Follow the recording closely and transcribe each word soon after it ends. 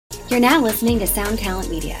You're now listening to Sound Talent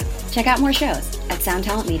Media. Check out more shows at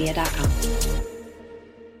soundtalentmedia.com.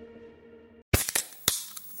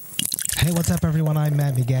 Hey, what's up, everyone? I'm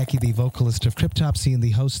Matt McGachy, the vocalist of Cryptopsy and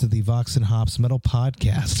the host of the Vox and Hops Metal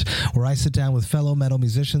Podcast, where I sit down with fellow metal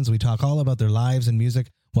musicians. We talk all about their lives and music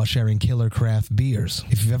while sharing killer craft beers.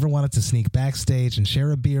 If you've ever wanted to sneak backstage and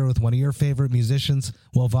share a beer with one of your favorite musicians,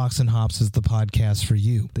 well, Vox and Hops is the podcast for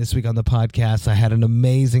you. This week on the podcast, I had an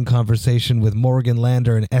amazing conversation with Morgan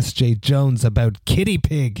Lander and S.J. Jones about Kitty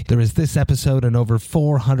Pig. There is this episode and over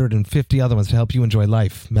 450 other ones to help you enjoy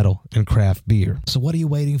life, metal, and craft beer. So what are you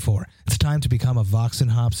waiting for? It's time to become a Vox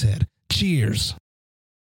and Hops head. Cheers!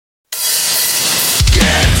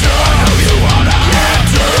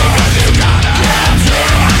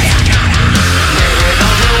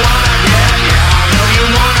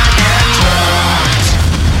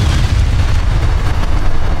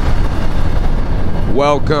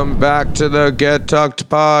 Welcome back to the Get Tucked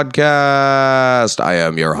podcast. I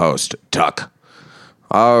am your host, Tuck.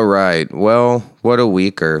 All right. Well, what a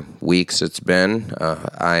week or weeks it's been.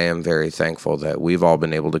 I am very thankful that we've all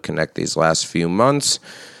been able to connect these last few months.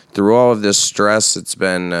 Through all of this stress, it's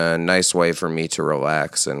been a nice way for me to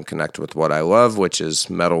relax and connect with what I love, which is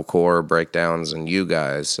metalcore, breakdowns, and you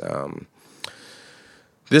guys.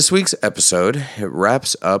 This week's episode, it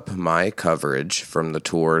wraps up my coverage from the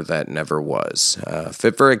tour that never was.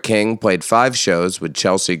 Fit for a King played 5 shows with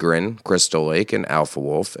Chelsea Grin, Crystal Lake, and Alpha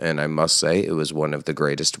Wolf, and I must say it was one of the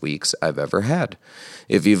greatest weeks I've ever had.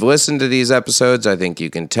 If you've listened to these episodes, I think you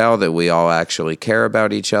can tell that we all actually care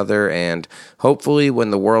about each other, and hopefully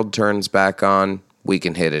when the world turns back on, we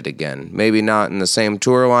can hit it again. Maybe not in the same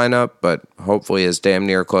tour lineup, but hopefully as damn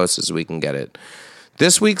near close as we can get it.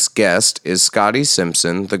 This week's guest is Scotty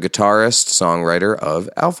Simpson, the guitarist, songwriter of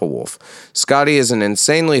Alpha Wolf. Scotty is an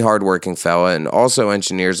insanely hardworking fella and also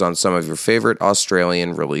engineers on some of your favorite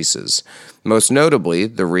Australian releases, most notably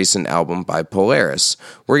the recent album by Polaris.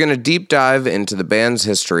 We're going to deep dive into the band's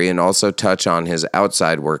history and also touch on his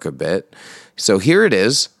outside work a bit. So here it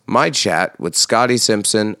is, my chat with Scotty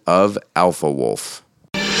Simpson of Alpha Wolf.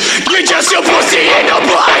 You're just a pussy in a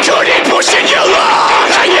black hoodie pushing your luck.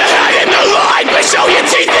 Hang your head in the light, but show your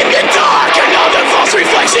teeth in the dark. Another false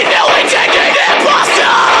reflection, ill-intended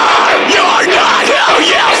imposter. You're not who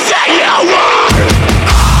you say you are.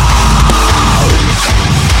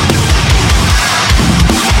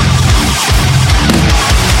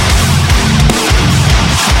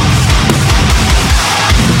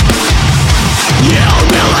 You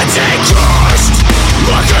militant cursed,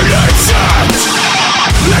 like an insect.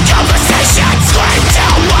 The conversation scream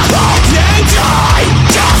down my holding die.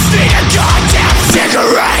 Just need a goddamn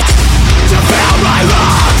cigarette to fill my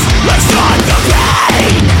lungs. Let's start the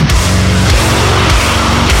pain.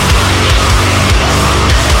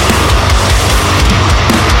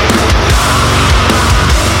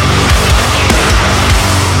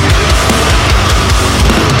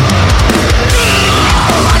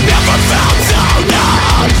 I've never felt so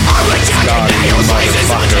known. I'm rejecting nails,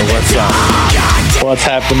 reasons, What's up? What's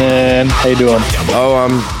happening? How you doing? Oh,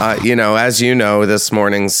 as you know, this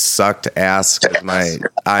morning sucked ass. I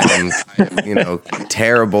am,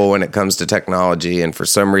 terrible when it comes to technology, and for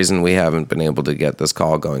some reason we haven't been able to get this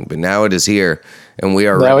call going. But now it is here, and we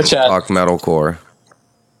are ready to talk metalcore.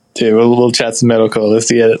 Dude, we'll chat some metalcore.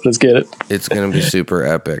 Let's get it. It's gonna be super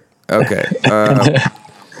epic. Okay.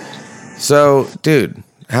 So, dude,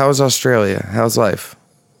 how's Australia? How's life?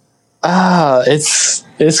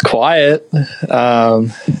 It's quiet. I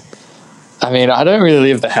don't really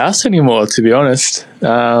leave the house anymore, to be honest.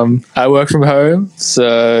 I work from home,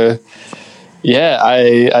 so yeah,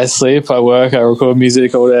 I sleep, I work, I record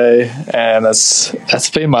music all day, and that's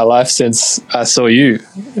been my life since I saw you,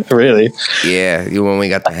 really. Yeah, when we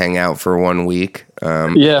got to hang out for 1 week.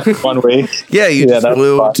 Yeah, 1 week. Yeah, you just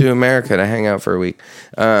flew to America to hang out for a week.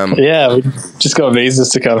 Yeah, we just got visas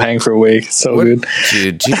to come hang for a week. So good.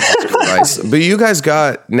 Dude, Jesus Christ. But you guys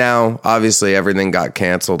now, obviously everything got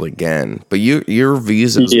canceled again, but your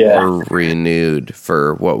visas were renewed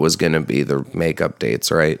for what was going to be the makeup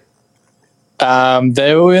dates, right?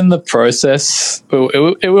 They were in the process.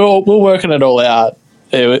 We're working it all out.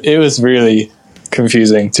 It was really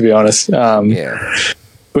confusing, to be honest. Yeah.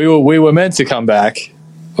 We were meant to come back.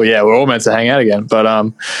 Well, yeah, we're all meant to hang out again. But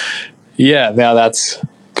now that's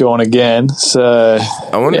gone again. So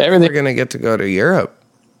I wonder if we're gonna get to go to Europe.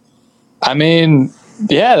 I mean,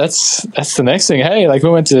 yeah, that's the next thing. Hey, like we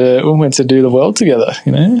went to do the world together,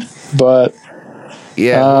 But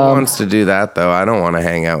yeah, who wants to do that though? I don't want to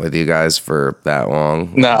hang out with you guys for that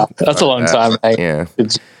long. No, that's a long time. Yeah.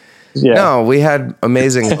 Yeah. No, we had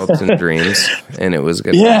amazing hopes and dreams, and it was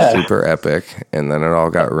going to Yeah. be super epic, and then it all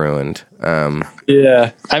got ruined.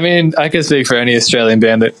 Yeah, I mean, I can speak for any Australian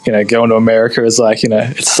band that, you know, going to America is like, you know,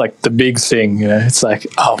 it's like the big thing, you know, it's like,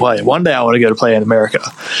 oh, well, one day I want to go to play in America.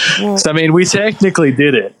 So, I mean, we technically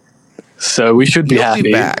did it, so we should be You'll happy.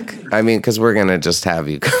 be back. I mean, because we're going to just have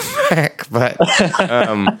you come back. But,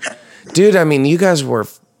 dude, I mean, you guys were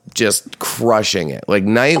just crushing it. Like,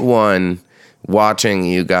 night one, watching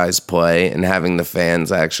you guys play and having the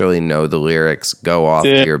fans actually know the lyrics, go off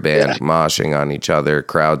to your band, moshing on each other,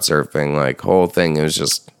 crowd surfing, like, whole thing. It was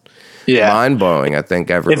just mind blowing. I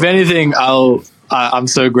think If anything, I'm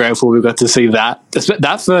so grateful we got to see that.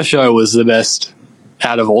 That first show was the best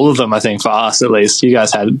out of all of them, I think, for us at least. You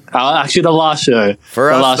guys had actually the last show.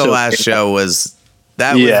 For us, the last show was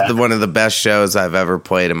one of the best shows I've ever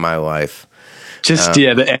played in my life. Just the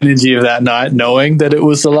energy of that night, knowing that it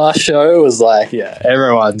was the last show, was like,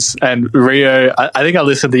 everyone's. And Rio, I think I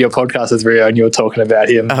listened to your podcast with Rio, and you were talking about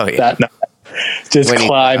him that night, just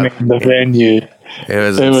climbing the venue. It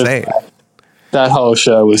was insane. That whole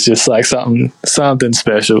show was just like something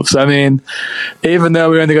special. So I mean, even though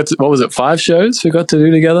we only got to, what was it, 5 shows we got to do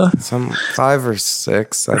together? Some 5 or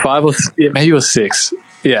 6. 5 or maybe it was 6.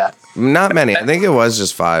 Yeah, not many. I think it was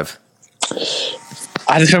just 5.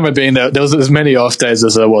 I just remember being there. There was as many off days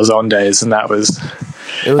as there was on days, and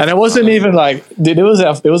it wasn't even like, dude, it was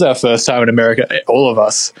our first time in America, all of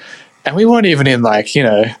us, and we weren't even in, like, you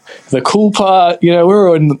know, the cool part. You know, we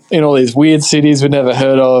were in all these weird cities we'd never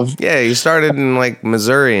heard of. Yeah, you started in like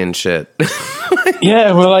Missouri and shit.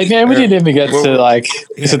 Yeah, we're like, man, we didn't even get to, like,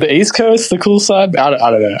 is it the East Coast, the cool side? I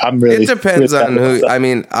don't know. I'm really. It depends on who. I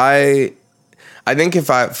mean, I think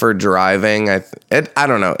for driving, I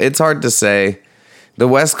don't know. It's hard to say. The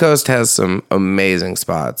West Coast has some amazing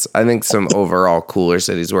spots. I think some overall cooler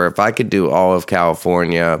cities where if I could do all of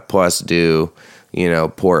California plus do, you know,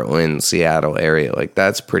 Portland, Seattle area, like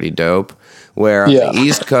that's pretty dope. Where on the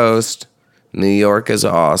East Coast, New York is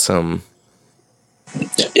awesome.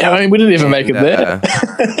 Yeah, I mean, we didn't even make it there.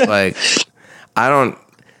 Like,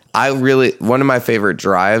 one of my favorite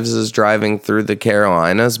drives is driving through the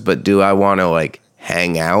Carolinas, but do I want to like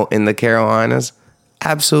hang out in the Carolinas?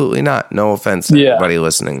 Absolutely not. No offense to everybody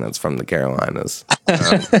listening that's from the Carolinas.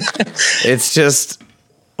 It's just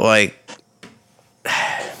like,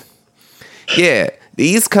 the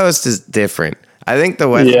East Coast is different. I think the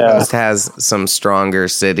West Coast has some stronger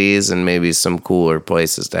cities and maybe some cooler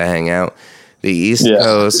places to hang out. The East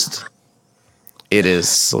Coast, it is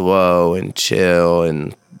slow and chill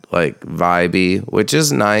and like vibey, which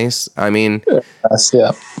is nice. I mean,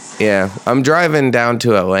 I'm driving down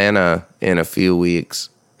to Atlanta in a few weeks,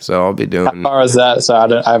 so I'll be doing. How far is that? So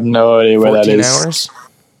I have no idea where that is. 14 hours.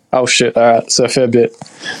 Oh shit! All right, so a fair bit.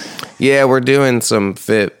 Yeah, we're doing some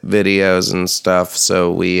fit videos and stuff.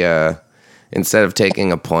 So we, instead of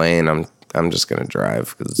taking a plane, I'm just gonna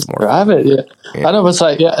drive because it's more. Drive it, yeah. I know, but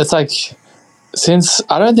it's like. Since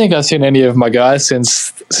I don't think I've seen any of my guys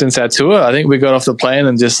since our tour. I think we got off the plane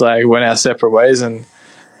and just like went our separate ways. And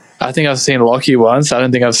I think I've seen Lockie once. I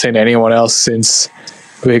don't think I've seen anyone else since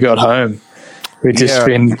we got home. We've just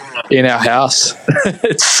been in our house.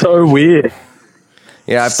 It's so weird.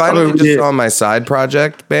 Yeah, I finally just saw my side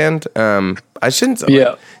project band. I shouldn't.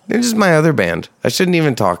 They're just my other band. I shouldn't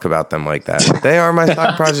even talk about them like that. They are my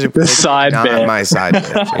side project. The side not band. My side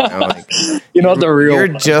band. You know, like, you're not the real. You're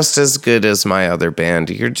just as good as my other band.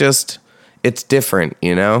 It's different,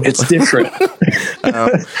 you know? It's different.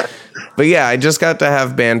 But yeah, I just got to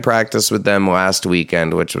have band practice with them last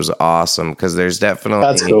weekend, which was awesome because there's definitely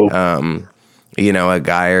that's cool. You know, a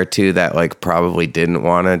guy or two that like probably didn't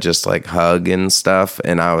want to just like hug and stuff,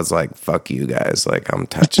 and I was like, "Fuck you guys!" Like I'm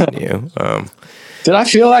touching you. Did I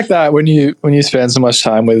feel like that when you spend so much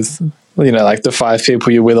time with, you know, like the 5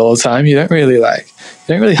 people you're with all the time? You don't really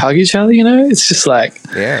hug each other. You know, it's just like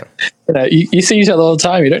you know, you see each other all the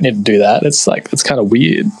time. You don't need to do that. It's like it's kind of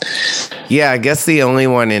weird. Yeah, I guess the only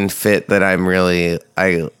one in Fit that I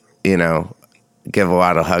give a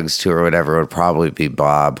lot of hugs to or whatever would probably be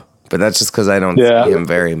Bob. But that's just because I don't see him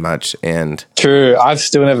very much. And true, I've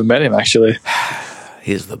still never met him actually.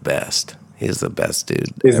 He's the best. He's the best dude.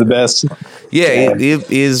 He's the best. Yeah,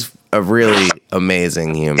 he's a really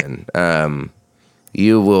amazing human.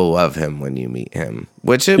 You will love him when you meet him.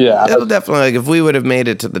 Which it'll definitely, like, if we would have made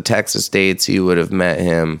it to the Texas States, you would have met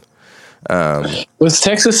him. Was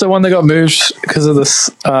Texas the one that got moved because of this?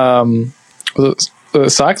 Was it the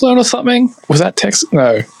cyclone or something? Was that Texas?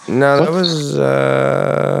 No, that was.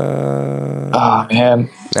 Oh man,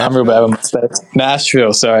 I'm real bad with mistakes.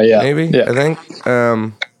 Nashville, sorry, yeah, maybe. Yeah. I think.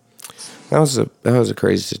 that was a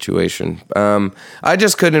crazy situation. I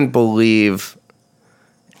just couldn't believe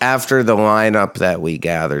after the lineup that we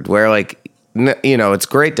gathered, where like, you know, it's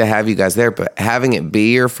great to have you guys there, but having it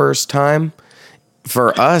be your first time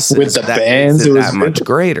for us With the bands, makes it was that much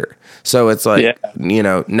greater. So it's like, Yeah. you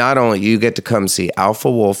know, not only you get to come see Alpha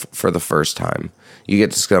Wolf for the first time, you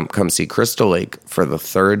get to come see Crystal Lake for the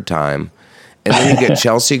third time, and then you get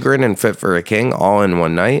Chelsea Grin and Fit for a King all in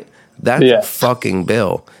one night. That's Yeah. a fucking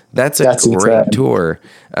bill. That's a That's great insane. tour.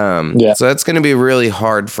 Yeah. So that's going to be really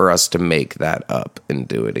hard for us to make that up and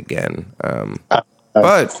do it again.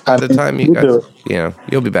 But I the mean, time you we'll do guys, you know,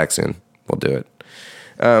 you'll be back soon. We'll do it.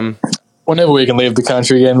 Whenever we can leave the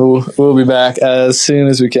country again, we'll be back as soon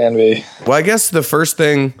as we can be. Well, I guess the first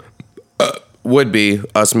thing would be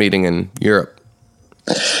us meeting in Europe.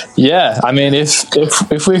 Yeah, I mean,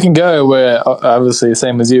 if we can go, we're obviously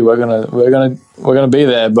same as you. We're gonna be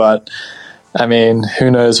there, but I mean,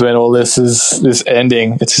 who knows when all this is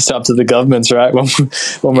ending? It's just up to the governments, right?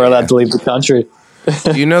 When we're allowed to leave the country.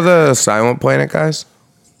 Do you know the Silent Planet guys?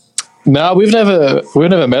 No, we've never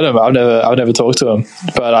met them. I've never talked to them,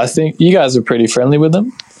 but I think you guys are pretty friendly with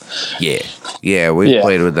them. Yeah, we Yeah.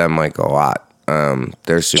 played with them like a lot.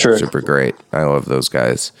 They're True. super great. I love those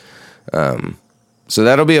guys. So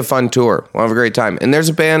that'll be a fun tour. We'll have a great time. And there's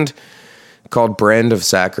a band called Brand of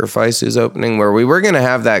Sacrifice who's opening, where we were going to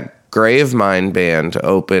have that Gravemind band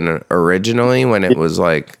open originally when it was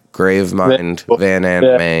like Gravemind, Van Ant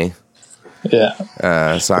Yeah. May,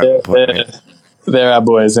 Yeah, Silent Planet. they're our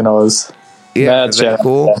boys in Oz. Yeah, Mad they're shout out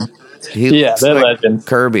cool. to them. He Yeah, looks they're like legend.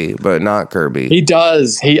 Kirby, but not Kirby. He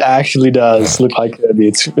does. He actually does look like Kirby.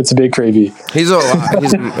 It's a bit creepy. He's a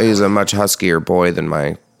much huskier boy than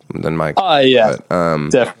Mike. Oh yeah, But,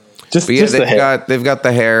 definitely. Just But yeah, the hair. they've got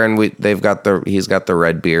the hair, and he's got the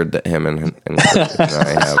red beard that him and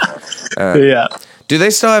I have. Yeah, Do they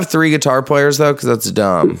still have 3 guitar players though? Because that's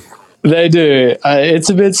dumb. they do. It's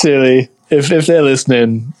a bit silly. If they're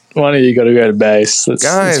listening, one of you got to go to bass.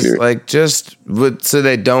 Guys, so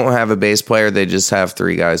they don't have a bass player. They just have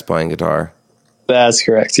 3 guys playing guitar, that's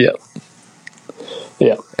correct. Yeah,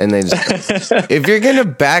 yeah. and they just. If you're gonna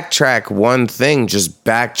backtrack one thing, just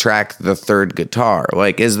backtrack the 3rd guitar.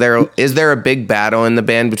 Like, is there a big battle in the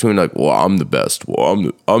band between like, well, I'm the best.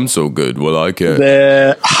 Well, I'm so good. Well, I can't.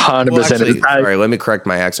 They're 100%. Sorry, let me correct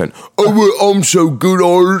my accent. Oh, I'm so good.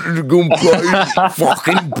 I'm gonna play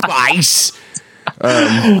fucking bass.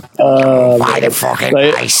 Why the fucking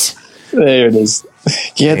like- bass? There it is.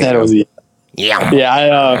 Yeah, that was it. Yeah.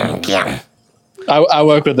 Yeah, Yeah. I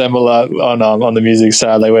work with them a lot on the music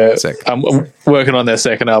side. Sick. I'm working on their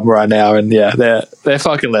second album right now, and yeah, they're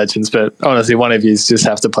fucking legends. But honestly, one of you just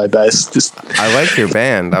have to play bass. Just I like your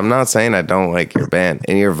band. I'm not saying I don't like your band.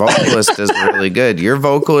 And your vocalist is really good. Your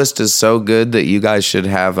vocalist is so good that you guys should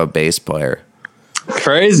have a bass player.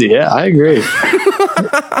 crazy. Yeah, I agree.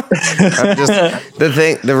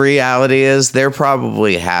 The reality is they're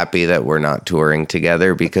probably happy that we're not touring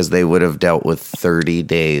together, because they would have dealt with 30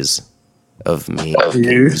 days of me making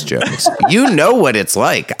you. these jokes. You know what it's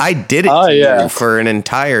like. I did it to yeah. you for an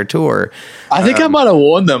entire tour. I think I might have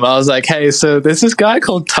warned them. I was like, hey, so there's this guy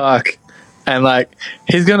called Tuck, and like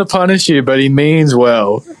he's gonna punish you, but he means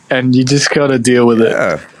well, and you just gotta deal with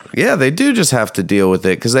it. Yeah, they do just have to deal with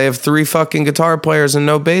it, because they have 3 fucking guitar players and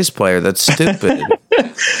no bass player. That's stupid.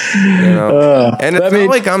 You know? And it's not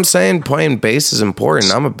like I'm saying playing bass is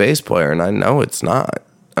important. I'm a bass player, and I know it's not.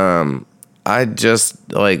 I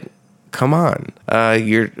just like, come on. But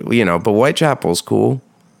Whitechapel's cool.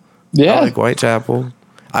 Yeah, I like Whitechapel.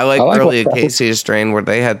 I like early Acacia Strain, where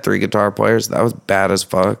they had 3 guitar players. That was bad as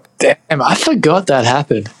fuck. damn, I forgot that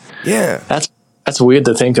happened. Yeah. That's weird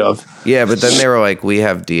to think of. Yeah, but then they were like, we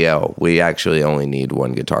have DL. We actually only need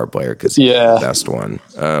 1 guitar player because he's Yeah. the best one.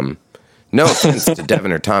 No offense to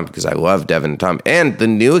Devin or Tom, because I love Devin and Tom. And the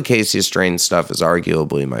new Acacia Strain stuff is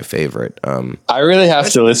arguably my favorite. I really have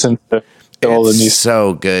to listen to all the new It's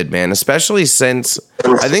so good, man. Especially since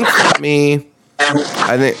I think for me,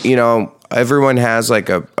 everyone has like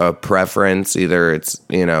a preference. Either it's,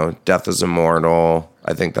 Death is Immortal.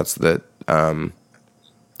 I think that's the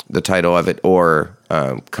title of it, or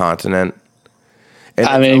Continent. And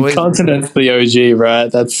I mean, Continent's the OG, right?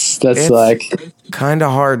 That's like kind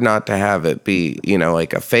of hard not to have it be,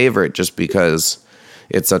 like a favorite, just because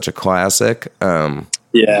it's such a classic. yeah,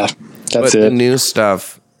 But that's the it. new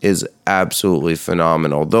stuff is absolutely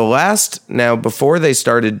phenomenal. Now, before they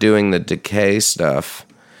started doing the Decay stuff,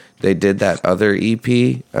 they did that other EP.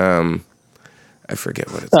 I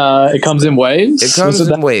forget what it's called. It comes in waves. It comes Was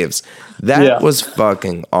in waves. That Yeah. was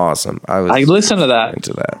fucking awesome. I I listened to that.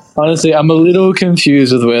 into that. Honestly, I'm a little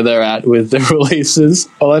confused with where they're at with the releases.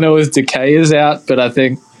 All I know is Decay is out, but I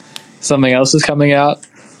think something else is coming out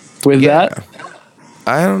with that.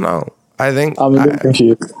 I don't know. I think I'm a little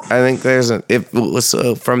confused. I think there's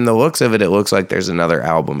from the looks of it, it looks like there's another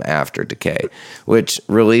album after Decay, which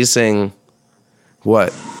releasing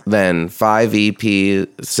what then 5 EPs,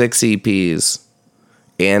 6 EPs,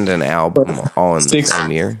 and an album all in the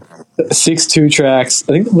same year. 6 2 tracks.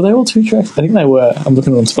 I think were they all 2 tracks? I think they were. I'm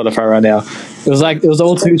looking on Spotify right now. It was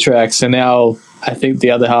all 2 tracks, and now I think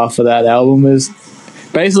the other half of that album is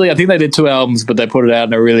basically. I think they did 2 albums, but they put it out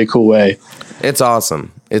in a really cool way. It's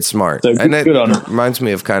awesome. It's smart, So and it good on it. reminds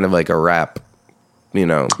me of kind of like a rap,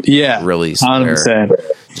 Yeah, release. 100%.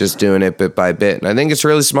 Just doing it bit by bit, and I think it's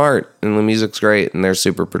really smart. And the music's great, and they're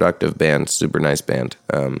super productive band, super nice band.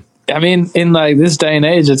 I mean, in like this day and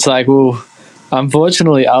age, it's like, well,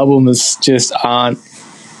 unfortunately, albums just aren't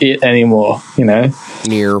it anymore.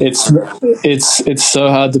 It's so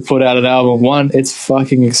hard to put out an album. 1, it's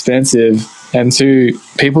fucking expensive, and 2,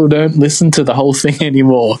 people don't listen to the whole thing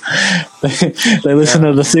anymore. They listen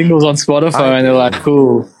to the singles on Spotify, and they're like,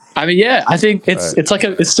 cool. I mean, yeah, I think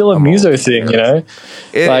it's still a muso thing, It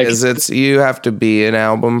is. It's you have to be an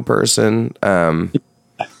album person, and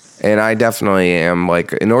I definitely am.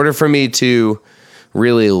 Like, in order for me to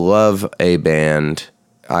really love a band,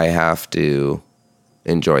 I have to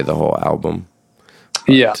enjoy the whole album.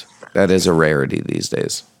 Yeah, that is a rarity these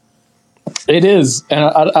days. It is, and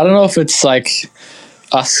I don't know if it's like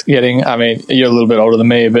us getting. I mean, you're a little bit older than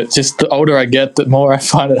me, but just the older I get, the more I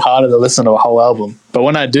find it harder to listen to a whole album. But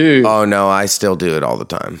when I do, oh no, I still do it all the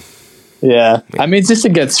time. Yeah, I mean, just to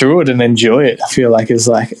get through it and enjoy it, I feel like is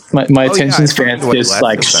like my attention span's just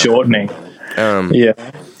like shortening. Yeah,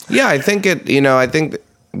 I think it. I think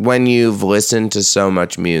when you've listened to so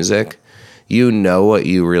much music, you know what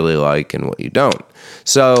you really like and what you don't.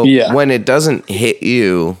 So when it doesn't hit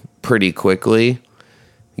you pretty quickly,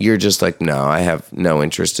 you're just like, no, I have no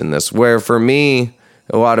interest in this. Where for me,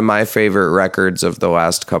 a lot of my favorite records of the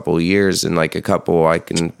last couple of years, and like a couple I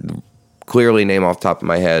can clearly name off the top of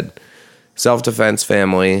my head: Self-Defense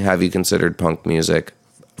Family, Have You Considered Punk Music,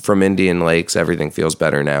 From Indian Lakes, Everything Feels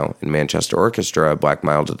Better Now, and Manchester Orchestra, Black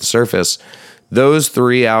Mile to the Surface. Those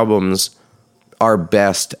 3 albums are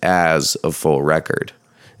best as a full record.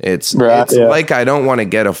 It's like I don't want to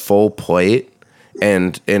get a full plate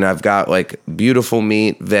and I've got like beautiful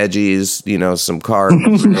meat, veggies, some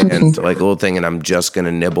carbs and like a little thing, and I'm just going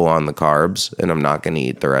to nibble on the carbs and I'm not going to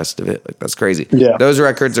eat the rest of it. Like, that's crazy. Yeah. Those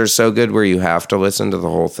records are so good where you have to listen to the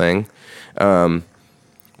whole thing.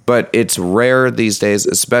 But it's rare these days,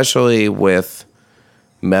 especially with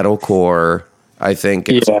metalcore. I think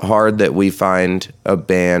it's hard that we find a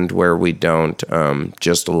band where we don't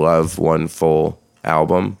just love one full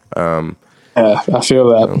album. Yeah, I feel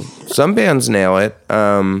that. Some bands nail it.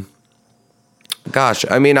 Gosh,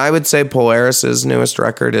 I mean, I would say Polaris's newest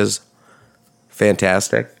record is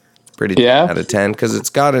fantastic. Pretty 10 out of 10 because it's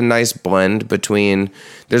got a nice blend between.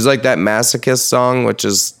 There's like that Masochist song, which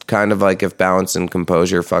is kind of like if Balance and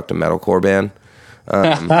Composure fucked a metalcore band.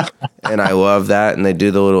 And I love that, and they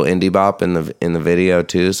do the little indie bop in the video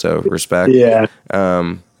too. So respect. Yeah.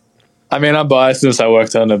 I mean, I'm biased since I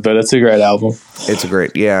worked on it, but it's a great album. It's a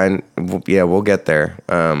great, and we'll get there.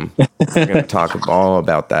 We're gonna talk all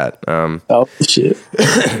about that. Oh shit!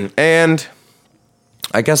 And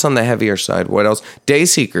I guess on the heavier side, what else?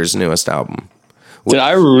 Dayseeker's newest album. Dude,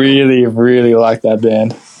 I really, really like that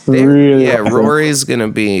band. Rory's gonna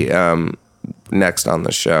be next on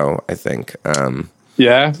the show, I think.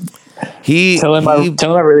 Yeah. Tell him I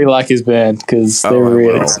really like his band because they're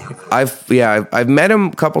really. I've met him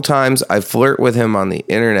a couple times. I flirt with him on the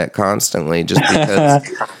internet constantly just because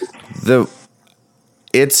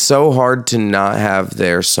it's so hard to not have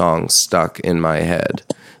their songs stuck in my head.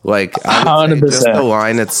 Like, I would say just the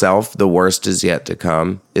line itself, "The worst is yet to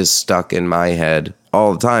come," is stuck in my head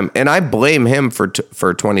all the time, and I blame him for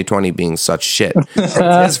 2020 being such shit. It's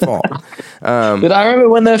his fault. But I remember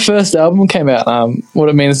when their first album came out, What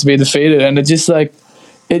It Means to Be Defeated, and it just like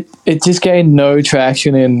it just gained no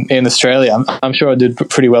traction in Australia. I'm sure it did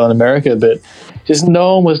pretty well in America, but just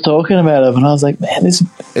no one was talking about it. And I was like, man, this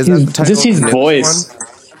is his voice.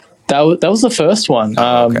 One? That was the first one.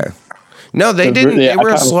 Okay. No, they didn't. They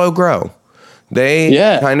were a slow grow. They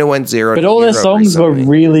kind of went zero. But all their songs were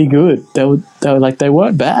really good. They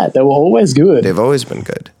weren't bad. They were always good. They've always been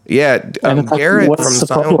good. Yeah, Garrett from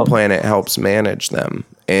Silent Planet helps manage them,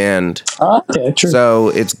 and true. So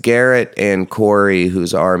it's Garrett and Corey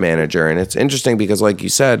who's our manager, and it's interesting because, like you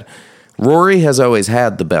said, Rory has always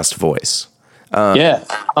had the best voice.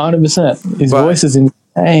 100%. His voice is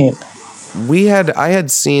insane. I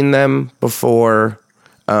had seen them before.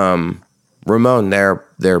 Ramon,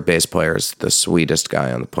 their bass player, is the sweetest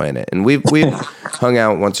guy on the planet, and we've hung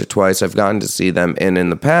out once or twice. I've gotten to see them, and in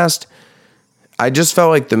the past, I just felt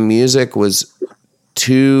like the music was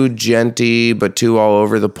too genty, but too all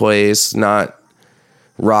over the place, not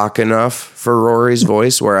rock enough for Rory's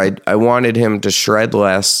voice, where I wanted him to shred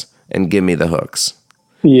less and give me the hooks.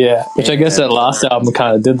 Yeah, which I guess that last album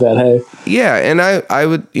kind of did that, hey? Yeah, and I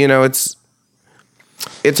would,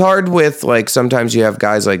 it's hard with, like, sometimes you have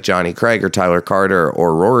guys like Johnny Craig or Tyler Carter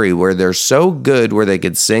or Rory where they're so good where they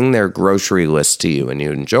could sing their grocery list to you and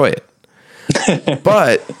you enjoy it.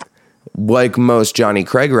 But like most Johnny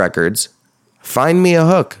Craig records, find me a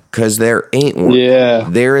hook, because there ain't one. Yeah.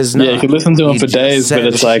 There is not. Yeah, you can listen to him for days, but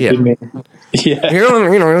it's like, shit. yeah.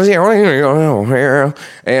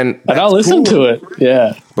 And I'll listen to it.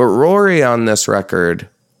 Yeah. But Rory on this record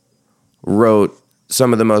wrote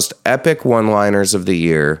some of the most epic one-liners of the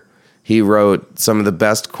year. He wrote some of the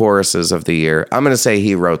best choruses of the year. I'm going to say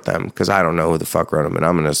he wrote them because I don't know who the fuck wrote them, and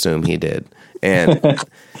I'm going to assume he did. And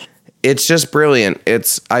it's just brilliant.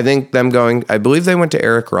 I believe they went to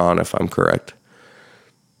Eric Ron, if I'm correct.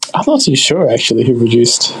 I'm not too sure, actually, who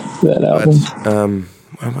produced that album.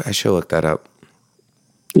 I should look that up.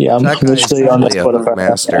 Yeah, I'm literally on the Spotify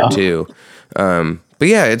master now. too. But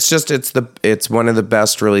yeah, it's one of the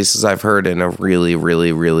best releases I've heard in a really,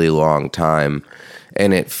 really, really long time,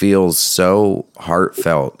 and it feels so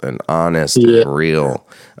heartfelt and honest and real.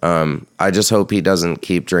 I just hope he doesn't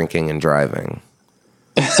keep drinking and driving,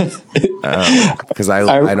 because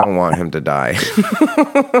I don't want him to die.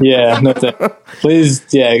 Yeah, please,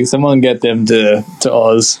 someone get them to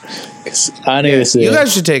Oz. 'Cause I need to see. You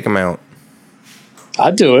guys should take him out.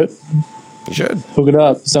 I'd do it. You should hook it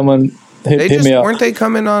up. Someone hit me up. Weren't they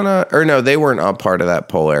coming on no, they weren't a part of that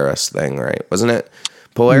Polaris thing, right? Wasn't it?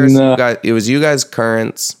 Polaris, No. it was you guys,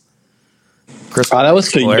 Currents. That was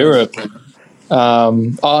for Polaris. Europe.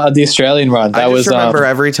 The Australian run. That I just was. remember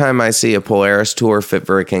every time I see a Polaris tour, Fit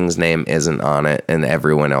for a King's name isn't on it, and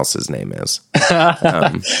everyone else's name is.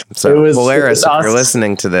 So Polaris, if you're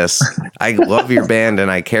listening to this, I love your band and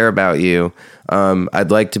I care about you. I'd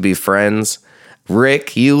like to be friends.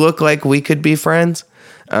 Rick, you look like we could be friends.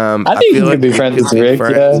 I think you could be friends with Rick.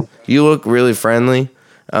 Yeah. You look really friendly.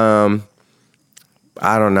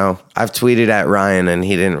 I don't know. I've tweeted at Ryan and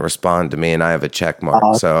he didn't respond to me, and I have a check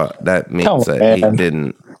mark, so that means that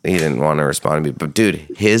he didn't want to respond to me. But dude,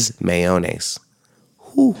 his mayonnaise,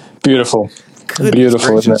 beautiful,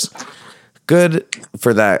 beautiful. Good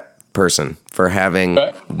for that person for having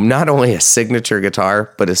not only a signature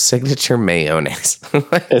guitar but a signature mayonnaise.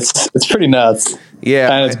 It's pretty nuts.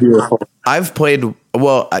 Yeah, and it's beautiful. I've played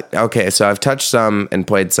so I've touched some and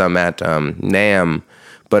played some at NAMM,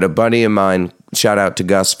 but a buddy of mine, shout out to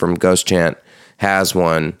Gus from Ghost Chant, has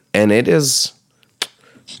one, and it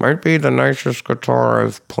might be the nicest guitar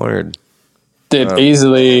I've played. Dude,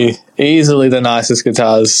 easily the nicest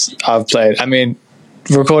guitars I've played. I mean,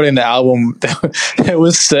 recording the album, there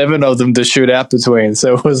was 7 of them to shoot out between,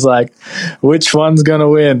 so it was like, which one's gonna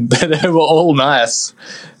win? They were all nice.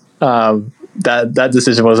 That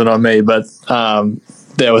decision wasn't on me, but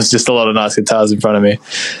there was just a lot of nice guitars in front of me.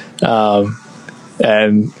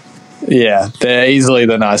 And yeah, they're easily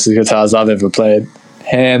the nicest guitars I've ever played,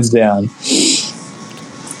 hands down.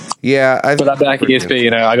 Yeah, but I'm back at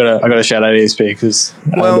ESP. I gotta shout out ESP because.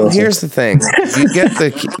 Well, here's the thing: you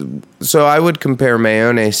get so I would compare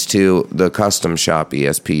mayonnaise to the custom shop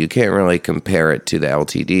ESP. You can't really compare it to the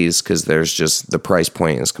LTDs because there's just the price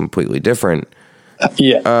point is completely different.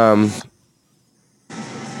 Yeah.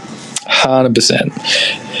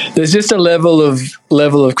 100%. There's just a level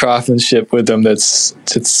of craftsmanship with them it's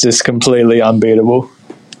just completely unbeatable.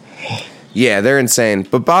 Yeah, they're insane.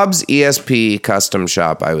 But Bob's ESP custom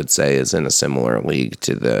shop, I would say, is in a similar league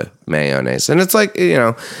to the mayonnaise. And it's like,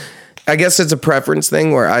 I guess it's a preference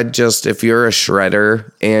thing where if you're a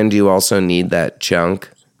shredder and you also need that chunk,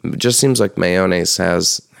 it just seems like mayonnaise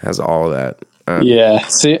has all of that. Yeah.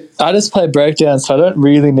 See, I just play breakdown, so I don't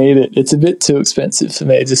really need it. It's a bit too expensive for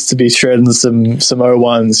me just to be shredding some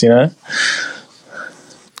 01s,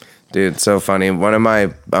 Dude, so funny. One of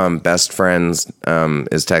my best friends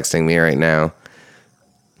is texting me right now.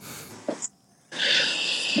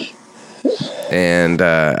 And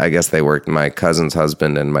I guess they worked, my cousin's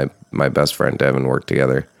husband and my best friend Devin worked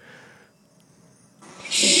together.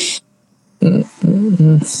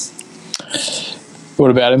 What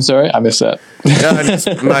about him? Sorry, I missed that.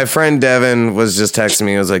 No, my friend Devin was just texting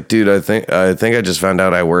me. He was like, "Dude, I think I just found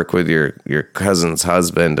out I work with your cousin's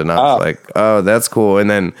husband," and I was like, "Oh, that's cool." And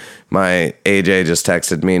then my AJ just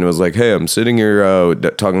texted me and was like, "Hey, I'm sitting here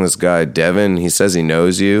talking to this guy, Devin. He says he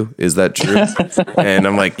knows you. Is that true?" And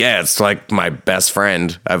I'm like, "Yeah, it's like my best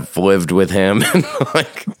friend. I've lived with him." And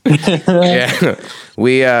like,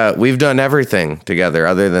 yeah, we've done everything together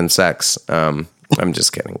other than sex. I'm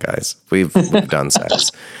just kidding, guys. We've done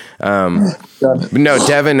sex. No,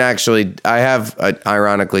 Devin, actually, I have,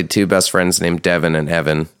 ironically, two best friends named Devin and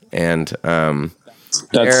Evan. And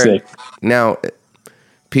That's sick. Now,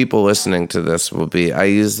 people listening to this will be, I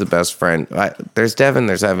use the best friend. There's Devin,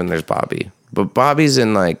 there's Evan, there's Bobby. But Bobby's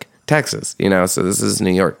in, like, Texas, you know, so this is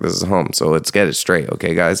New York. This is home. So let's get it straight,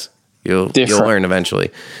 okay, guys? You'll learn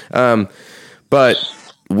eventually. But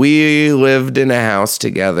we lived in a house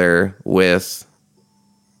together with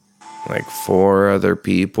like 4 other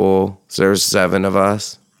people. So there's 7 of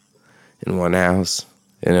us in one house,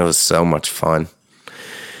 and it was so much fun.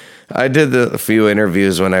 I did a few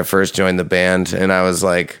interviews when I first joined the band, and I was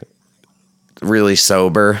like really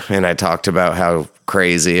sober, and I talked about how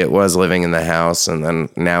crazy it was living in the house. And then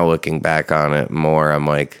now looking back on it more, I'm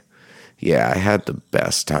like, yeah, I had the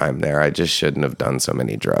best time there. I just shouldn't have done so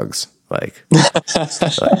many drugs. Like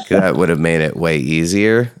that would have made it way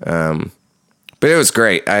easier. But it was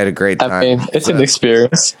great. I had a great time. I mean, it's an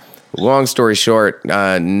experience. Long story short,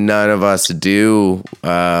 none of us do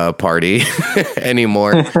party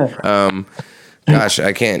anymore. Gosh,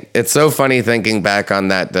 I can't. It's so funny thinking back on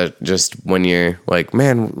that just when you're like,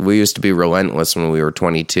 man, we used to be relentless when we were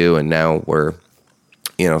 22, and now we're,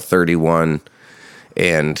 31.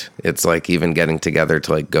 And it's like even getting together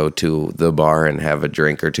to like go to the bar and have a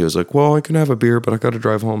drink or two is like, well, I can have a beer, but I got to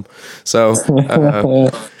drive home. So,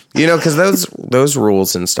 because those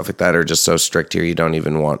rules and stuff like that are just so strict here. You don't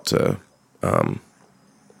even want to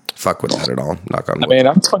fuck with that at all. Knock on wood. I mean,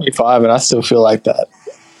 I'm 25 and I still feel like that.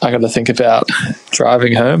 I got to think about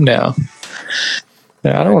driving home now.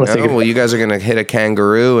 Yeah, I don't want to think. Well, you guys are going to hit a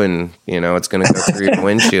kangaroo, and it's going to go through your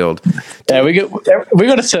windshield. Yeah, we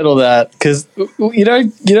got to settle that because you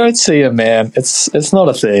don't see a man. It's not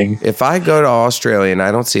a thing. If I go to Australia and I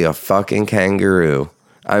don't see a fucking kangaroo,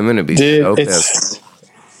 I'm going to be so pissed.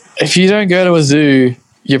 If you don't go to a zoo,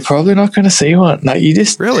 you're probably not going to see one. Like you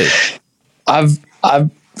just really. I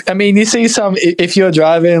mean, you see some if you're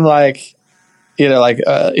driving like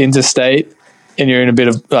interstate. And you're in a bit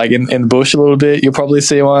of like in the bush a little bit, you'll probably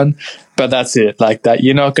see one, but that's it. Like that,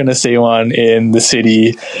 you're not going to see one in the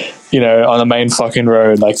city, on the main fucking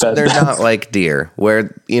road like that. They're not like deer,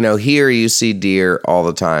 where here you see deer all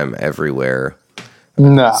the time, everywhere.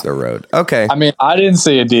 No, it's the road. Okay. I mean, I didn't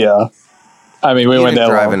see a deer. I mean, we went there.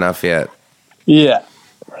 Drive enough yet? Yeah,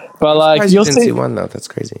 but like you'll see one though. That's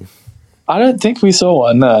crazy. I don't think we saw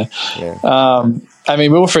one. No. Yeah. I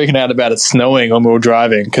mean, we were freaking out about it snowing when we were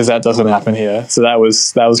driving because that doesn't happen here. So that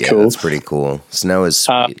was cool. That's pretty cool. Snow is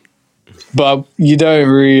sweet. But you don't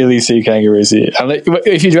really see kangaroos here.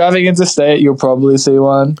 If you're driving interstate, you'll probably see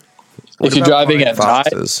one. If you're driving at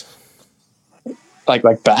night,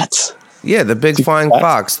 like bats. Yeah, the big flying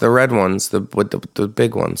fox, the red ones, the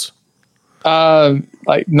big ones. Nah,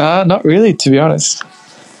 not really. To be honest.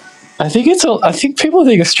 I think people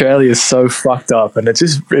think Australia is so fucked up, and it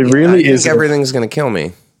really is. Everything's going to kill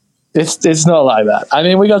me. It's not like that. I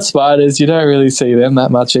mean, we got spiders. You don't really see them that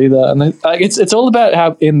much either, and it's all about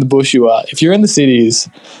how in the bush you are. If you're in the cities,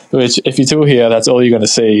 which if you tour here, that's all you're going to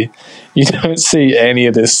see. You don't see any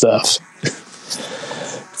of this stuff.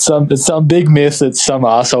 It's some big myth that some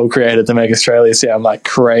asshole created to make Australia sound like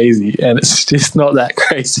crazy, and it's just not that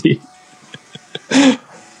crazy.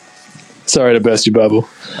 Sorry to burst your bubble.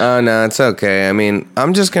 Oh, no, it's okay. I mean,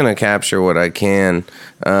 I'm just going to capture what I can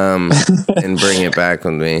and bring it back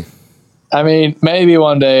with me. I mean, maybe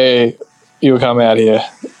one day you'll come out here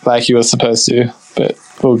like you were supposed to, but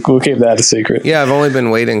we'll keep that a secret. Yeah, I've only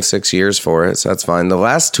been waiting 6 years for it, so that's fine. The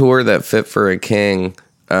last tour that Fit for a King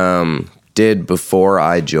did before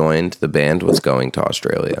I joined the band was going to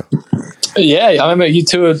Australia. Yeah, I remember you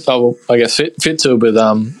toured, I guess Fit toured with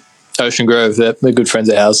Ocean Grove. They're good friends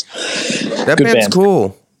of ours. That good band's band.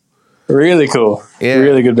 Cool. Really cool. Yeah.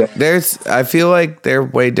 Really good band. I feel like they're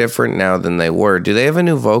way different now than they were. Do they have a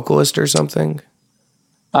new vocalist or something?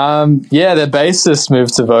 Yeah, their bassist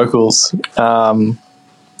moved to vocals.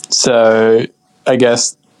 So I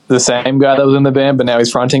guess the same guy that was in the band, but now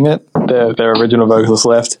he's fronting it. Their original vocalist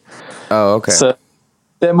left. Oh, okay. So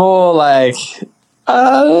they're more like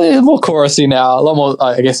more chorusy now. A lot more.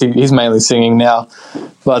 I guess he's mainly singing now,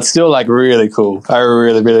 but still like really cool. I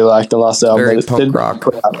really, really liked the last album. Very punk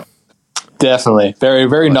rock. Definitely. Very,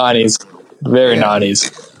 very 90s. Very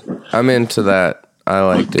 90s. I'm into that. I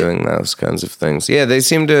like doing those kinds of things. Yeah, they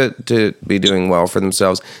seem to be doing well for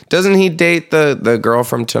themselves. Doesn't he date the girl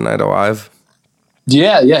from Tonight Alive?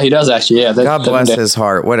 Yeah, he does actually. Yeah. God bless his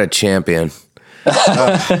heart. What a champion.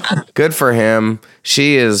 Good for him.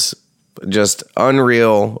 She is just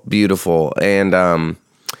unreal beautiful. And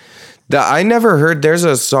I never heard, there's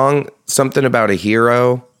a song, something about a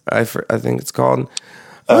hero, I think it's called.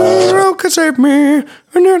 A hero could save me.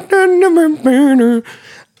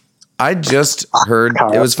 I just heard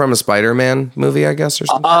it was from a Spider-Man movie, I guess, or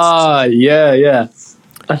something. Yeah.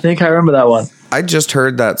 I think I remember that one. I just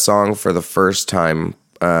heard that song for the first time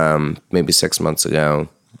maybe 6 months ago.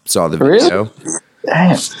 Saw the video. Really?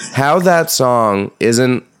 Damn. How that song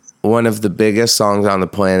isn't one of the biggest songs on the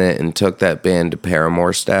planet and took that band to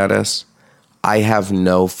Paramore status, I have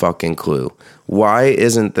no fucking clue. Why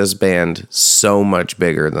isn't this band so much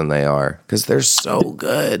bigger than they are? Because they're so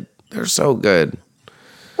good. They're so good.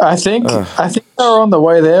 I think they were on the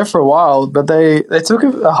way there for a while, but they took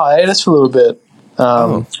a hiatus for a little bit.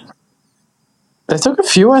 They took a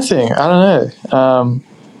few, I think. I don't know.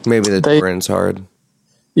 Maybe the touring's hard.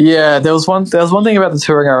 Yeah, there was one thing about the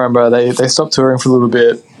touring I remember. They stopped touring for a little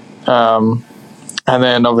bit. And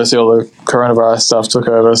then obviously all the coronavirus stuff took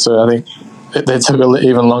over, so I think they took an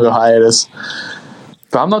even longer hiatus.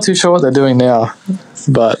 But I'm not too sure what they're doing now.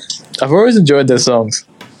 But I've always enjoyed their songs.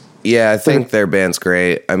 Yeah, I think their band's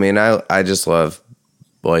great. I mean, I just love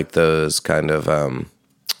like those kind of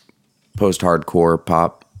post-hardcore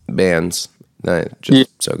pop bands. So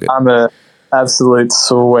good. I'm an absolute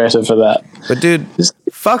sweater for that. But dude,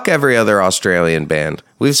 fuck every other Australian band.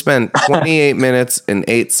 We've spent 28 minutes and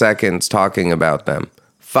 8 seconds talking about them.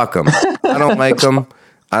 Fuck them. I don't like them.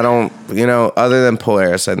 I don't, other than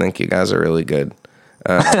Polaris, I think you guys are really good.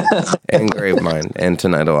 And Gravemind and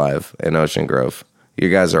Tonight Alive and Ocean Grove. You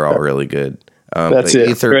guys are all really good. That's the it.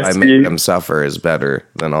 Ether I Make Them Suffer is better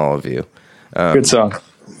than all of you. Good song.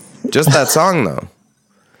 Just that song, though.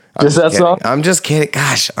 I'm just kidding.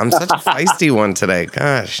 Gosh, I'm such a feisty one today.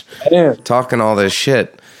 Gosh. Talking all this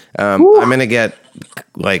shit. I'm going to get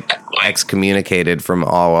excommunicated from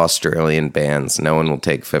all Australian bands. No one will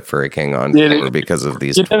take Fit for a King on tour because of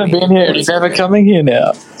these. You've never been here. You're never coming here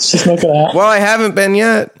now. It's just not going to happen. Well, I haven't been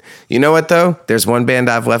yet. You know what, though? There's one band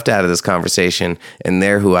I've left out of this conversation, and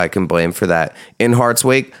they're who I can blame for that. In Heart's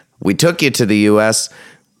Wake, we took you to the U.S.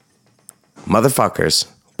 Motherfuckers.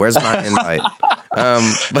 Where's my invite?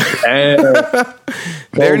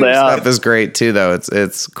 Their new stuff is great too, though.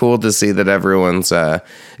 It's cool to see that everyone's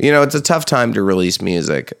it's a tough time to release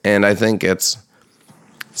music, and I think it's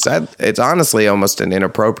sad. It's honestly almost an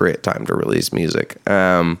inappropriate time to release music.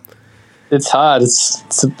 It's hard.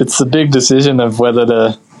 It's a big decision of whether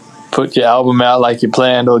to put your album out like you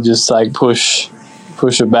planned or just like push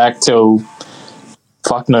it back till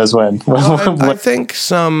fuck knows when. Well, I think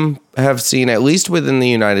some have seen, at least within the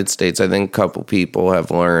United States, I think a couple people have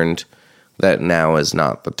learned that now is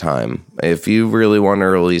not the time. If you really want to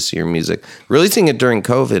release your music, releasing it during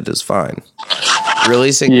COVID is fine.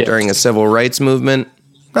 Releasing it during a civil rights movement,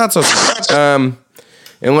 not so fine.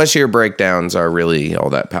 Unless your breakdowns are really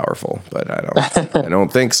all that powerful, but I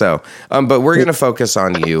don't think so. But we're going to focus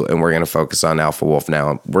on you, and we're going to focus on Alpha Wolf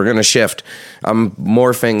now. We're going to shift. I'm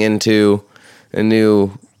morphing into a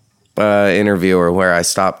new interviewer where I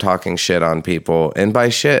stop talking shit on people, and by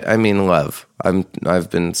shit I mean love.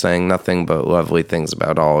 I've been saying nothing but lovely things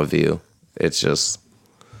about all of you. It's just,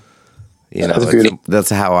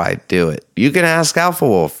 that's how I do it. You can ask Alpha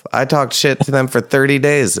Wolf. I talked shit to them for 30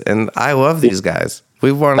 days, and I love these guys.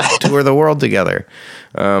 We want to tour the world together.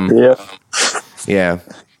 Yeah,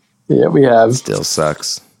 we have. Still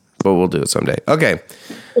sucks, but we'll do it someday. Okay.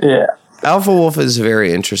 Yeah. Alpha Wolf is a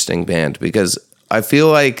very interesting band because I feel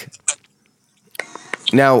like,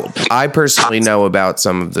 now I personally know about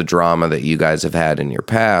some of the drama that you guys have had in your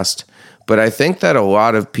past, but I think that a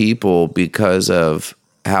lot of people, because of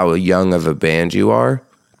how young of a band you are,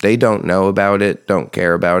 they don't know about it, don't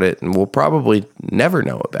care about it, and will probably never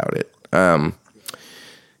know about it.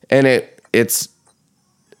 And it's,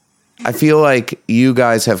 I feel like you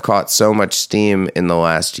guys have caught so much steam in the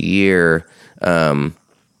last year,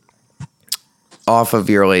 off of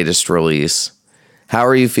your latest release. How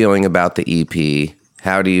are you feeling about the EP?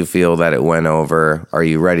 How do you feel that it went over? Are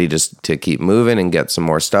you ready to keep moving and get some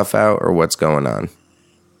more stuff out, or what's going on?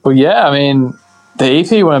 Well, yeah, I mean, the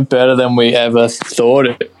EP went better than we ever thought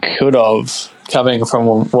it could have, coming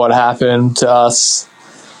from what happened to us.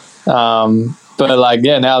 But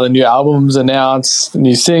now the new album's announced,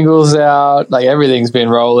 new singles out, everything's been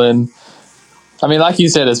rolling. I mean, like you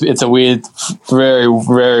said, it's a weird, very,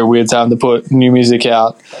 very weird time to put new music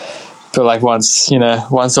out. But like once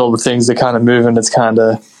all the things are kind of moving, it's kind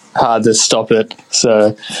of hard to stop it.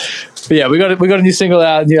 So, but yeah, we got a new single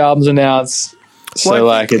out, new albums announced. So well,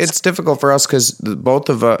 like it's difficult for us because both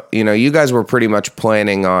of us, you guys were pretty much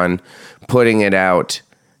planning on putting it out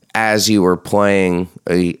as you were playing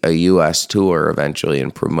a U.S. tour eventually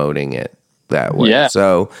and promoting it that way. Yeah.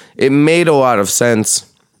 So it made a lot of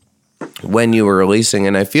sense when you were releasing,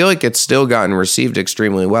 and I feel like it's still gotten received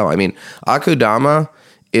extremely well. I mean, Akudama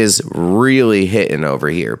is really hitting over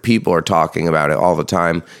here. People are talking about it all the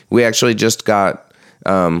time. We actually just got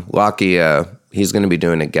Lucky. He's going to be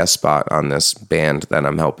doing a guest spot on this band that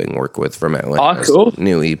I'm helping work with from Atlanta's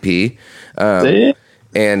new EP.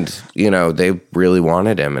 And, they really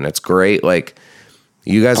wanted him, and it's great. Like,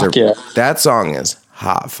 you guys that song is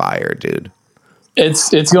hot fire, dude.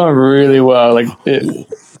 It's going really well. Like, dude,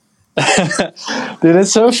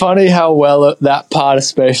 it's so funny how well that part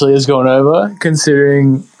especially has gone over,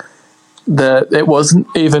 considering that it wasn't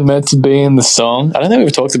even meant to be in the song. I don't think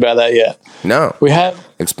we've talked about that yet. No. We had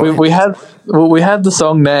the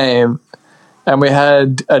song name, and we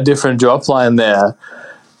had a different drop line there,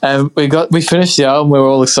 and we finished the album. We were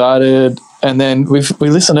all excited, and then we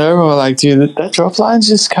listened over and we're like, dude, that drop line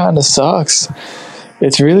just kind of sucks.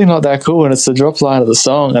 It's really not that cool, and it's the drop line of the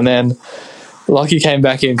song. And then Lockie came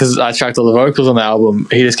back in because I tracked all the vocals on the album.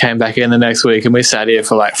 He just came back in the next week, and we sat here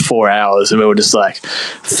for like 4 hours, and we were just like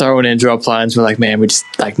throwing in drop lines. We're like, man, we just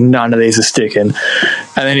like none of these are sticking. And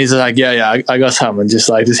then he's like, yeah, I got something. Just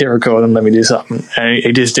hit record and let me do something. And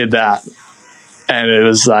he just did that, and it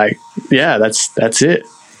was like, yeah, that's it.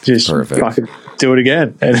 Just fucking do it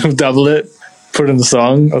again, and he'll double it, put in the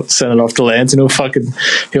song, send it off to Lance, and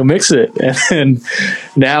he'll mix it. And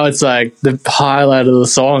now it's like the highlight of the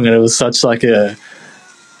song, and it was such like a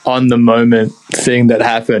on the moment thing that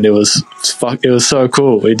happened. It was so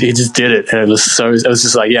cool. He just did it, and it was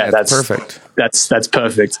just like, yeah, that's perfect. That's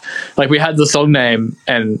perfect. Like, we had the song name,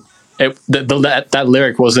 and that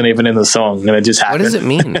lyric wasn't even in the song, and it just happened. What does it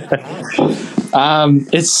mean?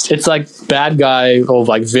 It's like bad guy or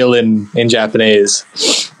like villain in Japanese.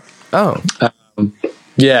 Oh.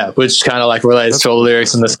 Yeah, which kind of like relates to all the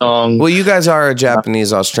lyrics in the song. Well, you guys are a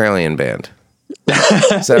Japanese Australian band,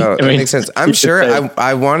 so it makes sense. I'm sure.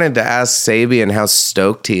 I wanted to ask Sabian how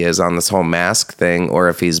stoked he is on this whole mask thing, or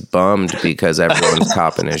if he's bummed because everyone's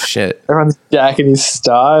copping his shit. Everyone's jacking his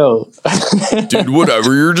style. Dude,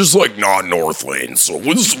 whatever. You're just like not Northlane, so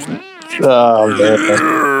what's...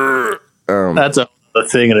 Oh man, that's a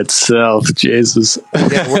thing in itself. Jesus.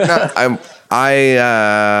 Yeah, we're not.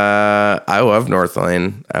 I love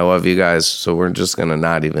Northlane. I love you guys, so we're just gonna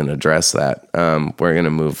not even address that. We're gonna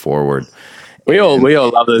move forward. We all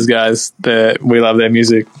love those guys. We love their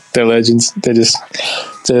music. They're legends. They just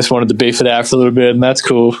wanted to beef it out for a little bit, and that's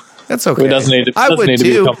cool. That's okay. It doesn't need to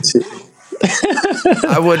be a competition.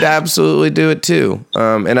 I would absolutely do it too.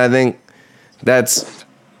 And I think that's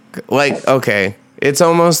like, okay. It's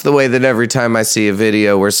almost the way that every time I see a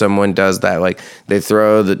video where someone does that, like they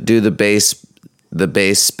do the bass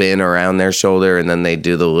spin around their shoulder, and then they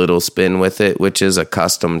do the little spin with it, which is a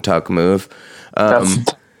custom tuck move. That's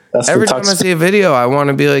every time I see a video, I want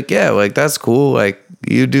to be like, yeah, like that's cool. Like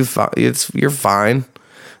you do fine. You're fine.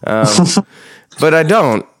 But I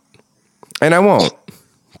don't, and I won't.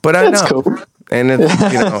 But I know. Cool. And it's,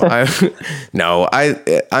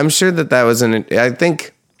 I'm sure that was I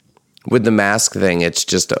think. With the mask thing, it's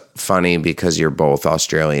just funny because you're both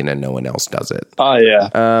Australian and no one else does it. Oh, yeah.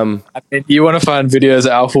 I mean, you want to find videos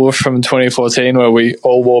of Alpha Wolf from 2014 where we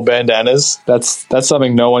all wore bandanas? That's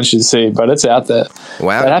something no one should see, but it's out there.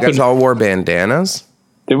 Wow, you guys all wore bandanas?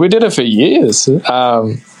 We did it for years.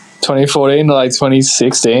 2014 to like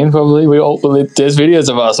 2016, probably. There's videos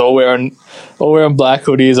of us all wearing black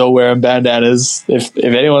hoodies, all wearing bandanas. If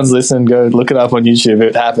anyone's listening, go look it up on YouTube.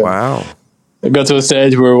 It happened. Wow. It got to a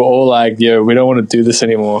stage where we were all like, yo, we don't want to do this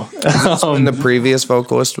anymore. When the previous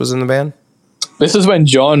vocalist was in the band? This is when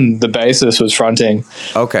John, the bassist, was fronting.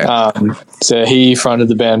 Okay. So he fronted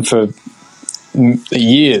the band for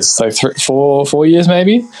years, like 4 years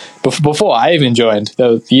maybe, before I even joined. That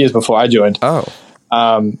was years before I joined. Oh.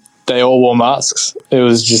 They all wore masks. It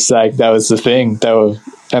was just like, that was the thing.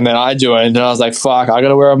 And then I joined, and I was like, fuck, I got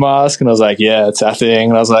to wear a mask. And I was like, yeah, it's our thing.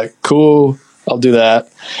 And I was like, cool, I'll do that.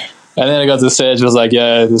 And then I got to the stage and was like,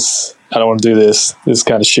 yeah, I don't want to do this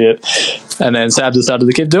kind of shit. And then Sab decided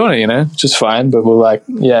to keep doing it, which is fine. But we're like,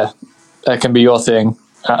 yeah, that can be your thing.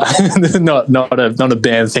 Not a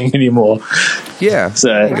band thing anymore. Yeah,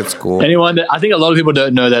 so I think it's cool. I think a lot of people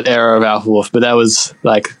don't know that era of Alpha Wolf, but that was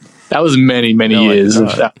many years of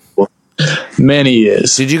Alpha Wolf. many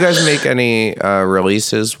years. Did you guys make any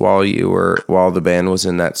releases while the band was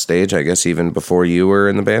in that stage? I guess even before you were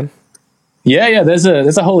in the band. Yeah. There's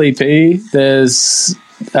a whole EP. There's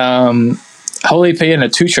a whole EP and a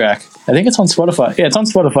 2-track. I think it's on Spotify. Yeah, it's on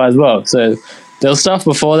Spotify as well. So there's stuff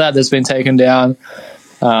before that that's been taken down.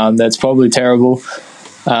 That's probably terrible.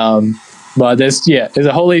 But there's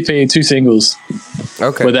a whole EP and 2 singles.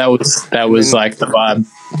 Okay. But that was like the vibe.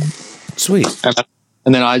 Sweet.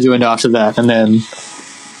 And then I joined after that, and then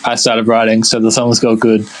I started writing, so the songs got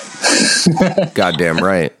good. Goddamn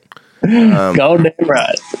right. Goddamn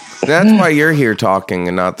right. That's why you're here talking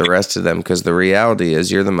and not the rest of them, because the reality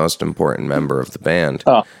is you're the most important member of the band.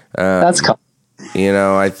 Oh, that's cool. You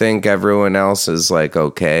know, I think everyone else is like,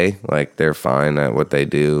 okay, like they're fine at what they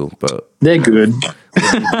do, but they're good.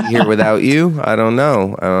 Here without you, I don't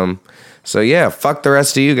know. So yeah, fuck the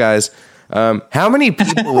rest of you guys. How many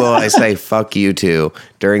people will I say fuck you to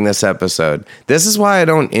during this episode? This is why I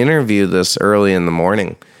don't interview this early in the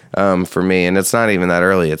morning for me, and it's not even that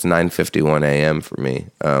early. It's 9:51 a.m. for me.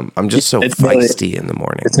 I'm just so feisty in the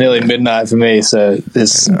morning. It's nearly midnight for me, so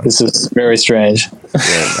this is very strange.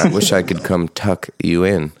 Yeah, I wish I could come tuck you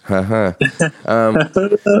in.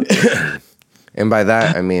 And by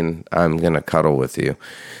that, I mean I'm going to cuddle with you.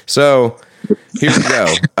 So here we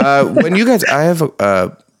go. When you guys, I have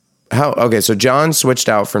so John switched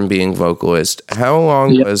out from being vocalist. How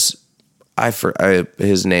long was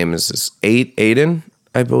his name is Aiden,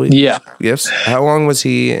 I believe. Yeah. Yes. How long was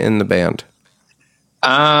he in the band?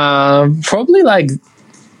 Probably like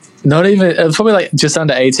probably like just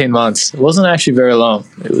under 18 months. It wasn't actually very long.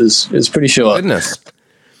 It was pretty short. Goodness.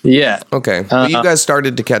 Yeah. Okay. Well, you guys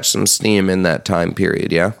started to catch some steam in that time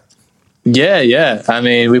period, yeah? Yeah. I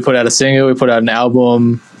mean, we put out a single, we put out an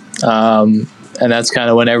album, and that's kind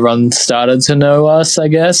of when everyone started to know us, I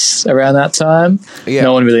guess, around that time. Yeah.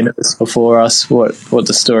 No one really knew us before us what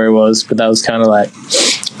the story was, but that was kind of like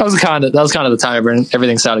that was kind of the time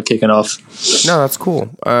everything started kicking off. No, that's cool.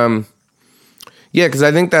 Yeah, because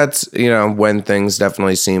I think that's, when things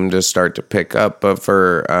definitely seem to start to pick up. But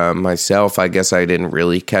for myself, I guess I didn't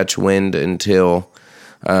really catch wind until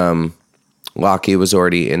Lockie was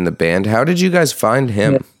already in the band. How did you guys find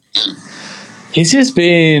him? Yeah. He's just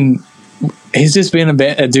been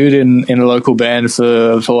a dude in a local band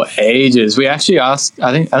for ages. We actually asked,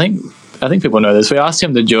 I think people know this. We asked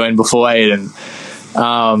him to join before Aiden.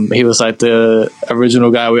 He was like the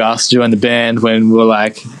original guy we asked to join the band when we were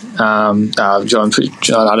like, John, I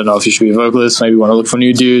don't know if you should be a vocalist. Maybe you want to look for a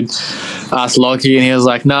new dude. Asked Lockie, and he was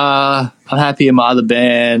like, nah, I'm happy in my other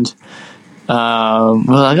band. We're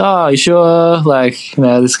like, oh, you sure? Like,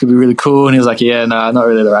 this could be really cool. And he was like, yeah, nah, not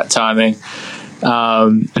really the right timing.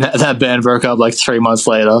 And that band broke up like 3 months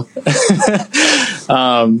later.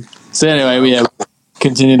 So anyway, we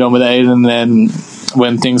continued on with Aiden, and then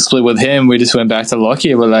when things split with him, we just went back to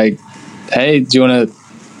Lockie. We're like, hey, do you want to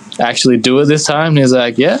actually do it this time? And he's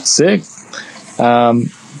like, yeah, sick.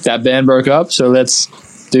 That band broke up, so let's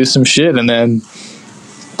do some shit. And then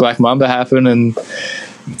Black Mamba happened, and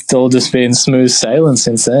it's all just been smooth sailing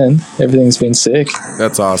since then. Everything's been sick.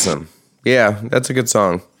 That's awesome. Yeah, that's a good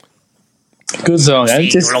song. Good song.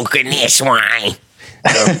 Look at this one.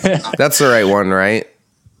 That's the right one, right?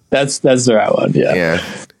 That's the right one. Yeah. Yeah.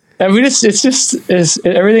 And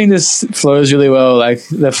everything just flows really well. Like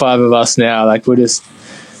the 5 of us now, like we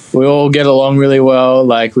all get along really well.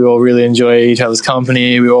 Like we all really enjoy each other's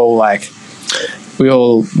company. We all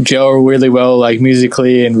gel really well, like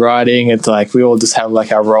musically and writing. It's like we all just have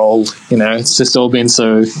like our role. It's just all been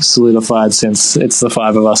so solidified since it's the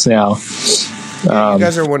 5 of us now. You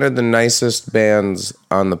guys are one of the nicest bands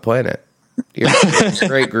on the planet. You're a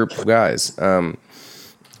great group of guys.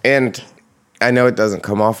 And I know it doesn't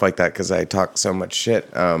come off like that because I talk so much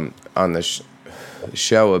shit on the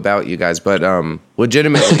show about you guys, but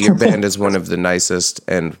legitimately your band is one of the nicest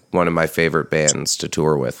and one of my favorite bands to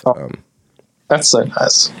tour with. That's so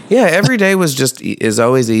nice. Yeah, every day is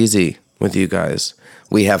always easy with you guys.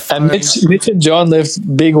 We have fun. And Mitch and John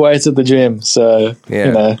lift big weights at the gym, so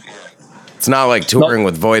yeah. It's not like touring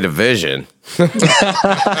with Void of Vision. Did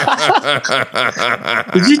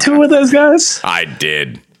you tour with those guys? I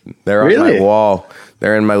did. They're on my wall.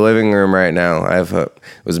 They're in my living room right now. It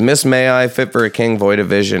was Miss May I, Fit for a King, Void of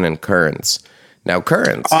Vision, and Currents. Now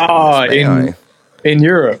Currents. Oh, in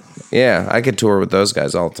Europe. Yeah, I could tour with those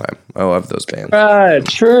guys all the time. I love those bands. Right,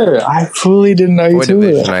 true. I fully didn't know you toured. Void of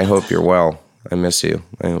Vision, I hope you're well. I miss you.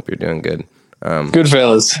 I hope you're doing good. Good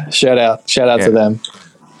fellas. Shout out to them.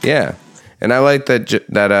 Yeah. And I like that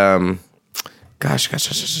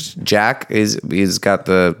Jack he's got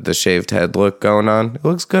the shaved head look going on. It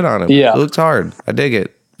looks good on him. Yeah. It looks hard. I dig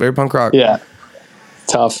it. Very punk rock. Yeah.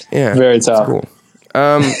 Tough. Yeah, Very tough. Cool.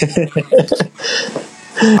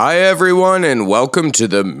 Hi, everyone, and welcome to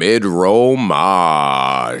the Mid-Roll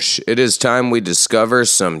Mosh. It is time we discover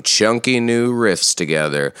some chunky new riffs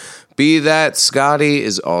together. Be that Scotty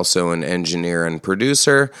is also an engineer and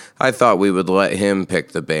producer. I thought we would let him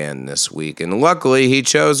pick the band this week, and luckily he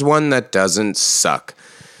chose one that doesn't suck.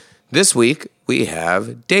 This week, we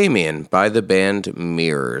have Damien by the band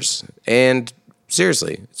Mirrors, and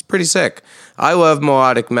seriously, it's pretty sick. I love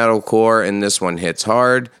melodic metalcore, and this one hits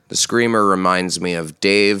hard. The screamer reminds me of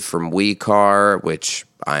Dave from We Car, which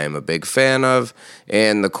I am a big fan of,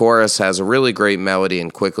 and the chorus has a really great melody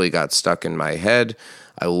and quickly got stuck in my head.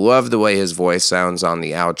 I love the way his voice sounds on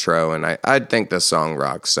the outro, and I think the song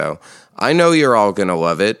rocks, so I know you're all going to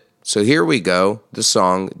love it. So here we go, the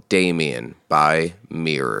song Damien by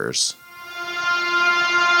Mirrors.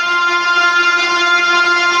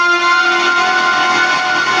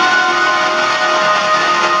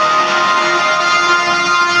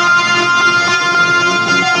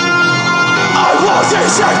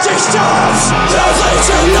 These empty steps that lead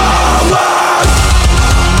to nowhere.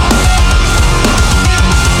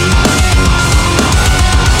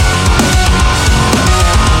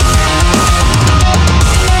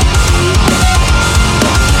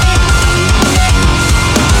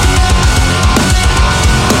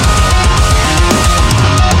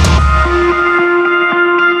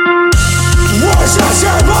 What's that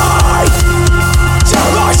survive?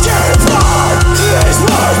 Till I get blood is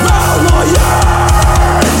my memory.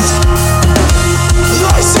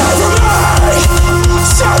 They said from me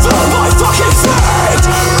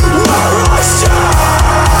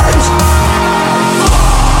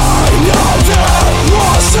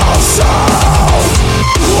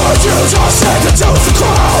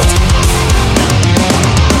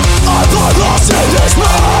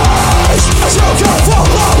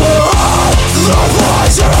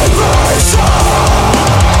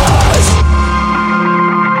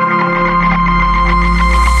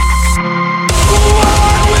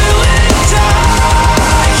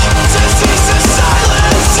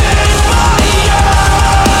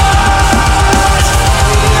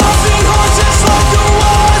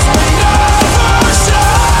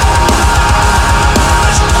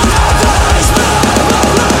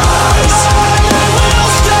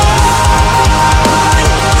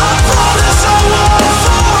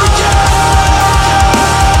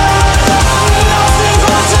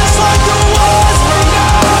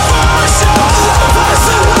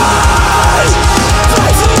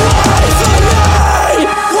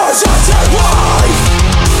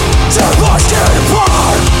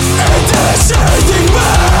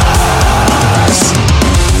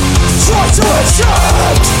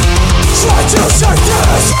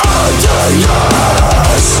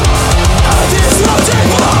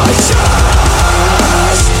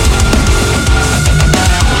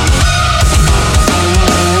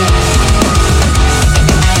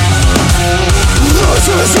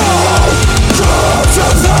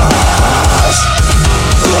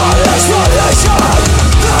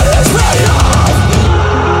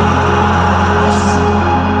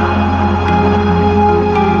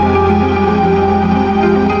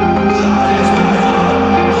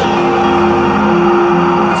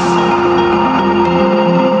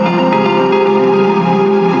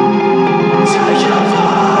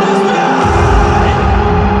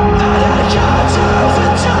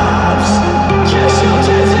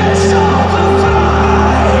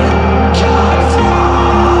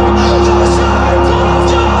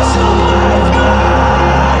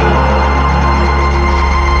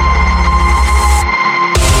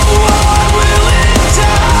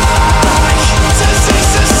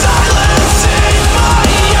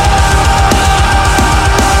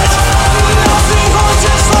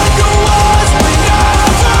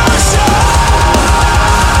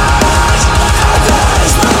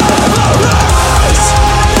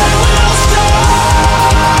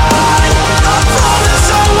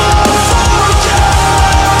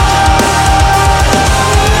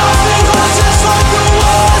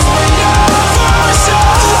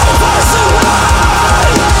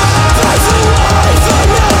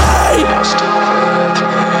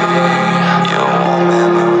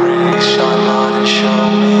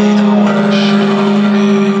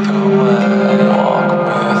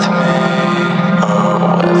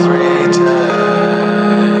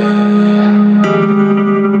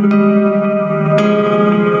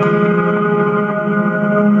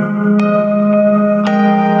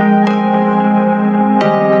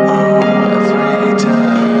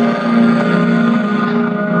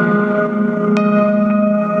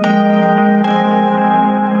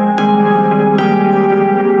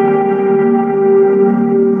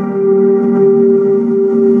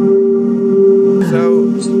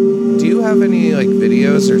So, do you have any like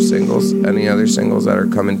videos or singles, any other singles that are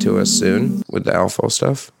coming to us soon with the Alpha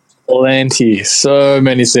stuff? Plenty, so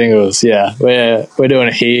many singles. Yeah, we're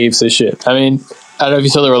doing heaps of shit. I mean, I don't know if you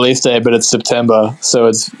saw the release date, but it's September, so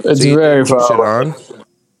it's very far away.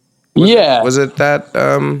 Was it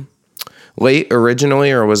that late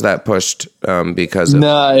originally, or was that pushed because of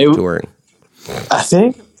touring? I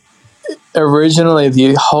think originally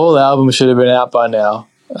the whole album should have been out by now,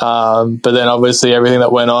 but then obviously everything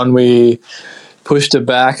that went on, we pushed it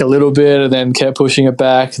back a little bit, and then kept pushing it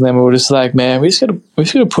back, and then we were just like, man, we just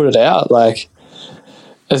gotta put it out. Like,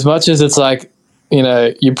 as much as it's like, you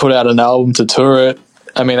know, you put out an album to tour it.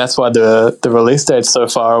 I mean, that's why the release date's so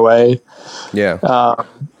far away. Yeah.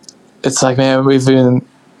 It's like, man, we've been,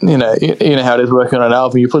 you know how it is working on an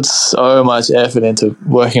album. You put so much effort into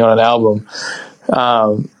working on an album.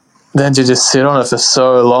 Then to just sit on it for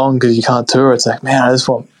so long because you can't tour, it's like, man, I just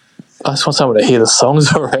want someone to hear the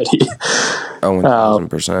songs already. Oh,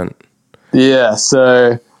 1,000%. Yeah,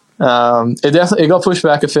 so it got pushed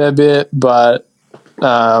back a fair bit, but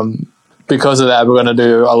because of that, we're going to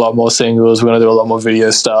do a lot more singles. We're going to do a lot more video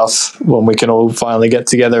stuff when we can all finally get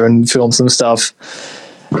together and film some stuff.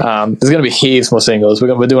 There's going to be heaps more singles.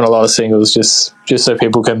 We're doing a lot of singles just so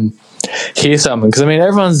people can hear something. Because, I mean,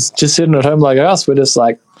 everyone's just sitting at home like us. We're just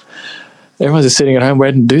like, everyone's just sitting at home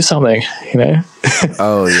waiting to do something, you know?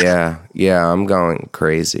 Oh, yeah. Yeah, I'm going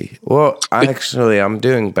crazy. Well, I'm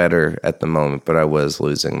doing better at the moment, but I was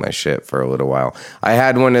losing my shit for a little while. I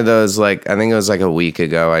had one of those, like, I think it was like a week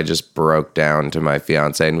ago, I just broke down to my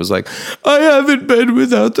fiance and was like, I haven't been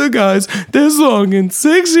without the guys this long in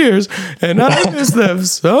 6 years, and I miss them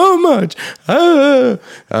so much. Oh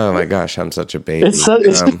my gosh, I'm such a baby.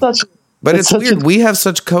 But it's weird. We have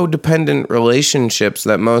such codependent relationships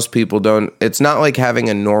that most people don't. It's not like having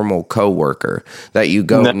a normal coworker that you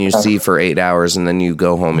go and you see for 8 hours and then you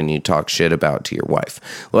go home and you talk shit about to your wife.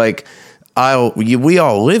 Like, we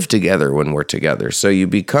all live together when we're together, so you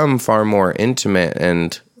become far more intimate.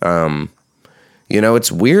 And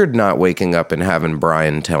it's weird not waking up and having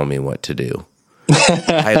Brian tell me what to do.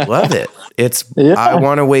 I love it. I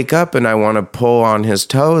want to wake up and I want to pull on his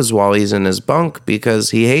toes while he's in his bunk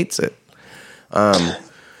because he hates it.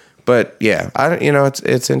 But yeah,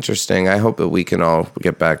 it's interesting. I hope that we can all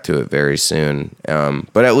get back to it very soon.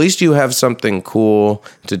 But at least you have something cool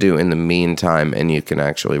to do in the meantime, and you can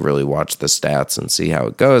actually really watch the stats and see how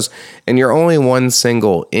it goes. And you're only one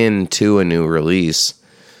single into a new release.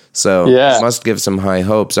 So it must give some high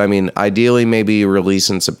hopes. I mean, ideally, maybe you release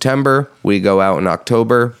in September, we go out in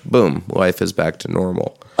October, boom, life is back to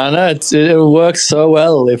normal. I know, it works so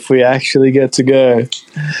well if we actually get to go.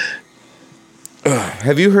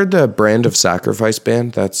 Have you heard the Brand of Sacrifice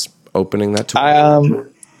band that's opening that tour?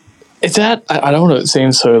 Is that, I don't want to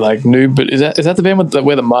seem so like new, but is that the band with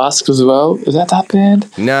wear the masks as well? Is that band?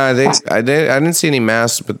 No, I didn't see any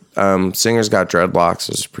masks, but singer's got dreadlocks,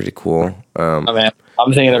 which is pretty cool. I'm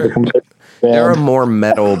thinking of a complete band. They're a more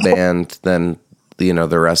metal band than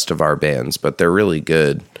the rest of our bands, but they're really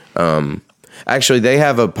good. Actually, they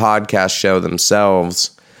have a podcast show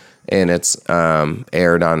themselves, and it's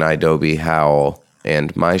aired on Adobe Howl,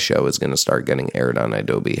 and my show is going to start getting aired on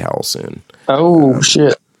Adobe Howl soon. Oh,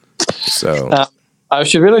 shit. So I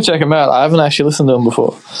should really check them out. I haven't actually listened to them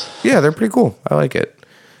before. Yeah, they're pretty cool. I like it.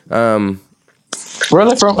 Where are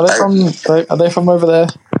they from? Are they from over there?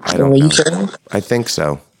 I don't know. UK? I think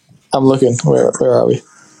so. I'm looking. Where are we?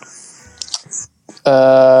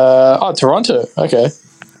 Toronto. Okay.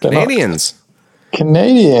 Canadians.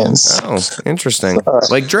 Canadians. Oh, interesting.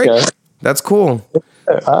 Like Drake. Okay. That's cool.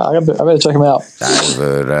 I better check them out.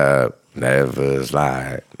 Never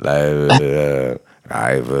slide.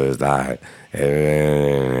 I was like,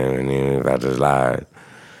 about to slide.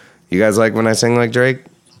 You guys like when I sing like Drake?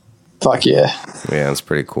 Fuck yeah. Yeah, it's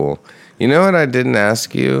pretty cool. You know what I didn't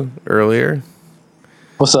ask you earlier?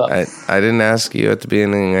 What's up? I didn't ask you at the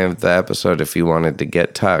beginning of the episode if you wanted to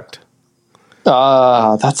get tucked.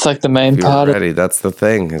 That's like the main part. Ready? That's the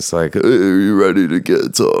thing. It's like, are you ready to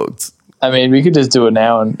get tucked? I mean, we could just do it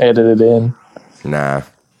now and edit it in. Nah.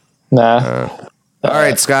 All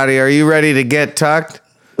right, Scotty, are you ready to get tucked?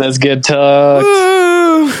 Let's get tucked.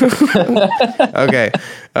 Okay.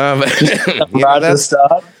 To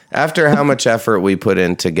start. After how much effort we put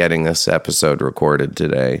into getting this episode recorded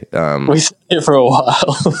today. We sat here for a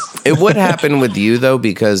while. It would happen with you, though,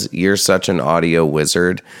 because you're such an audio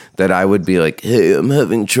wizard that I would be like, hey, I'm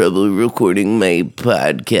having trouble recording my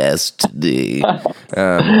podcast today.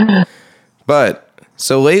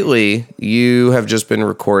 So lately, you have just been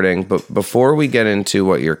recording, but before we get into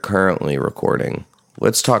what you're currently recording,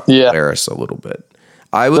 let's talk Polaris a little bit.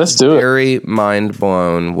 I was Let's do it. very mind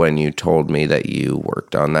blown when you told me that you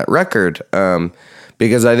worked on that record,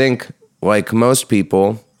 because I think, like most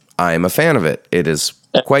people, I'm a fan of it. It is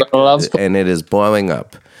quite good, and it is blowing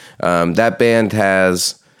up. That band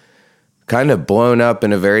has kind of blown up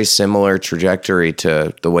in a very similar trajectory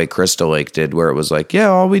to the way Crystal Lake did, where it was like, yeah,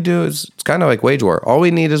 all we do is, it's kind of like Wage War. All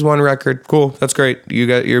we need is one record. Cool, that's great.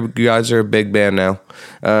 You guys are a big band now.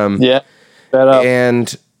 Yeah.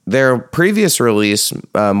 And their previous release,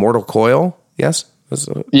 Mortal Coil, yes?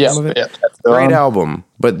 Yeah. Great album.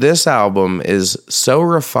 But this album is so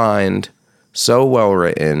refined, so well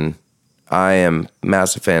written. I am a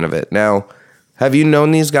massive fan of it. Now, have you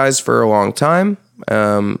known these guys for a long time?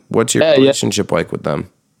 What's your relationship like with them?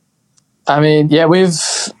 I mean, yeah,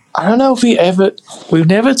 I don't know if we've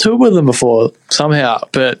never toured with them before somehow,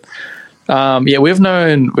 but we've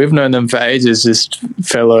known them for ages, just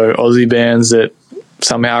fellow Aussie bands that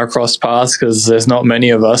somehow crossed paths because there's not many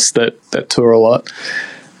of us that tour a lot.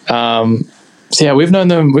 So yeah, we've known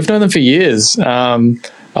them for years.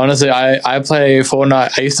 Honestly, I play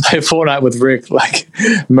Fortnite. I used to play Fortnite with Rick. Like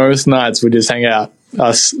most nights, we just hang out.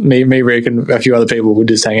 Me, Rick, and a few other people would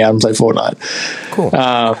just hang out and play Fortnite. Cool.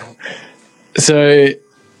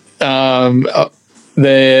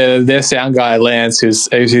 Their sound guy Lance, who's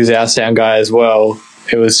our sound guy as well.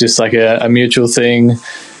 It was just like a mutual thing.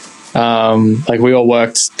 Like we all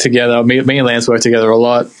worked together. Me and Lance worked together a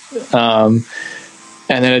lot. And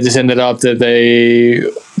then it just ended up that they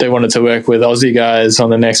wanted to work with Aussie guys on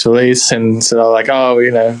the next release, and so they're like, oh,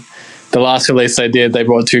 the last release they did, they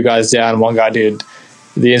brought two guys down. One guy did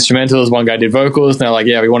the instrumentals, one guy did vocals, and they're like,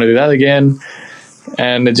 yeah, we want to do that again.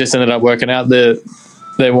 And it just ended up working out that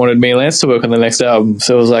they wanted me and Lance to work on the next album.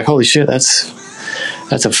 So it was like, holy shit, that's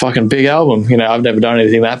a fucking big album. I've never done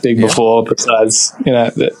anything that big before, besides,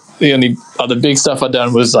 the only other big stuff I'd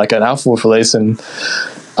done was like an Alpha Wolf release and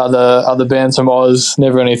other bands from Oz,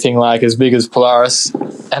 never anything like as big as Polaris.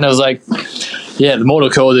 And it was like, yeah, the Mortal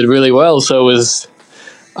Coil did really well, so it was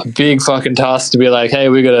a big fucking task to be like, hey,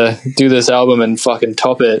 we're gonna do this album and fucking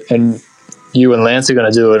top it, and you and Lance are gonna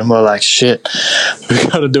do it. And we're like, shit, we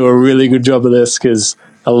gotta do a really good job of this because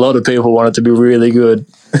a lot of people want it to be really good.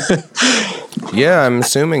 Yeah, I'm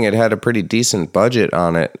assuming it had a pretty decent budget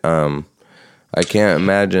on it. I can't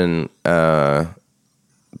imagine that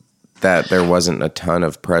there wasn't a ton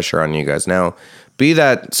of pressure on you guys. Now,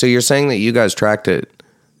 so you're saying that you guys tracked it.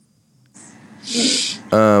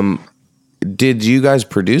 Did you guys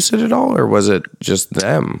produce it at all, or was it just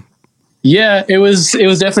them? Yeah, it was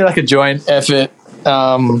definitely like a joint effort.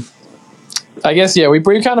 I guess, yeah, we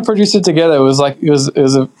kind of produced it together. It was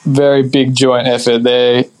a very big joint effort.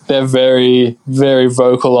 They're very, very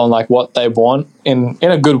vocal on like what they want in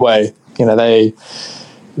a good way.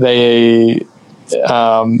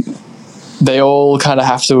 They all kind of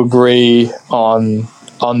have to agree on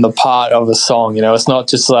the part of a song. It's not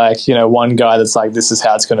just like, one guy that's like, this is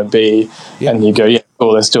how it's going to be. Yeah. And you go, yeah,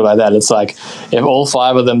 cool, let's do it like that. It's like, if all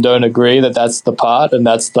five of them don't agree that that's the part and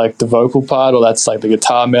that's like the vocal part, or that's like the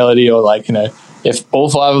guitar melody, or like, if all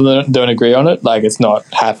five of them don't agree on it, like it's not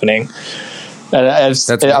happening. And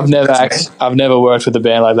I've never worked with a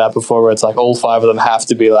band like that before, where it's like all five of them have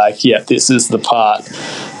to be like, yeah, this is the part,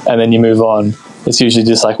 and then you move on. It's usually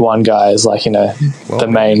just like one guy is like, the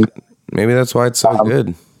main. Maybe that's why it's so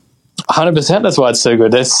good. 100%. That's why it's so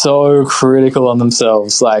good. They're so critical on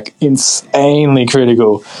themselves, like insanely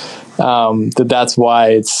critical. That's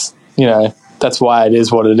why it's, that's why it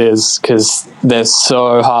is what it is, because they're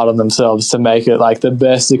so hard on themselves to make it like the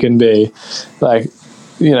best it can be. Like,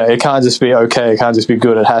 it can't just be okay. It can't just be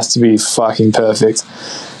good. It has to be fucking perfect.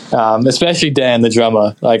 Especially Dan, the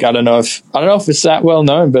drummer. Like, I don't know if it's that well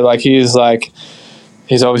known, but like he's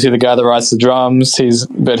obviously the guy that writes the drums. He's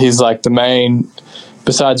like the main.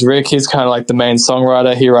 Besides Rick, he's kind of like the main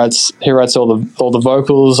songwriter. He writes all the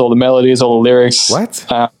vocals, all the melodies, all the lyrics. What?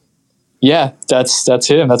 Yeah, that's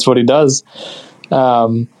him. That's what he does.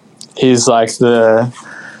 He's like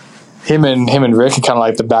him and Rick are kind of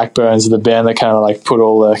like the backbones of the band that kind of like put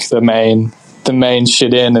all the main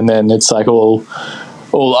shit in, and then it's like all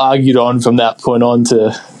argued on from that point on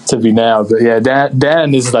to be now. But yeah,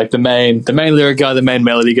 Dan is like the main lyric guy, the main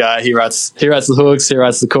melody guy. He writes the hooks, he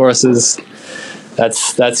writes the choruses.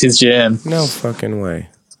 That's his jam. No fucking way.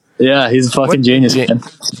 Yeah, he's a fucking genius.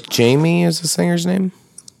 Jamie is the singer's name?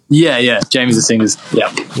 Yeah, Jamie's the singer's.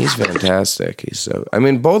 Yeah. He's fantastic.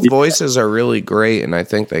 Both voices are really great, and I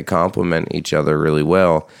think they complement each other really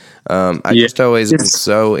well. I just always am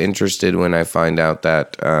so interested when I find out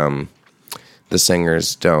that the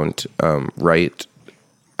singers don't write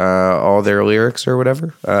all their lyrics or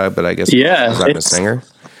whatever. But I guess I'm a singer.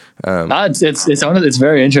 It's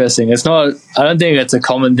very interesting. It's not. I don't think it's a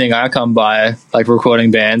common thing I come by, like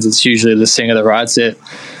recording bands. It's usually the singer that writes it.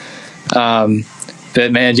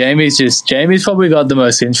 But man, Jamie's probably got the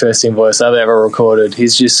most interesting voice I've ever recorded.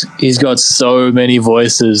 He's got so many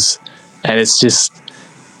voices, and it's just,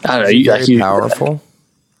 I don't know. Very powerful.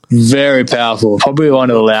 Very powerful. Probably one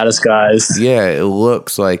of the loudest guys. Yeah, it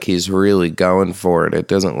looks like he's really going for it. It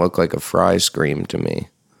doesn't look like a Fry scream to me.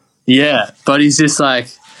 Yeah, but he's just like,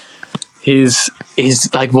 he's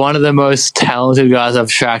like one of the most talented guys I've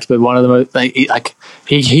tracked, but one of the most,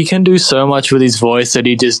 he can do so much with his voice that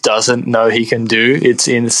he just doesn't know he can do. It's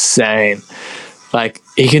insane. Like,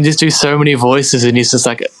 he can just do so many voices, and he's just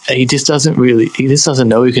like, he just doesn't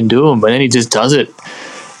know he can do them, but then he just does it.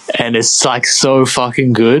 And it's like so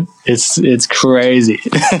fucking good. It's crazy.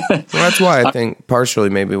 Well, that's why I think partially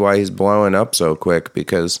maybe why he's blowing up so quick,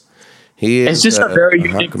 because it's just a very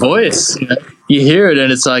unique voice. You know? You hear it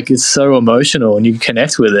and it's like, it's so emotional and you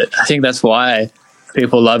connect with it. I think that's why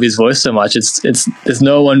people love his voice so much. There's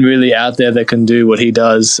no one really out there that can do what he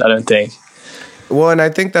does, I don't think. Well, and I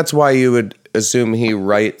think that's why you would assume he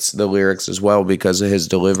writes the lyrics as well, because his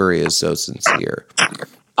delivery is so sincere.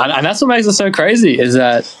 And that's what makes it so crazy, is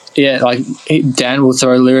that, Dan will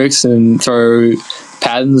throw lyrics and throw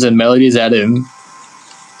patterns and melodies at him,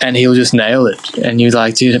 and he'll just nail it. And you're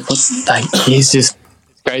like, dude, he's just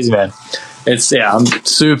crazy, man. I'm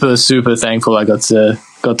super, super thankful I got to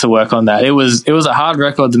work on that. It was a hard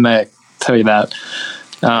record to make, tell you that.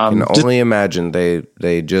 I can only imagine. They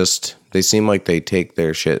seem like they take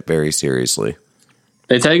their shit very seriously.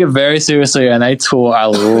 They take it very seriously, and they tour a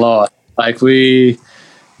lot.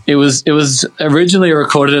 It was originally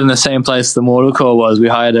recorded in the same place the Mortal Core was. We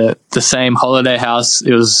hired the same holiday house.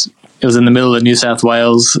 It was in the middle of New South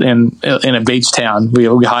Wales in a beach town. We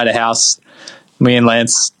hired a house. Me and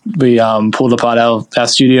Lance, we pulled apart our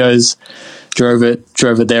studios, drove it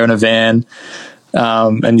there in a van,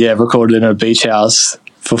 and recorded in a beach house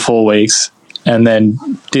for 4 weeks, and then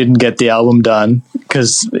didn't get the album done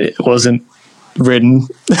because it wasn't written.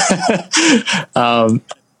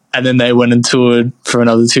 And then they went and toured for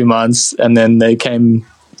another 2 months, and then they came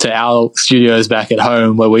to our studios back at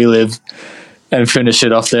home where we live and finished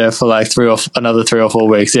it off there for like another 3 or 4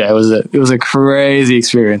 weeks. Yeah, it was a crazy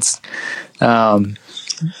experience.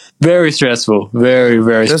 Very stressful. Very,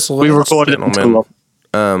 very. We recorded it until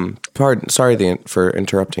sorry for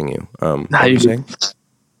interrupting you. I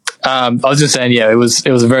was just saying, it was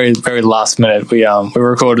a very, very last minute. We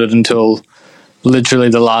recorded until literally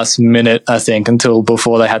the last minute, I think, until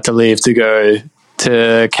before they had to leave to go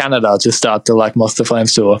to Canada to start the Moth to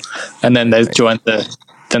Flames tour, and then they joined the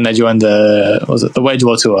Wage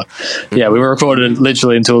War tour. Yeah, we were recorded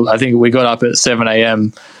literally until I think we got up at 7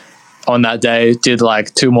 a.m. on that day, did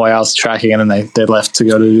 2 more hours tracking, and then they left to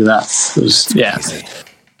go to do that. It was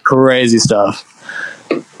crazy stuff.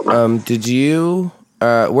 Did you?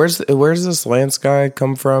 Where's this Lance guy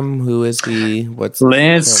come from? Who is he? What's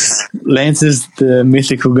Lance? Lance is the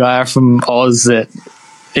mythical guy from Oz that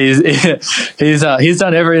he's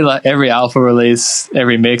done every alpha release,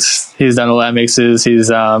 every mix. He's done all our mixes. He's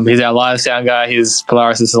our live sound guy. He's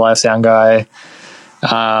Polaris is the live sound guy.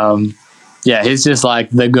 He's just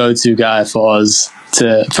the go-to guy for Oz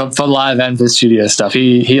for live and for studio stuff.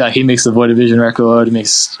 He mixed the Void Division record. He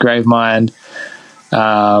mixed Gravemind.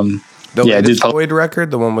 The latest Void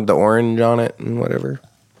record, the one with the orange on it and whatever.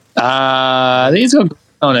 I think it's got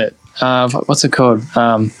on it. What's it called?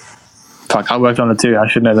 I worked on it too. I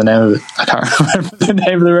should know the name of it. I can't remember the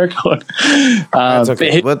name of the record. That's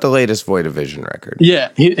okay. But the latest Void Division record. Yeah,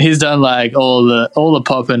 he's done all the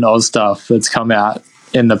pop and Oz stuff that's come out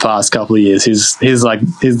in the past couple of years. He's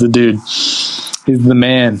the dude. He's the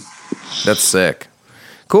man. That's sick.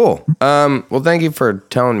 Cool. Well, thank you for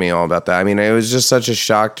telling me all about that. I mean, it was just such a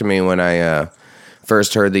shock to me when I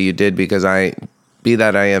first heard that you did, because I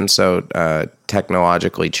am so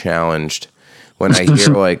technologically challenged. When I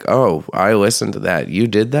hear oh, I listened to that, you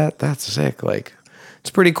did that? That's sick. It's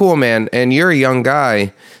pretty cool, man. And you're a young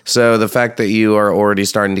guy, so the fact that you are already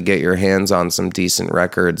starting to get your hands on some decent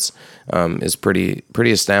records is pretty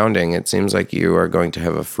astounding. It seems like you are going to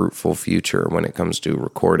have a fruitful future when it comes to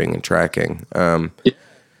recording and tracking.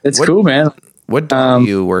 It's cool, man. What do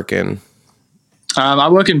you work in? I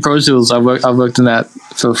work in Pro Tools. I've worked in that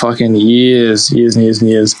for fucking years. I've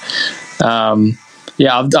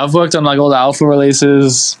worked on all the alpha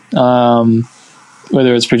releases,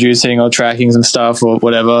 whether it's producing or tracking some stuff or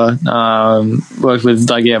whatever. Worked with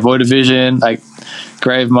Void Division,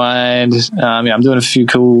 Gravemind. I'm doing a few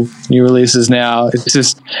cool new releases now. It's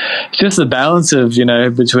just the balance of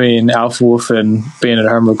between Alpha Wolf and being at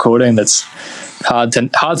home recording that's hard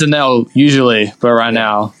to nail usually, but right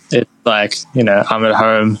now it's like, you know, I'm at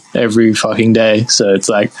home every fucking day, so it's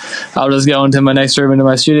like I'll just go into my next room into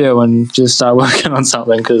my studio and just start working on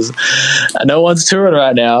something because no one's touring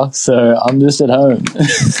right now, so I'm just at home.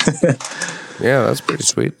 Yeah, that's pretty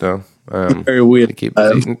sweet though. Very weird.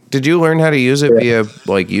 Did you learn how to use it via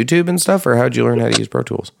like YouTube and stuff, or how'd you learn how to use Pro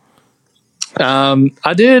Tools?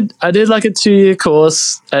 I did like a 2-year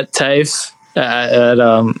course at TAFE at I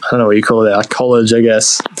don't know what you call it, a college, I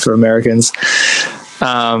guess, for Americans.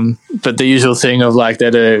 But the usual thing of like they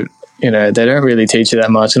don't really teach you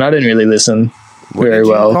that much, and I didn't really listen very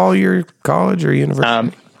well. Did you call your college or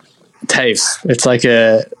university? TAFE. It's like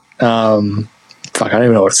a fuck, I don't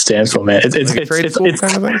even know what it stands for, man. It's like a trade school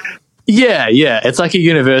kind of thing? Yeah. It's like a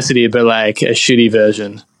university, but like a shitty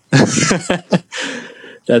version.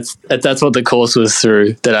 That's what the course was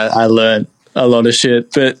through, that I learned a lot of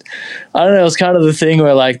shit. But I don't know, it's kind of the thing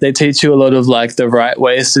where like they teach you a lot of like the right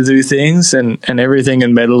ways to do things, and everything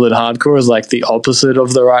in metal and hardcore is like the opposite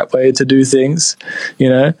of the right way to do things, you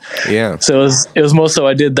know? Yeah. So it was more so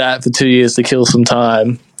I did that for 2 years to kill some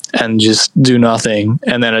time and just do nothing,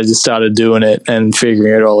 and then I just started doing it and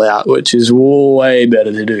figuring it all out, which is way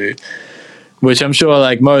better to do. Which I'm sure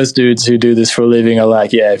like most dudes who do this for a living are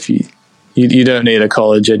like, yeah, if you don't need a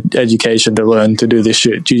college education to learn to do this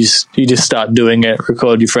shit. You just start doing it.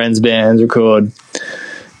 Record your friends' bands. Record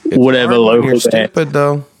whatever local band. Stupid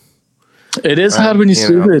though. It is hard when you're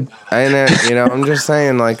stupid. And I'm just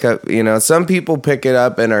saying, like, some people pick it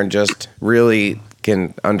up and are just really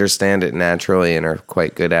can understand it naturally and are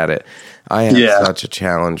quite good at it. I have such a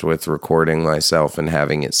challenge with recording myself and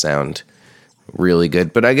having it sound really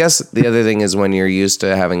good. But I guess the other thing is when you're used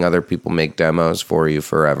to having other people make demos for you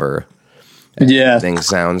forever. Things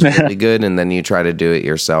sounds really good, and then you try to do it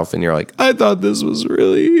yourself, and you're like, I thought this was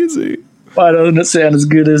really easy. Why doesn't it sound as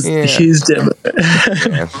good as his demo?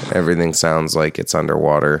 Everything sounds like it's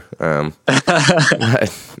underwater. No,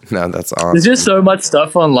 that's awesome. There's just so much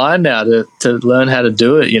stuff online now to learn how to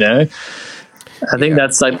do it, you know? I think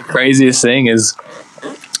that's like the craziest thing is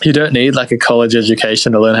you don't need like a college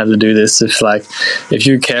education to learn how to do this. If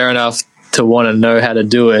you care enough to want to know how to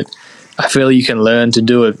do it, I feel you can learn to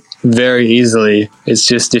do it very easily. It's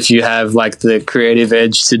just if you have like the creative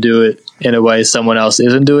edge to do it in a way someone else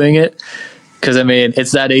isn't doing it, because I mean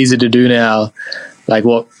it's that easy to do now. Like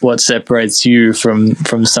what separates you from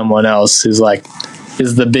someone else is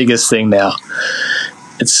the biggest thing now.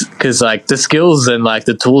 It's because like the skills and like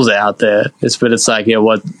the tools are out there. It's like, yeah,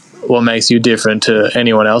 what makes you different to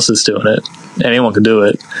anyone else that's doing it? Anyone can do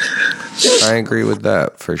it. I agree with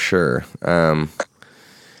that for sure.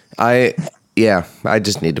 I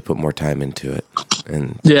just need to put more time into it.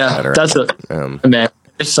 And that's it. Man,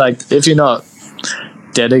 it's like if you're not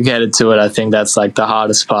dedicated to it, I think that's like the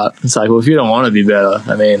hardest part. It's like, well, if you don't want to be better,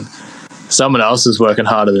 I mean, someone else is working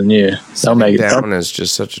harder than you. They'll make it down is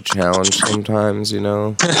just such a challenge sometimes, you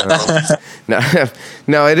know.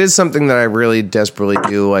 No, it is something that I really desperately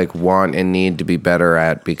do like want and need to be better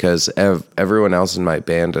at, because everyone else in my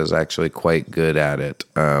band is actually quite good at it.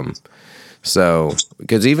 So,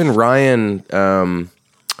 because even Ryan,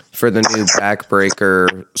 for the new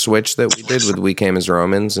Backbreaker switch that we did with We Came as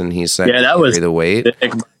Romans, and he sang that was the weight.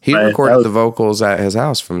 He recorded the vocals at his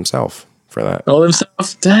house for himself for that. All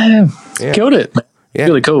himself? Damn. Yeah. Killed it. Yeah,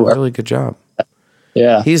 really cool. Really good job.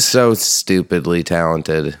 Yeah. He's so stupidly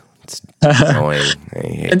talented. It's annoying.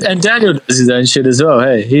 And Daniel does his own shit as well.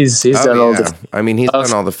 Hey, he's done all the... I mean, he's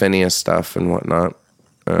done all the Phineas stuff and whatnot.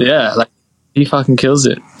 Like, he fucking kills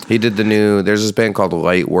it. He did there's this band called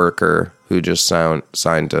Lightworker who just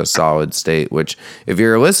signed to Solid State, which if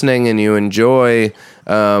you're listening and you enjoy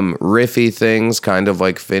riffy things, kind of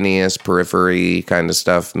like Phineas, Periphery kind of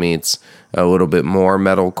stuff meets a little bit more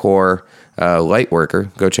metalcore,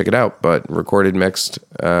 Lightworker, go check it out. But recorded, mixed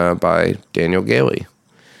by Daniel Gailey.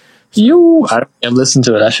 I haven't listened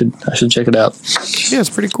to it. I should check it out. Yeah, it's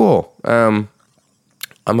pretty cool.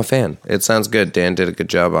 I'm a fan. It sounds good. Dan did a good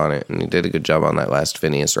job on it, and he did a good job on that last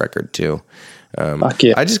Phineas record too. Fuck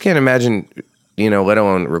yeah. I just can't imagine, let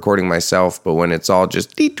alone recording myself, but when it's all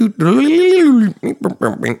just it's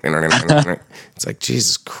like,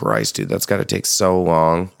 Jesus Christ, dude, that's got to take so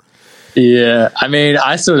long. Yeah, I mean,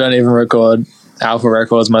 I still don't even record Alpha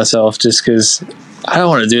records myself just because I don't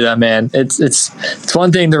want to do that, man. It's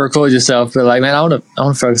one thing to record yourself, but like, man, I want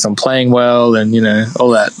to focus on playing well and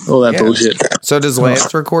all that bullshit. So does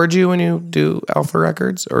Lance record you when you do Alpha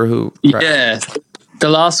Records, or who? Yeah, the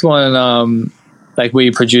last one, like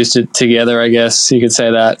we produced it together, I guess you could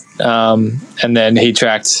say that. And then he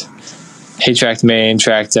tracked me and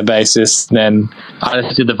tracked a bassist, and then I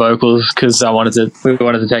just did the vocals because we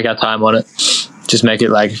wanted to take our time on it. just make it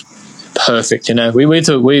like perfect. You know, we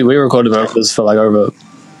recorded vocals for like over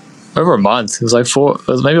a month. It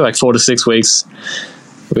was maybe like 4 to 6 weeks.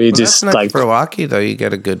 We just that's like for Lucky though, you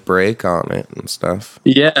get a good break on it and stuff.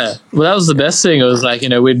 Yeah, well, that was the best thing. It was like, you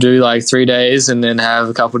know, we'd do like 3 days and then have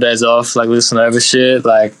a couple of days off, like listen over shit,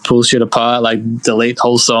 like pull shit apart, like delete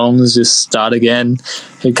whole songs, just start again.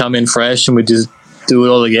 He'd come in fresh and we'd just do it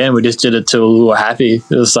all again. We just did it till we were happy.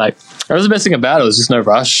 It was like, that was the best thing about it. It was just no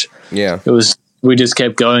rush. Yeah, we just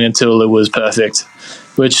kept going until it was perfect,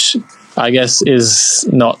 which I guess is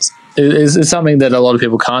something that a lot of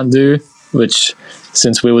people can't do. Which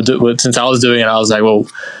since I was doing it, I was like, well,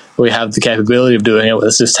 we have the capability of doing it.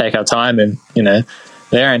 Let's just take our time, and you know,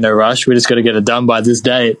 there ain't no rush. We just got to get it done by this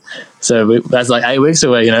date. So that's like 8 weeks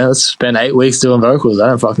away. You know, let's spend 8 weeks doing vocals. I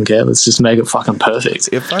don't fucking care. Let's just make it fucking perfect.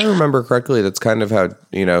 If I remember correctly, that's kind of how,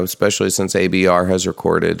 you know, especially since ABR has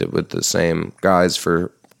recorded with the same guys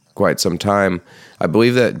for quite some time. I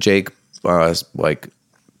believe that Jake like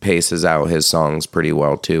paces out his songs pretty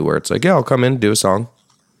well too, where it's like, yeah, I'll come in, do a song.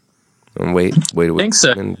 And wait, think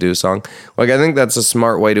so. And do a song. Like, I think that's a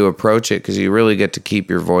smart way to approach it because you really get to keep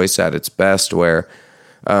your voice at its best. Where,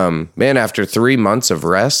 man, after 3 months of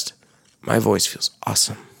rest, my voice feels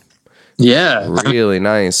awesome. Yeah, really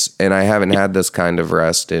nice. And I haven't had this kind of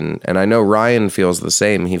rest, and I know Ryan feels the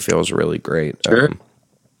same. He feels really great. Sure.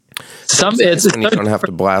 It's you don't have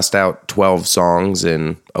to blast out 12 songs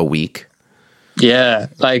in a week. Yeah,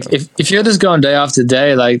 like if you're just going day after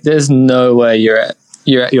day, like there's no way you're at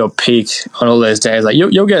your peak on all those days. Like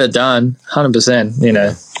you'll get it done 100%, you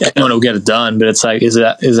know, everyone will get it done, but it's like, is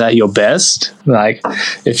that your best? Like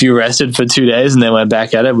if you rested for 2 days and then went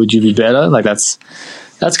back at it, would you be better? Like that's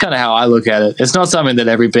kind of how I look at it. It's not something that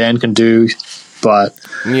every band can do, but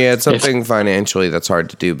yeah, it's something financially that's hard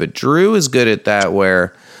to do, but Drew is good at that,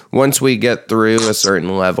 where once we get through a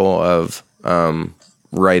certain level of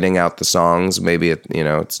writing out the songs, maybe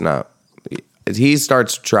it's not, he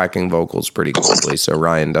starts tracking vocals pretty quickly, so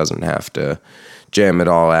Ryan doesn't have to jam it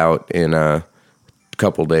all out in a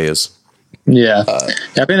couple days. Yeah,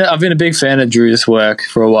 I've been a big fan of Drew's work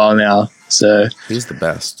for a while now. So he's the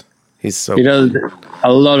best. He does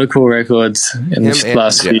a lot of cool records in this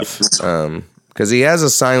last few years. Because he has a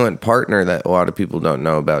silent partner that a lot of people don't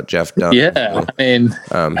know about, Jeff Dunn. Yeah, I mean,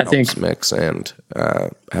 I think mix and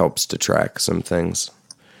helps to track some things.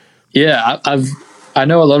 Yeah, I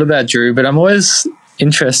know a lot about Drew, but I'm always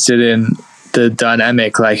interested in the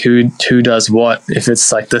dynamic, like who does what. If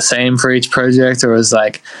it's like the same for each project, or is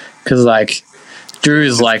like, because like Drew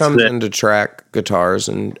is like comes in to track guitars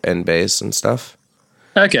and bass and stuff.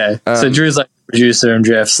 Okay, so Drew's like the producer and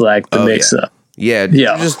Jeff's like the mixer. Yeah, Drew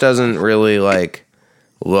just doesn't really like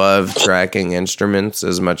love tracking instruments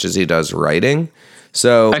as much as he does writing.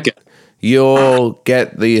 So you'll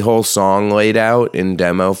get the whole song laid out in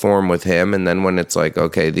demo form with him, and then when it's like,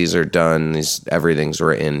 okay, these are done, everything's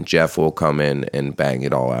written, Jeff will come in and bang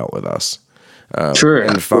it all out with us.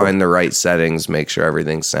 And find the right settings, make sure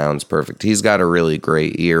everything sounds perfect. He's got a really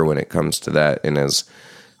great ear when it comes to that, and is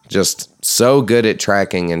just so good at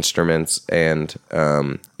tracking instruments, and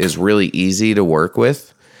is really easy to work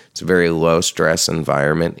with. It's a very low stress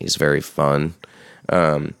environment. He's very fun.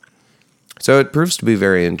 So it proves to be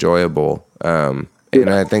very enjoyable. And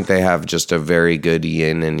I think they have just a very good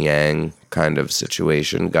yin and yang kind of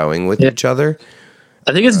situation going with each other.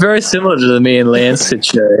 I think it's very similar to the me and Lance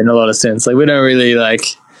situation in a lot of sense. Like we don't really like,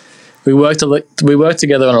 we work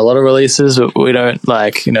together on a lot of releases, but we don't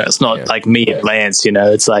like, you know, it's not like me and Lance, you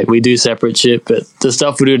know, it's like we do separate shit, but the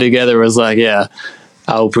stuff we do together is like, yeah,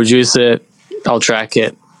 I'll produce it, I'll track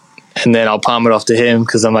it, and then I'll palm it off to him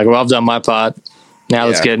because I'm like, well, I've done my part. Now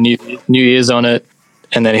let's get new ears on it,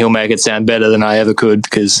 and then he'll make it sound better than I ever could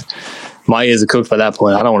because my ears are cooked by that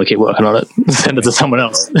point. I don't want to keep working on it. Send it to someone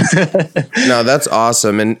else. No, that's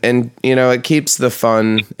awesome. And you know, it keeps the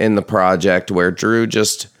fun in the project where Drew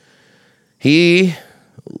he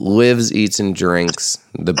lives, eats, and drinks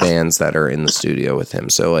the bands that are in the studio with him.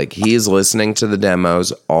 So like he's listening to the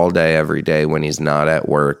demos all day, every day when he's not at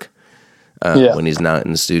work, when he's not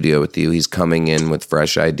in the studio with you. He's coming in with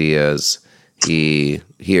fresh ideas. He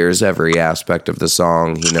hears every aspect of the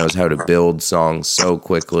song. He knows how to build songs so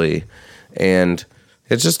quickly. And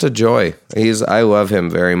it's just a joy. I love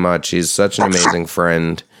him very much. He's such an amazing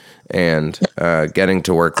friend. And getting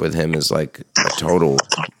to work with him is like a total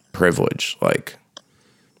privilege. Like,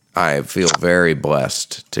 I feel very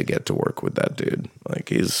blessed to get to work with that dude. Like,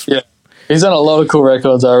 he's done a lot of cool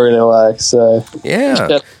records I really like. So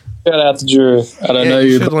yeah. Shout out to Drew. I don't know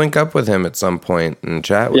you. You should link up with him at some point and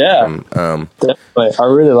chat with him. Definitely. I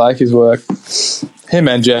really like his work. Him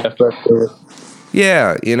and Jeff.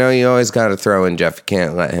 Yeah, you know, you always got to throw in Jeff. You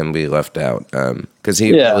can't let him be left out because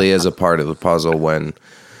he really is a part of the puzzle. When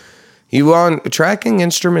you want tracking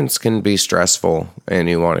instruments can be stressful, and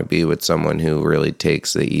you want to be with someone who really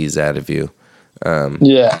takes the ease out of you.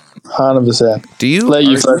 100%. Do you let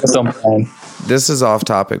you focus on playing? This is off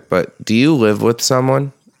topic, but do you live with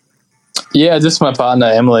someone? Yeah, just my partner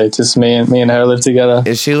Emily. Just me and her live together.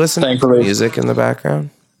 Is she listening to music in the background?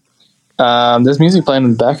 There's music playing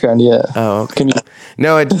in the background. Yeah. Oh, okay.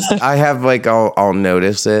 No, I have like I'll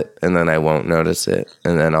notice it and then I won't notice it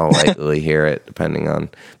and then I'll likely hear it depending on.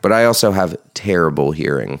 But I also have terrible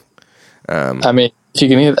hearing. I mean, if you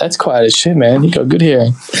can hear, that's quiet as shit, man. You got good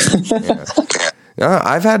hearing.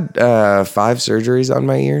 I've had 5 surgeries on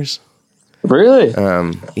my ears. Really?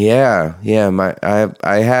 Yeah.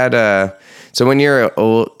 I had so when you're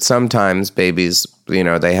old, sometimes babies, you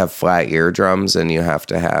know, they have flat eardrums and you have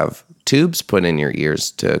to have tubes put in your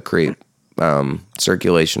ears to create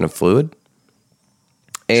circulation of fluid.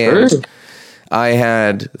 And Sure. I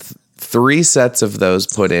had 3 sets of those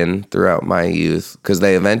put in throughout my youth because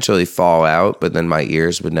they eventually fall out, but then my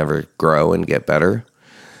ears would never grow and get better.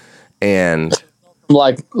 And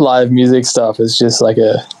Like live music stuff is just like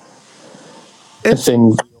a thing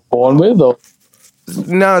you're born with, or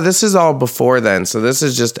no, this is all before then. So this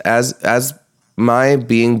is just as my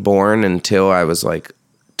being born until I was like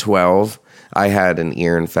 12, I had an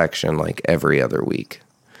ear infection like every other week.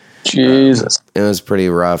 Jesus. It was pretty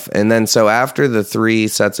rough. And then so after the 3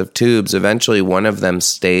 sets of tubes, eventually one of them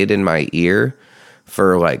stayed in my ear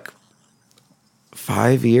for like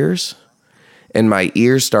 5 years. And my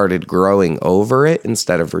ear started growing over it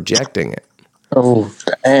instead of rejecting it. Oh,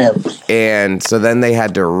 damn. And so then they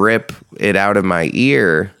had to rip it out of my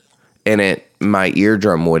ear and my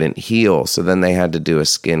eardrum wouldn't heal. So then they had to do a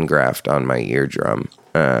skin graft on my eardrum.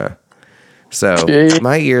 So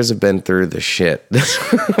my ears have been through the shit.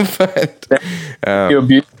 But, You're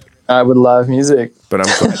beautiful with live music. but I'm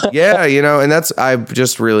glad. Yeah, you know, and I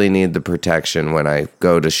just really need the protection when I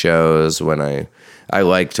go to shows, when I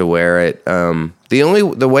like to wear it.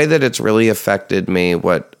 The way that it's really affected me,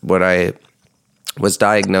 what I was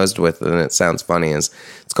diagnosed with, and it sounds funny, is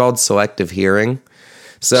it's called selective hearing.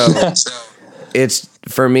 So it's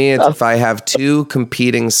for me, it's if I have 2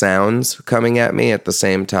 competing sounds coming at me at the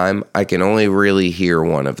same time, I can only really hear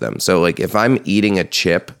one of them. So like if I'm eating a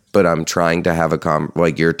chip, but I'm trying to have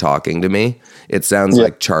like you're talking to me, it sounds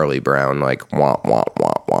like Charlie Brown, like wah, wah,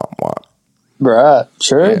 wah, wah, wah. Right,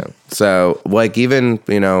 sure. Yeah. So, like, even,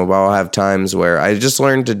 you know, I'll have times where I just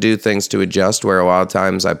learned to do things to adjust, where a lot of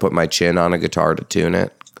times I put my chin on a guitar to tune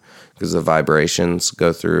it because the vibrations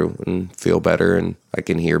go through and feel better and I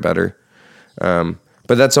can hear better. But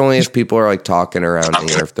that's only if people are, like, talking around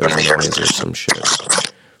me or if there's a noise or some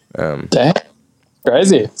shit. Damn.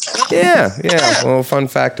 Crazy. Yeah. Well, fun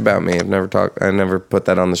fact about me. I never put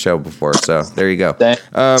that on the show before. So there you go. Damn.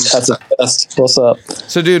 That's a best. What's up?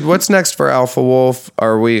 So, dude, what's next for Alpha Wolf?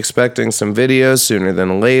 Are we expecting some videos sooner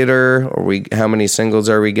than later? How many singles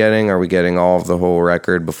are we getting? Are we getting all of the whole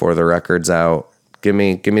record before the record's out? Give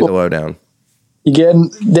me the lowdown. You're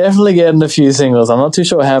definitely getting a few singles. I'm not too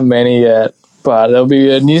sure how many yet, but there'll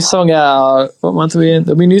be a new song out. What month are we in?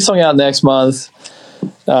 There'll be a new song out next month.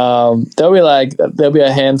 There'll be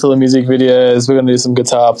a handful of music videos. We're gonna do some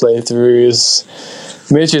guitar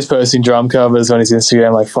playthroughs. Mitch is posting drum covers on his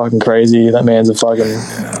Instagram like fucking crazy. That man's a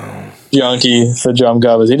fucking junkie for drum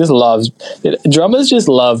covers. He just loves drummers. Just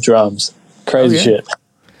love drums. Crazy shit.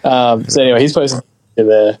 So anyway, he's posting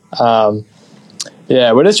there.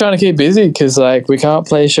 Yeah, we're just trying to keep busy because like we can't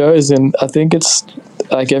play shows, and I think it's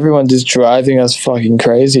like everyone just driving us fucking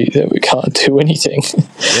crazy that we can't do anything.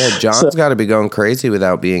 Yeah, John's got to be going crazy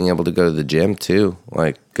without being able to go to the gym too,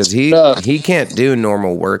 like because he can't do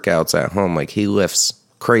normal workouts at home. Like he lifts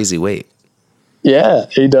crazy weight. Yeah,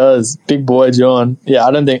 he does. Big boy John. Yeah,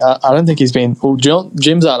 I don't think he's been. Well,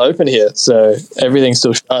 gyms aren't open here, so everything's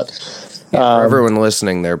still shut. Yeah, for everyone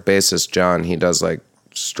listening, their bassist John, he does like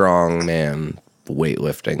strong man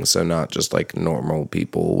weightlifting, so not just like normal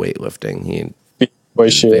people weightlifting. He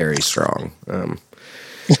is very strong.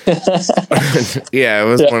 Yeah, it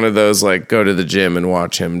was one of those like go to the gym and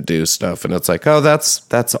watch him do stuff, and it's like, oh,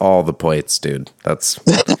 that's all the plates, dude. That's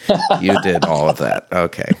you did all of that.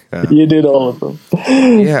 Okay, you did all of them.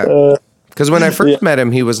 Yeah, because when I first met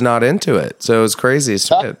him, he was not into it, so it was crazy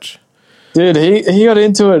switch. Dude, he got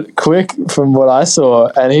into it quick from what I saw,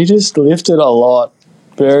 and he just lifted a lot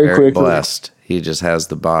very quickly. Blessed. He just has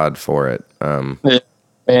the bod for it.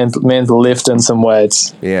 Man's lifting some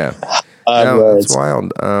weights. Yeah. No, it's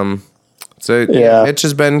wild. So Mitch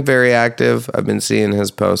has been very active. I've been seeing his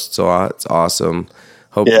posts a lot. It's awesome.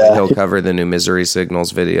 Hopefully he'll cover the new Misery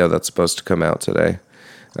Signals video that's supposed to come out today.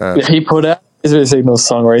 He put out Misery Signals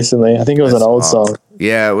song recently. I think it was an old song.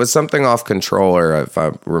 Yeah, it was something off Controller, if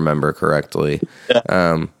I remember correctly.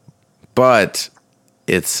 Yeah. But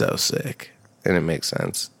it's so sick, and it makes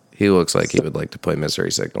sense. He looks like he would like to play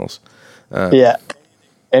Misery Signals. Yeah.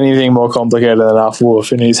 Anything more complicated than Alpha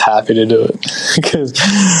Wolf, and he's happy to do it. Because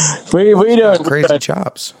we don't... Crazy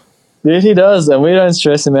chops. Dude, he does, and we don't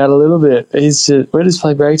stress him out a little bit. We just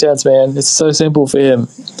play breakdowns, man. It's so simple for him.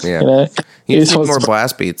 Yeah. You know? He just need more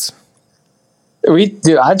blast beats.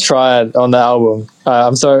 I tried on the album.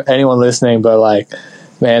 I'm sorry, anyone listening, but like,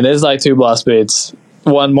 man, there's like 2 blast beats,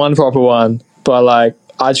 one proper one. But like,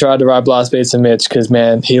 I tried to write blast beats to Mitch because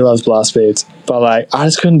man, he loves blast beats. But like, I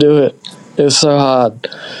just couldn't do it. It was so hard.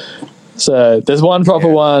 So there's one proper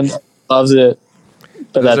one, loves it.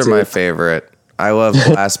 But Those are my favorite. I love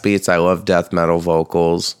blast beats. I love death metal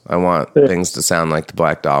vocals. I want things to sound like the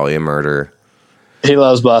Black Dahlia Murder. He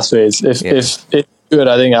loves blast beats. If good,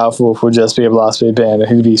 I think Alpha Wolf would just be a blast beat band,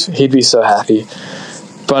 and he'd be so happy.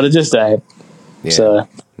 But it just ain't. Yeah. So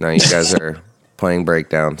now you guys are playing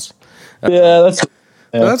breakdowns. That's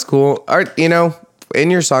cool. In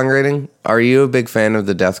your songwriting, are you a big fan of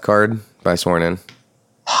the Death Card by Sworn In?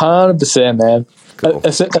 100%, man. Cool.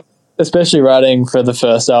 Especially writing for the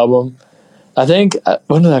first album. I think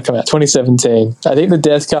when did that come out? 2017. I think the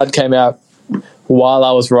Death Card came out while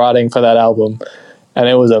I was writing for that album. And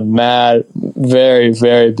it was a mad, very,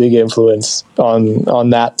 very big influence on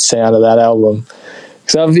that sound of that album.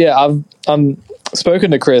 So I've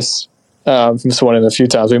spoken to Chris from Sworn In a few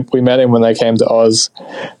times. We met him when they came to Oz,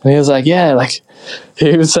 and he was like, yeah, like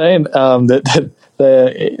he was saying that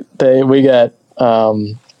we get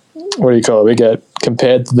what do you call it? We get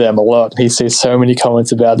compared to them a lot. He sees so many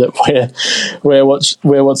comments about that where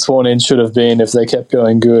what Sworn In should have been if they kept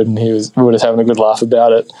going good, and we were just having a good laugh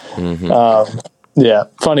about it. Mm-hmm. Yeah,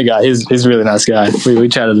 funny guy. He's a really nice guy. We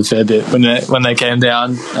chatted a fair bit when they came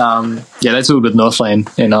down. They toured with Northlane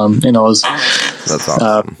in Oz. That's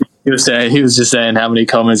awesome. He was just saying how many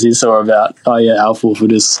comments he saw about Alpha Wolf were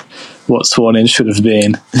just what Sworn In should have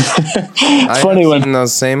been. It's funny when seen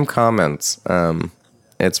those same comments.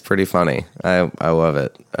 It's pretty funny. I love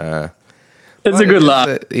it. It's a good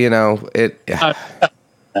laugh.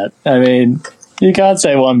 I mean, you can't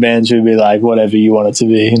say one band should be like whatever you want it to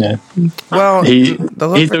be, you know. Well, he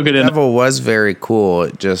took it in. Devil was very cool.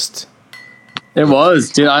 It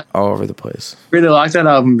was, dude. All over the place. Really liked that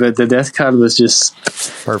album, but the Death Card was just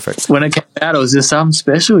perfect. When it came out, it was just something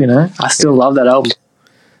special, you know. I still love that album.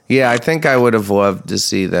 Yeah, I think I would have loved to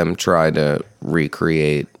see them try to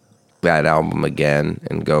recreate that album again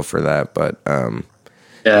and go for that, but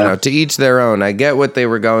to each their own. I get what they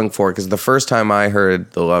were going for, because the first time I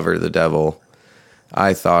heard The Lover, the Devil,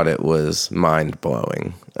 I thought it was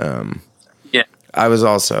mind-blowing. I was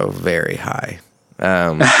also very high.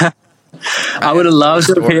 I would have loved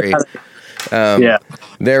to hear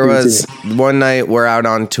there was one night we're out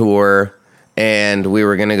on tour, and we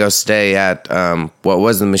were going to go stay at what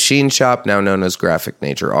was the Machine Shop, now known as Graphic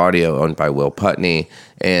Nature Audio, owned by Will Putney,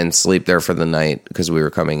 and sleep there for the night because we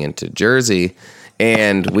were coming into Jersey.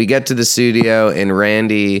 And we get to the studio, and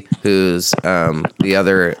Randy, who's the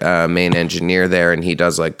other main engineer there, and he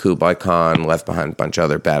does like Kublai Khan, Left Behind, a bunch of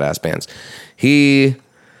other badass bands. He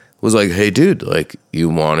was like, hey, dude, like, you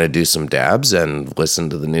want to do some dabs and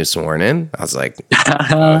listen to the new Sworn In? I was like,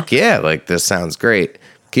 yeah, like, this sounds great.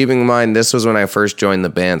 Keeping in mind, this was when I first joined the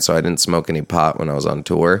band, so I didn't smoke any pot when I was on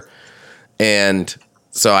tour. And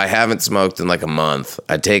so I haven't smoked in like a month.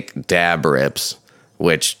 I take dab rips,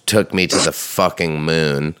 which took me to the fucking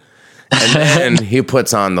moon. And then he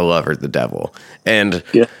puts on The Lover, the Devil. And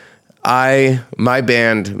my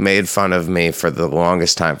band made fun of me for the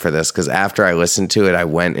longest time for this, because after I listened to it, I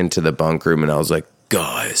went into the bunk room and I was like,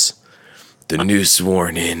 guys, the new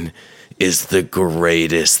Sworn In is the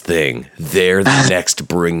greatest thing. They're the next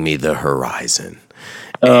Bring Me the Horizon.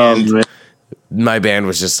 And my band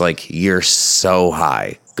was just like, you're so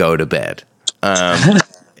high. Go to bed.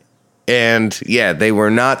 And yeah, they were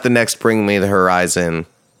not the next Bring Me the Horizon,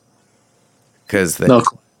 because they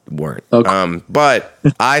weren't. But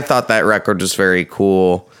I thought that record was very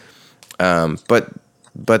cool. But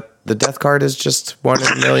the Death Card is just 1 in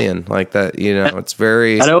a million. Like that, you know, it's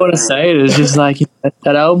very... I don't want to say it. It's just like,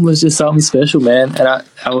 that album was just something special, man. And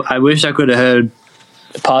I wish I could have heard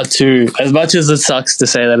part 2. As much as it sucks to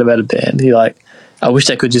say that about a band, I wish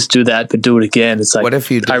I could just do that, but do it again. It's like, what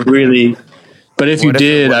if you did? I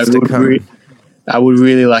would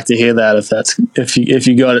really like to hear that if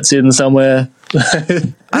you got it sitting somewhere.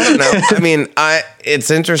 I don't know. I mean,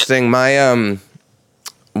 it's interesting. My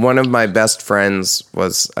one of my best friends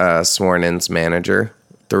was Sworn In's manager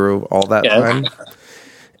through all that time.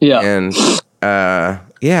 Yeah. And I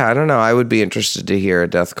don't know. I would be interested to hear a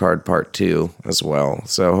Death Card Part 2 as well.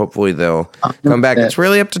 So hopefully they'll come back. It's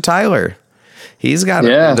really up to Tyler. He's got to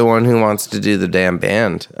be the one who wants to do the damn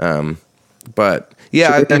band. But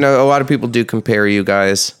yeah, I know a lot of people do compare you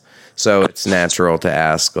guys. So it's natural to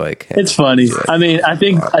ask, like, hey, it's funny. I mean, I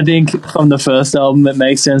think from the first album, it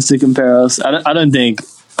makes sense to compare us. I don't think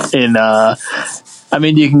in. I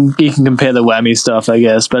mean, you can compare the Whammy stuff, I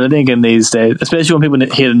guess, but I think in these days, especially when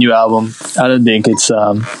people hear the new album, I don't think it's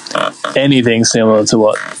anything similar to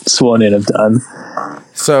what Sworn In have done.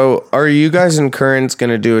 So, are you guys and Currents going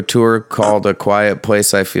to do a tour called A Quiet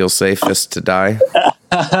Place I Feel Safest to Die?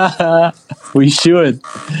 We should.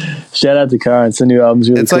 Shout out to Currents. The new album's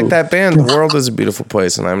really cool. It's like that band, The World is a Beautiful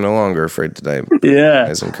Place, and I'm no longer afraid to die. Yeah.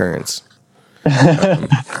 Guys and Currents.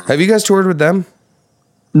 Have you guys toured with them?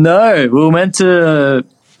 No. We were meant to,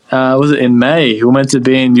 was it in May? We were meant to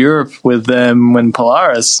be in Europe with them when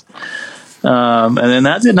Polaris. And then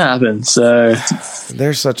that didn't happen. So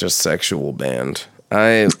they're such a sexual band.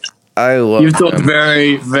 I love You've thought them.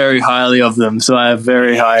 very, very highly of them, so I have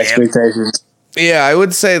very high expectations. Yeah, I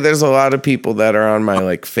would say there's a lot of people that are on my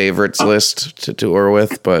like favorites list to tour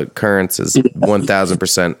with, but Currents is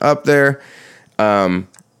 1000% up there. Ryan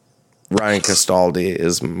Castaldi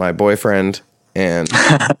is my boyfriend, and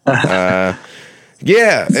they're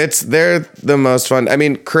the most fun. I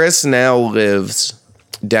mean, Chris now lives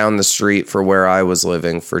down the street for where I was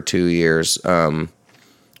living for 2 years.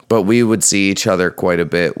 But we would see each other quite a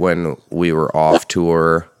bit when we were off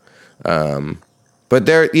tour. But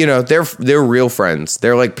they're real friends.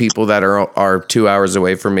 They're like people that are 2 hours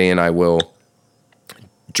away from me, and I will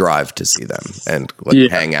drive to see them and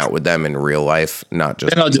hang out with them in real life, not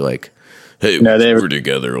just be like, hey, we're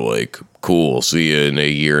together, like, cool, see you in a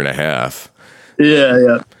year and a half.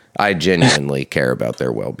 Yeah. I genuinely care about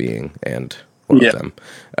their well-being and love them.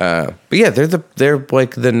 But yeah, they're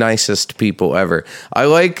like the nicest people ever. I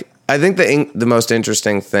think the most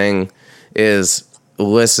interesting thing is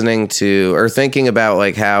listening to or thinking about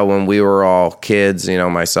like how when we were all kids,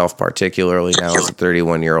 myself particularly now as a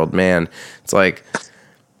 31-year-old man, it's like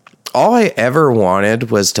all I ever wanted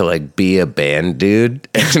was to like be a band dude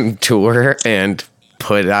and tour and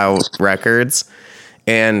put out records.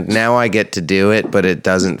 And now I get to do it, but it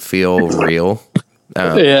doesn't feel real.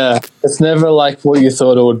 It's never like what you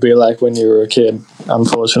thought it would be like when you were a kid,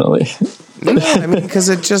 unfortunately. No, I mean, because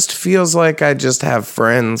it just feels like I just have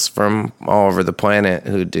friends from all over the planet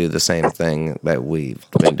who do the same thing that we've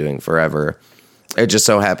been doing forever. It just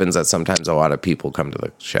so happens that sometimes a lot of people come to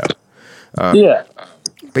the show. But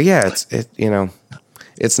yeah,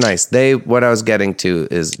 it's nice. What I was getting to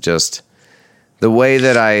is just the way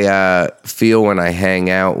that I feel when I hang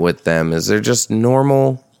out with them is they're just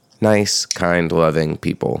normal, nice, kind, loving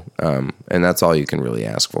people. And that's all you can really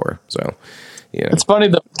ask for. So, It's funny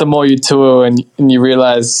the more you tour and you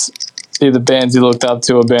realize either bands you looked up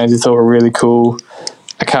to or bands you thought were really cool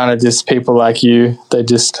are kind of just people like you. They're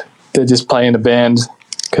just playing a band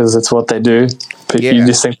because it's what they do. But you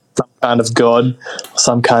just think some kind of god,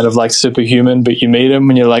 some kind of like superhuman, but you meet them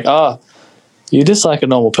and you're like, you're just like a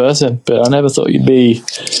normal person. But I never thought you'd be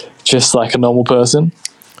just like a normal person.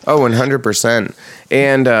 Oh, 100%.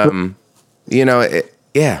 And,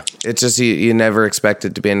 it's just you never expect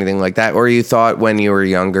it to be anything like that. Or you thought when you were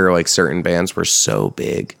younger, like certain bands were so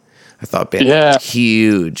big. I thought bands were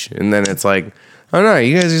huge. And then it's like, oh no,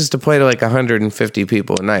 you guys used to play to like 150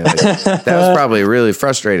 people a night. Like, that was probably really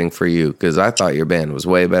frustrating for you because I thought your band was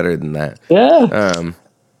way better than that. Yeah.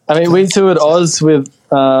 I mean, we toured Oz with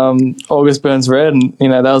August Burns Red, and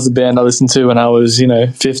that was the band I listened to when I was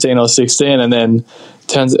 15 or 16, and then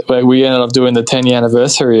we ended up doing the 10-year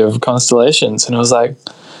anniversary of Constellations, and I was like,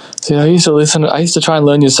 I used to try and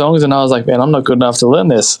learn your songs, and I was like, man, I'm not good enough to learn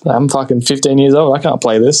this. I'm fucking 15 years old. I can't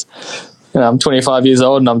play this. I'm 25 years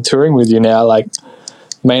old and I'm touring with you now, like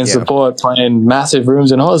main support, playing massive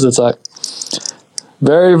rooms in Oz. It's like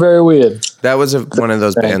very, very weird. That was one of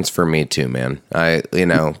those bands for me too, man. I've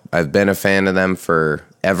been a fan of them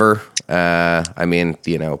forever. 10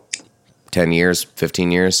 years,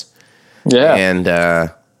 15 years. Yeah. And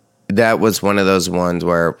that was one of those ones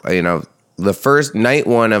where, the first night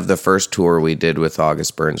one of the first tour we did with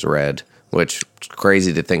August Burns Red, which is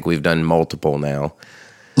crazy to think we've done multiple now.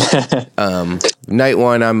 Night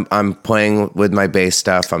one, I'm playing with my bass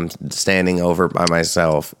stuff. I'm standing over by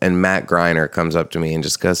myself, and Matt Greiner comes up to me and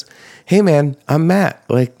just goes, "Hey man, I'm Matt.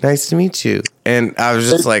 Like, nice to meet you." And I was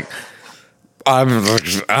just like,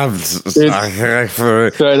 Straight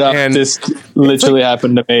up, this literally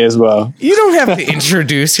happened to me as well. You don't have to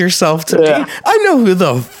introduce yourself to me. I know who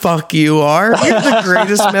the fuck you are. You're the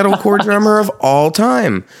greatest metalcore drummer of all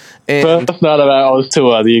time. And First night of our Oz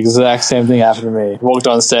tour, the exact same thing happened to me. Walked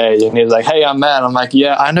on stage and he was like, "Hey, I'm Matt." I'm like,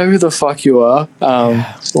 "Yeah, I know who the fuck you are."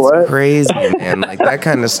 What? Crazy, man. Like that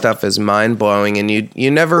kind of stuff is mind blowing, and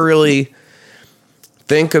you never really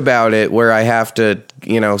think about it. Where I have to,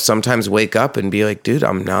 sometimes wake up and be like, "Dude,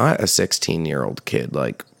 I'm not a 16-year-old kid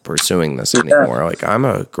like pursuing this anymore. Like I'm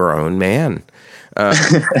a grown man."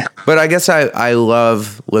 But I guess I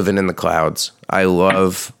love living in the clouds. I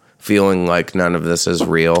love feeling like none of this is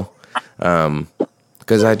real,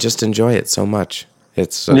 because I just enjoy it so much.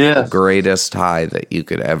 It's the greatest high that you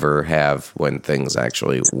could ever have when things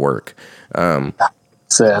actually work.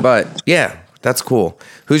 But yeah, that's cool.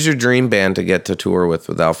 Who's your dream band to get to tour with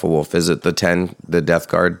Alpha Wolf? Is it the Death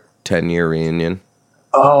Guard 10-year reunion?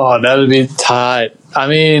 Oh, that would be tight. I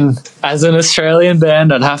mean, as an Australian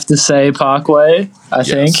band, I'd have to say Parkway, I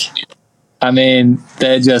think. I mean,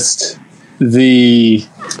 they're just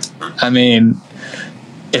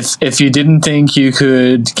if you didn't think you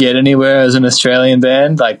could get anywhere as an Australian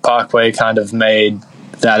band, like Parkway kind of made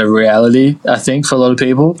that a reality, I think, for a lot of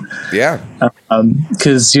people. Yeah.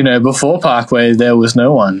 Because, before Parkway, there was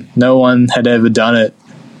no one. No one had ever done it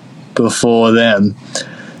before them.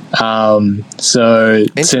 So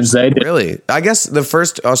since they did, really, I guess the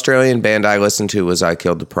first Australian band I listened to was I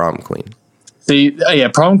Killed the Prom Queen.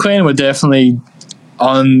 Prom Queen were definitely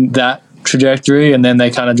on that trajectory, and then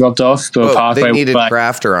they kind of dropped off. But Parkway, they needed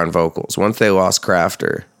Crafter on vocals. Once they lost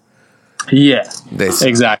Crafter,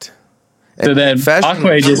 exactly. So then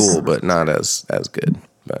Parkway was cool, but not as good.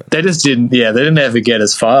 But they just didn't. Yeah, they didn't ever get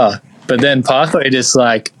as far. But then Parkway just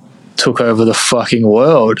like took over the fucking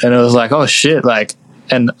world, and it was like, oh shit, like.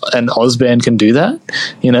 And Oz band can do that,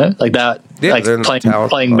 like that, like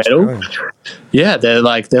playing metal. Yeah, they're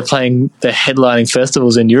headlining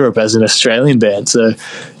festivals in Europe as an Australian band. So,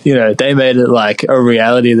 they made it like a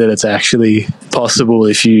reality that it's actually possible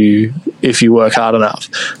if you work hard enough.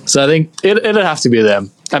 So I think it'd have to be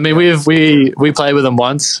them. I mean, we played with them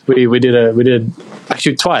once. We did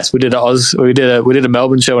actually twice. We did a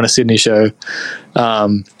Melbourne show and a Sydney show.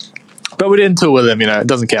 But we didn't tour with them, it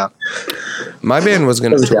doesn't count. My band was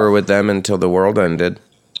going to tour with them until the world ended.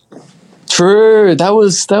 True. That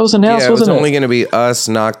was announced, wasn't it? It was only going to be us,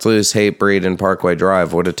 Knocked Loose, Hatebreed, and Parkway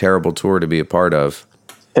Drive. What a terrible tour to be a part of.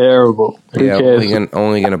 Terrible.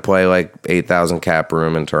 Only going to play like 8,000 cap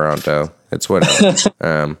room in Toronto. It's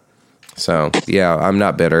whatever. So, yeah, I'm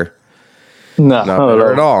not bitter. No, not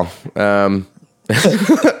bitter at all.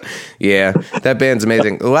 Yeah, that band's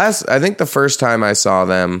amazing. I think the first time I saw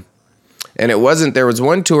them, and there was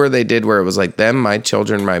one tour they did where it was like them, My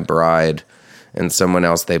Children, My Bride, and someone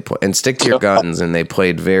else and Stick to Your Guns, and they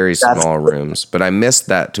played very small rooms. But I missed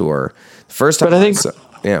that tour. The first time, but I think,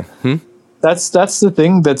 that's the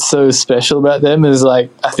thing that's so special about them is like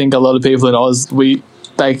I think a lot of people in Oz,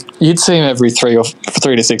 you'd see them every 3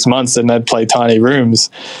 to 6 months, and they'd play tiny rooms,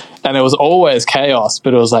 and it was always chaos.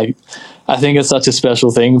 But it was like I think it's such a special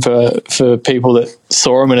thing for people that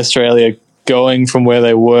saw them in Australia, going from where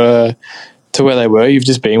they were to where they were. You've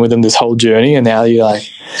just been with them this whole journey, and now you're like,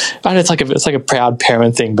 I know it's like a proud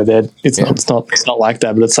parent thing, but it's not like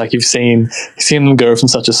that. But it's like you've seen them go from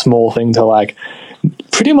such a small thing to like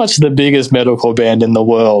pretty much the biggest metalcore band in the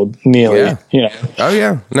world, nearly. Oh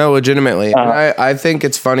yeah, no, legitimately. And I think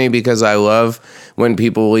it's funny because I love when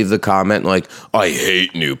people leave the comment like, I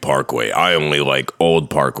hate new Parkway, I only like old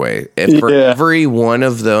Parkway. For every one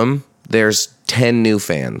of them, there's 10 new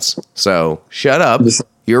fans. So shut up.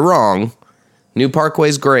 You're wrong. New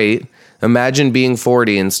Parkway's great. Imagine being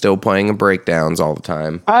 40 and still playing breakdowns all the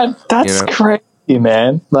time. That's crazy,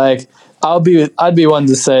 man. Like I'd be one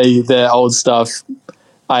to say their old stuff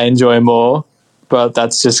I enjoy more, but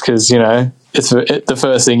that's just because it's the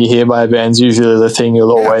first thing you hear by a band's usually the thing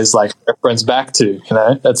you'll always like reference back to.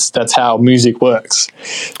 That's how music works.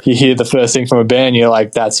 You hear the first thing from a band, you're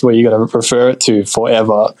like, that's where you're going to refer it to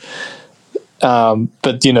forever.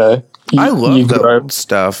 But I love the old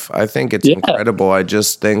stuff. I think it's incredible. I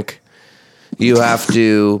just think you have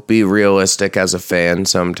to be realistic as a fan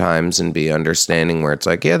sometimes and be understanding where it's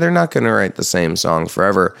like, they're not going to write the same song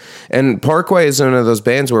forever. And Parkway is one of those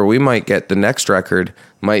bands where we might get the next record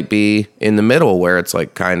might be in the middle where it's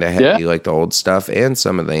like kind of heavy, like the old stuff and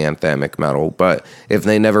some of the anthemic metal. But if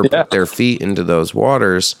they never put their feet into those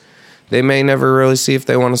waters, they may never really see if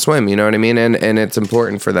they want to swim. You know what I mean? And it's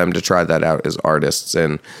important for them to try that out as artists.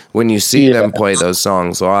 And when you see them play those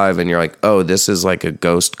songs live, and you're like, oh, this is like a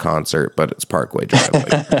Ghost concert, but it's Parkway Drive.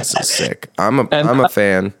 Like, this is sick. I'm a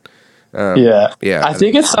fan. Yeah. I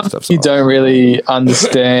think it's something you don't really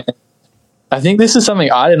understand. I think this is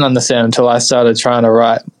something I didn't understand until I started trying to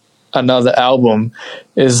write another album,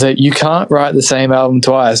 is that you can't write the same album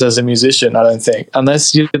twice as a musician, I don't think,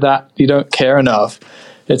 unless you don't care enough.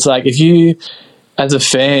 It's like, if you, as a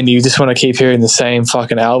fan, you just want to keep hearing the same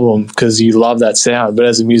fucking album because you love that sound. But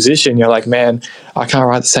as a musician, you're like, man, I can't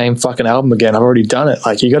write the same fucking album again. I've already done it.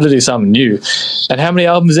 Like, you got to do something new. And how many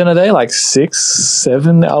albums in a day? Like 6,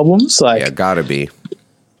 7 albums? Like, yeah, gotta be.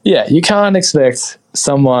 Yeah, you can't expect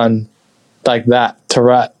someone like that to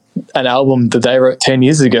write an album that they wrote 10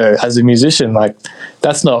 years ago as a musician. Like,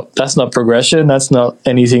 that's not progression. That's not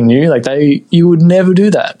anything new. Like, you would never do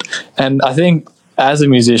that. And I think as a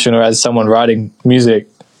musician or as someone writing music,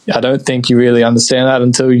 I don't think you really understand that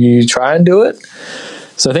until you try and do it.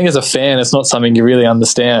 So I think as a fan, it's not something you really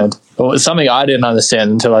understand, or it's something I didn't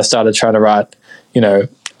understand until I started trying to write, a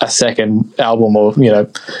second album or,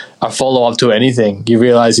 a follow-up to anything. You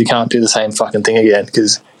realize you can't do the same fucking thing again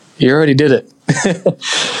because you already did it.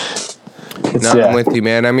 I'm with you,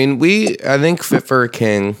 man. I mean, I think Fit for a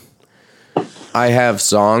King, I have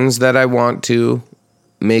songs that I want to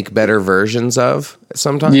make better versions of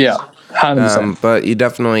sometimes. Yeah, 100%. But you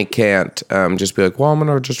definitely can't just be like, well, I'm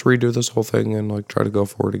going to just redo this whole thing and like try to go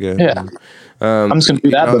for it again. Yeah. I'm just going to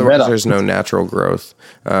do that, but better. There's no natural growth.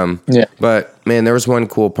 But man, there was one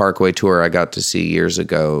cool Parkway tour I got to see years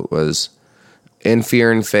ago. It was In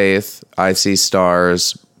Fear and Faith, I See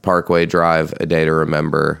Stars, Parkway Drive, A Day to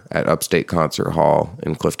Remember at Upstate Concert Hall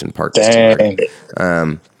in Clifton Park. Dang.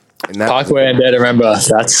 Parkway and Day to Remember,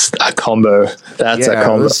 that's a combo. That's a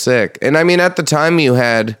combo. It was sick. And I mean, at the time you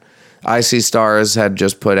had I See Stars had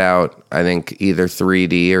just put out, I think, either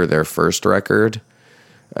 3D or their first record.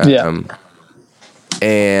 And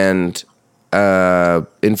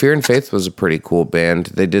In Fear and Faith was a pretty cool band.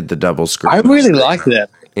 They did the double screen. I really liked them.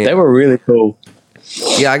 Yeah. They were really cool.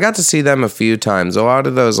 Yeah, I got to see them a few times. A lot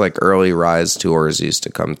of those like early Rise tours used to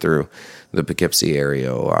come through the Poughkeepsie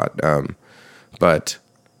area a lot. But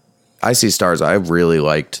I See Stars, I really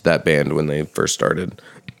liked that band when they first started.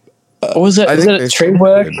 Was it Tree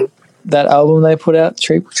Work? That album they put out,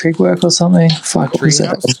 Tree Work or something? Fuck, what was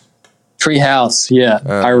that? Treehouse, yeah.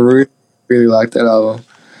 I really liked that album.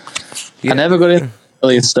 Yeah. I never got into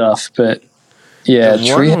early stuff, but yeah.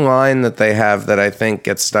 The one line that they have that I think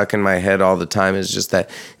gets stuck in my head all the time is just that,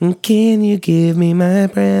 can you give me my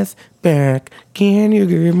breath back? Can you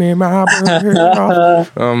give me my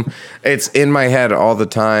breath? It's in my head all the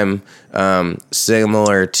time,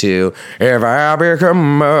 similar to If I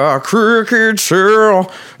Become a Crooked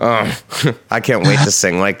Shell. I can't wait to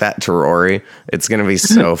sing like that to Rory. It's going to be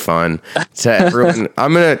so fun. To everyone,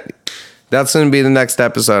 that's going to be the next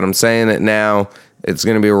episode. I'm saying it now. It's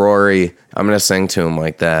going to be Rory. I'm going to sing to him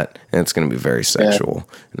like that, and it's going to be very sexual,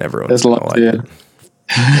 and everyone's going to like it.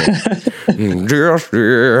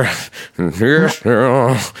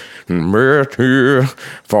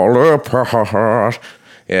 Fall apart.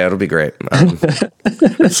 Yeah, it'll be great.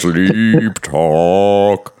 Sleep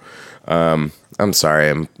talk. I'm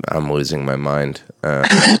sorry, I'm losing my mind.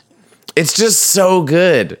 It's just so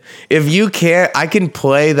good. If you can't, I can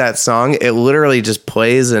play that song. It literally just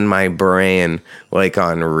plays in my brain like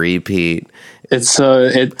on repeat.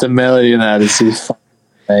 The melody in that is just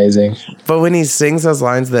amazing. But when he sings those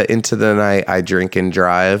lines, that Into the Night, I Drink and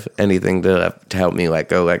Drive, anything to help me let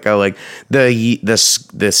go, like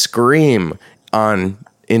the scream on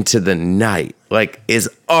Into the Night, like, is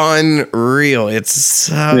unreal. It's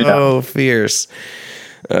so fierce.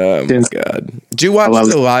 Oh my God. Did you watch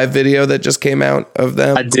the live video that just came out of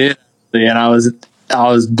them? I did, and I was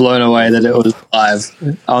blown away that it was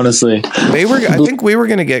live, honestly. I think we were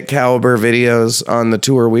going to get Caliber videos on the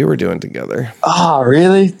tour we were doing together. Oh,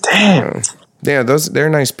 really? Damn. Yeah, they're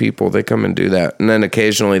nice people. They come and do that. And then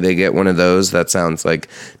occasionally they get one of those that sounds like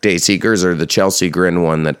Dayseekers, or the Chelsea Grin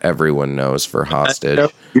one that everyone knows for Hostage.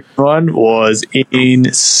 That one was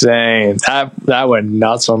insane. That went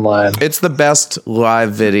nuts online. It's the best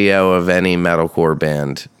live video of any metalcore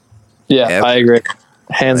band. Yeah, ever. I agree.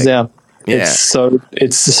 Hands down. Yeah. It's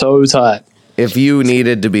so tight. If you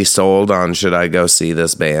needed to be sold on should I go see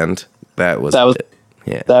this band, that was it.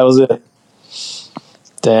 Yeah. That was it.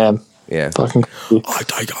 Damn. Yeah. Fucking crazy. I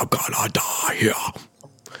think I'm gonna die here.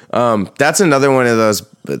 That's another one of those.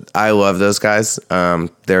 I love those guys.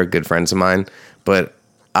 They're good friends of mine, but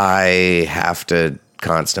I have to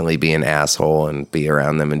constantly be an asshole and be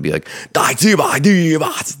around them and be like,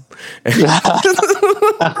 Because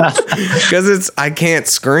I can't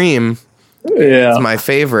scream. Yeah. It's my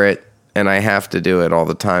favorite, and I have to do it all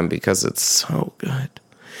the time because it's so good.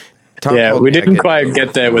 Tom Yeah, told we me I didn't could quite do it.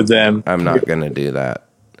 get there with them. I'm not going to do that.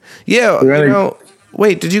 Yeah, Really? you know,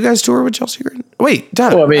 wait, did you guys tour with Chelsea Grin? Wait,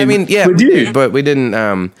 Doug. Well, I mean, yeah, we did. but we didn't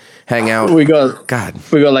hang out. We got God.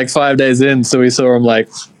 like 5 days in, so we saw them like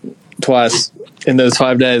twice in those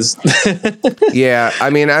 5 days. Yeah, I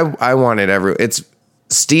mean, I wanted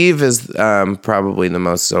Steve is probably the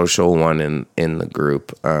most social one in the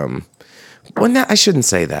group. I shouldn't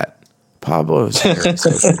say that. Pablo is very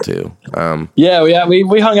social too. Yeah,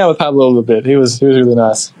 we hung out with Pablo a little bit. He was really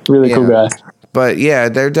nice, really cool guy. But yeah,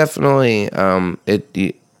 they're definitely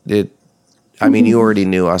I mean, you already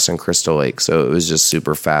knew us in Crystal Lake, so it was just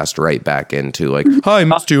super fast, right back into like, hi,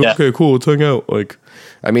 missed you. Yeah. Okay, cool, let's hang out. Like,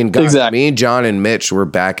 I mean, God, Exactly. me, John, and Mitch were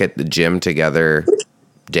back at the gym together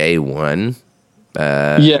day one.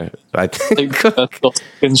 Yeah, I think. the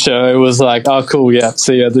second show it was like, oh, cool, yeah,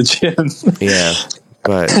 see you at the gym. Yeah,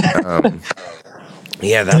 but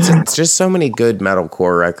yeah, it's just so many good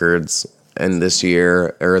metalcore records. And this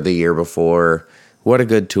year or the year before, what a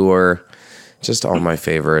good tour! Just all my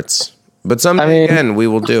favorites. But someday again, we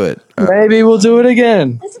will do it. Maybe we'll do it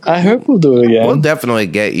again. I hope we'll do it again. We'll definitely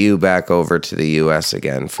get you back over to the U.S.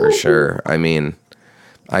 again for sure. I mean,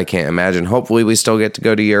 I can't imagine. Hopefully, we still get to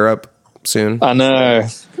go to Europe soon. I know.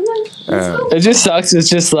 It just sucks. It's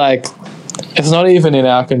just like it's not even in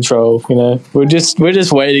our control. You know, we're just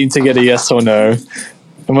waiting to get a yes or no,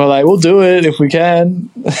 and we're like, we'll do it if we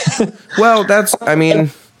can. Well,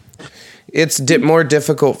 it's more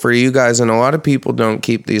difficult for you guys, and a lot of people don't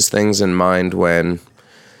keep these things in mind when,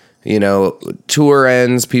 you know, tour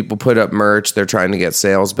ends, people put up merch, they're trying to get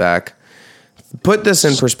sales back. Put this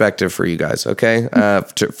in perspective for you guys, okay?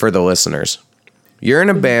 For the listeners. You're in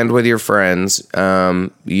a band with your friends.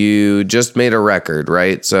 You just made a record,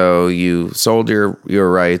 right? So you sold your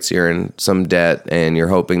rights, you're in some debt, and you're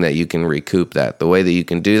hoping that you can recoup that. The way that you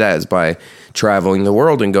can do that is by traveling the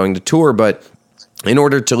world and going to tour, but in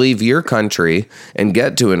order to leave your country and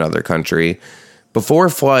get to another country, before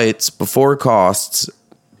flights, before costs,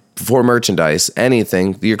 before merchandise,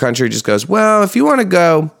 anything, your country just goes, well, if you want to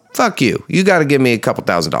go, fuck you. You got to give me a couple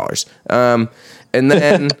 $1,000s. And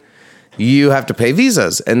then you have to pay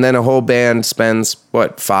visas. And then a whole band spends,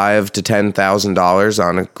 $5,000 to $10,000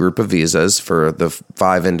 on a group of visas for the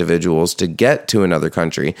 5 individuals to get to another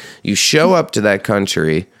country. You show up to that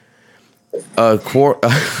country.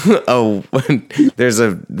 There's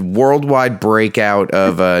a worldwide breakout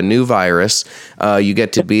of a new virus. You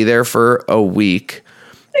get to be there for a week,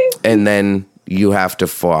 and then you have to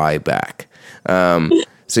fly back.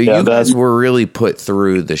 So you guys were really put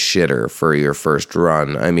through the shitter for your first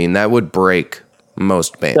run. I mean, that would break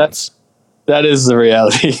most bands. That is the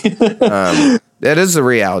reality. That is the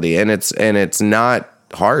reality, and it's not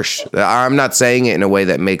harsh. I'm not saying it in a way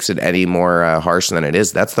that makes it any more harsh than it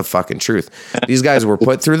is. That's the fucking truth. These guys were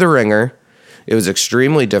put through the ringer. It was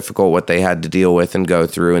extremely difficult what they had to deal with and go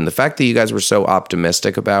through. And the fact that you guys were so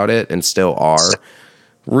optimistic about it and still are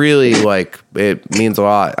really, like, it means a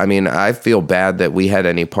lot. I mean, I feel bad that we had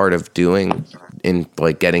any part of doing in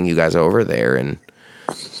like getting you guys over there and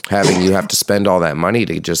having you have to spend all that money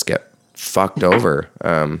to just get fucked over.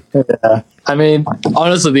 Yeah. I mean,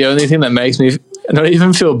 honestly, the only thing that makes me not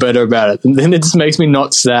even feel better about it, and then it just makes me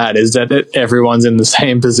not sad, is that everyone's in the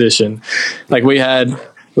same position. Like we had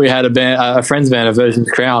a friend's band, Aversion's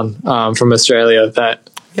Crown, from Australia that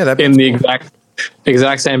in the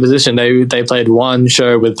exact same position. They played one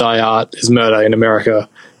show with Die Art Is Murder in America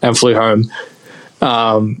and flew home.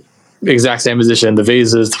 Exact same position, the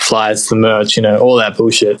visas, the flights, the merch, you know, all that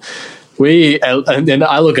bullshit. And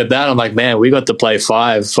I look at that, I'm like, man, we got to play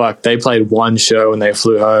 5. Fuck, they played one show and they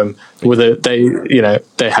flew home with it.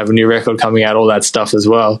 They have a new record coming out, all that stuff as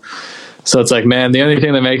well. So it's like, man, the only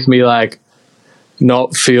thing that makes me like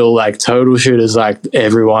not feel like total shit is like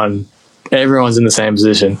everyone's in the same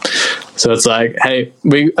position. So it's like, hey,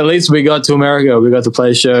 at least we got to America. We got to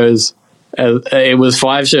play shows. It was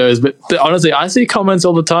 5 shows, but honestly, I see comments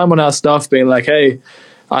all the time on our stuff being like, hey,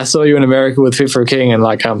 I saw you in America with Fit for a King, and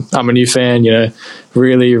like I'm a new fan, you know,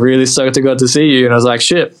 really, really stoked to got to see you. And I was like,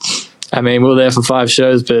 shit. I mean, we were there for 5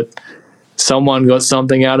 shows, but someone got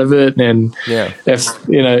something out of it. And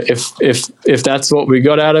if that's what we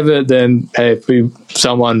got out of it, then hey,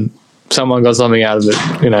 someone got something out of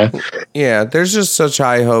it, you know. Yeah, there's just such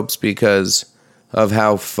high hopes because of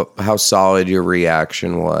how solid your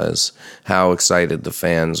reaction was, how excited the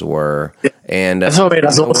fans were, and that's what made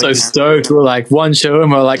us all so stoked. We were like, one show,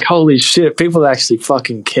 and we're like, holy shit, people actually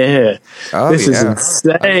fucking care. This is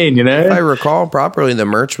insane, you know? If I recall properly, the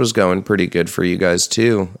merch was going pretty good for you guys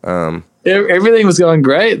too. Everything was going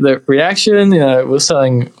great. The reaction, you know, we're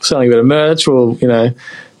selling a bit of merch. Well, you know,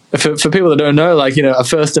 for people that don't know, like, you know, a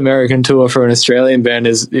first American tour for an Australian band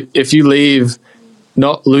is, if you leave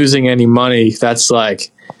not losing any money,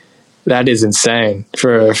 that is insane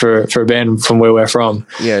for a band from where we're from.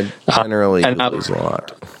 Yeah, generally you lose a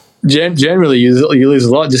lot. Generally, you lose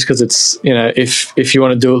a lot just because it's, you know, if you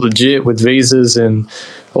want to do it legit with visas and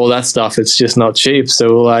all that stuff, it's just not cheap. So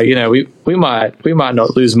we're like, you know, we might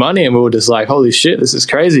not lose money, and we were just like, holy shit, this is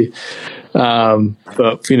crazy.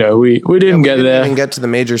 But you know, we didn't get there. Even get to the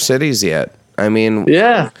major cities yet. I mean,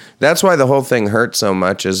 yeah, that's why the whole thing hurt so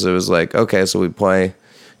much. Is it was like, okay, so we play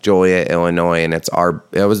Joliet, Illinois, and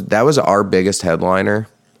that was our biggest headliner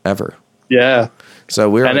ever. Yeah. So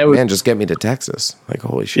we were like, man, just get me to Texas. Like,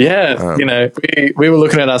 holy shit. Yeah. You know, we were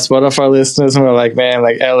looking at our Spotify listeners, and we were like, man,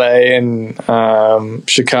 like LA and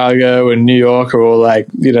Chicago and New York are all like,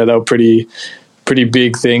 you know, they were pretty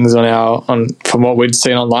big things from what we'd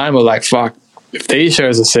seen online. We're like, fuck, if these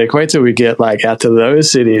shows are sick, wait till we get like out to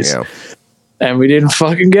those cities. Yeah. And we didn't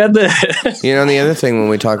fucking get there. You know, and the other thing when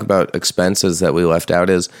we talk about expenses that we left out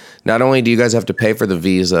is not only do you guys have to pay for the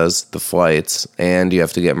visas, the flights, and you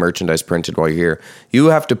have to get merchandise printed while you're here, you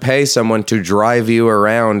have to pay someone to drive you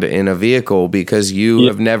around in a vehicle because you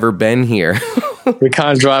have never been here. We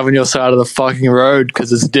can't drive on your side of the fucking road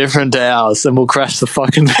because it's different to ours, and we'll crash the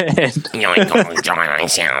fucking van. Yeah,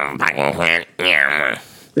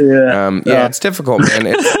 it's difficult,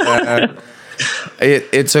 man.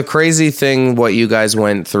 It's a crazy thing what you guys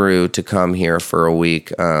went through to come here for a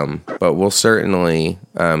week, but we'll certainly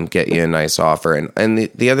get you a nice offer. And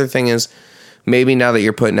the other thing is, maybe now that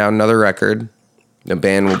you're putting out another record, the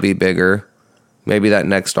band will be bigger. Maybe that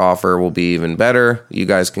next offer will be even better. You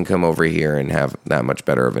guys can come over here and have that much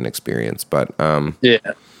better of an experience. But yeah,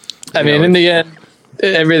 I mean, in the end,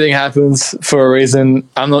 everything happens for a reason.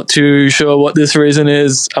 I'm not too sure what this reason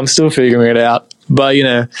is. I'm still figuring it out. But you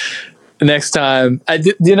know, next time,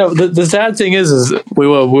 the sad thing is we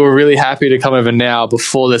were really happy to come over now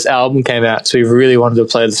before this album came out. So we really wanted to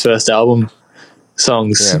play the first album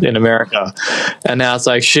songs in America, and now it's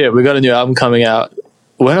like, shit, we got a new album coming out.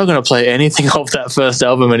 We're not going to play anything off that first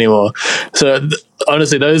album anymore. So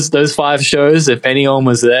honestly, those 5 shows, if anyone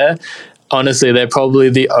was there, honestly, they're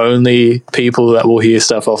probably the only people that will hear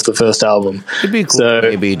stuff off the first album. It'd be cool to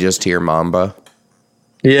maybe just hear Mamba.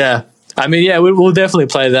 Yeah. I mean, yeah, we'll definitely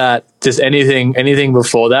play that. Just anything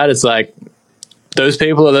before that, it's like those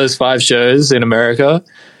people are those 5 shows in America.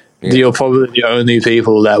 Yeah. You're probably the only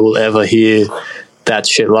people that will ever hear that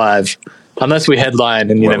shit live, unless we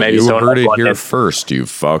headline and maybe you someone heard it here first, you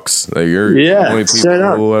fucks. You're the only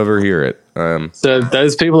people who will ever hear it. So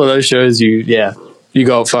those people at those shows, you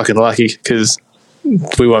got fucking lucky because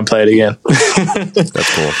we won't play it again.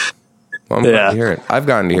 That's cool. Well, I'm glad to hear it. I've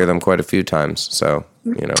gotten to hear them quite a few times, so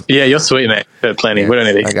you know. Yeah, you're sweet, mate. Plenty. We don't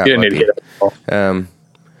need to. You don't need to hear it. Awesome.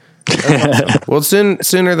 Well,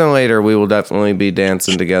 sooner than later, we will definitely be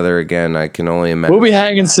dancing together again. I can only imagine. We'll be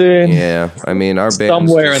hanging soon. Yeah, I mean, our band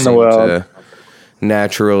somewhere in the world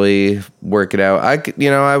naturally work it out.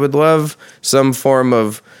 I would love some form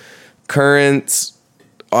of Currents,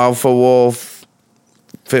 Alpha Wolf,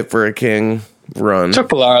 Fit for a King run. Chuck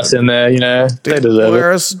Polaris in there, they deserve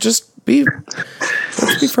Polaris, let's be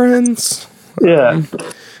friends. Yeah.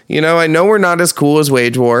 I know we're not as cool as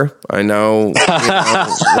Wage War. I know,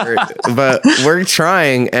 but we're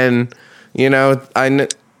trying, and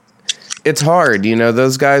it's hard.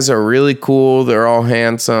 Those guys are really cool. They're all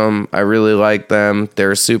handsome. I really like them.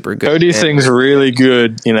 They're super good. Cody sings really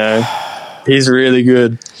good. He's really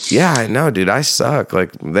good. Yeah, I know, dude. I suck.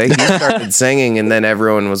 Like he started singing, and then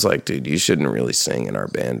everyone was like, "Dude, you shouldn't really sing in our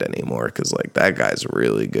band anymore because that guy's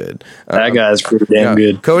really good." That guy's pretty damn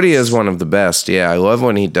good. Cody is one of the best. Yeah, I love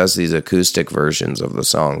when he does these acoustic versions of the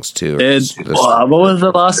songs too. What was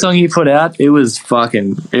the last song he put out? It was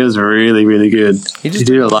really, really good. He just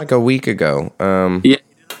did it like a week ago. Yeah,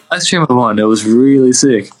 live stream of one. It was really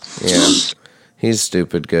sick. Yeah, he's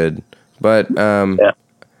stupid good, but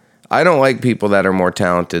I don't like people that are more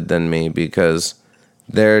talented than me because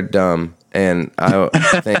they're dumb, and I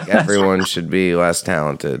think everyone should be less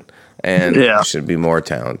talented and should be more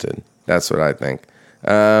talented. That's what I think.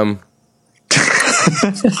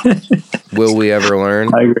 Will we ever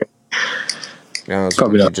learn? I agree. No, that's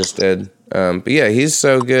what he just did. But yeah, he's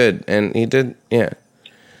so good, and he did. Yeah,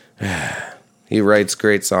 He writes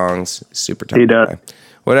great songs. Super He talented does. guy.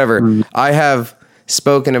 Whatever. I have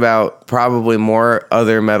spoken about probably more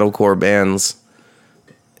other metalcore bands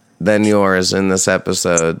than yours in this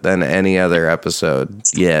episode than any other episode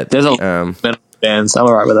yet. There's a lot of metal bands. I'm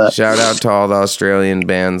all right with that. Shout out to all the Australian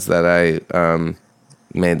bands that I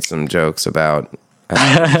made some jokes about.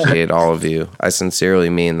 I appreciate all of you. I sincerely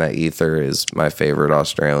mean that Ether is my favorite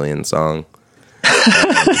Australian song.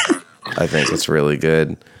 I think it's really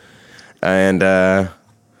good. And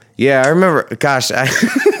yeah, I remember, gosh,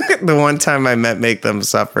 the one time I met Make Them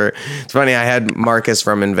Suffer. It's funny, I had Marcus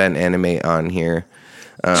from Invent Animate on here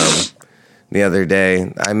the other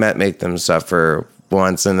day. I met Make Them Suffer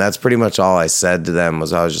once, and that's pretty much all I said to them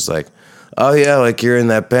was I was just like, oh yeah, like you're in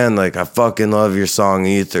that band, like I fucking love your song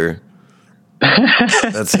Ether.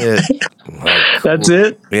 That's it. Like, That's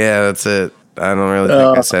it? yeah, that's it. I don't really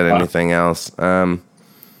think I said anything else. But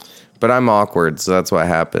I'm awkward, so that's what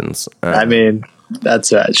happens. I mean,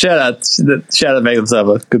 that's right. Shout out to Make Them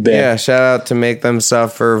Suffer. Good band. Yeah, shout out to Make Them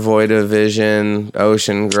Suffer, Void of Vision,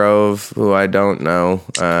 Ocean Grove, who I don't know,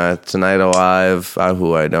 Tonight Alive,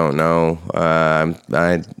 who I don't know.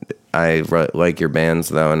 I like your bands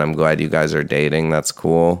though, and I'm glad you guys are dating. That's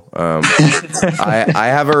cool. I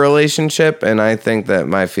have a relationship, and I think that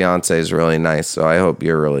my fiance is really nice. So I hope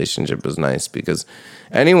your relationship is nice, because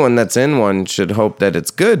anyone that's in one should hope that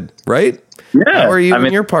it's good, right? Yeah. How are you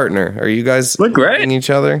and your partner? Are you guys look great liking each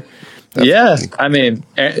other? Yeah, I mean,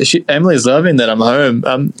 Emily's loving that I'm home.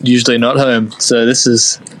 I'm usually not home, so this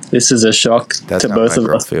is a shock That's to how both my of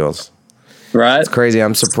girl us. feels. Right? It's crazy.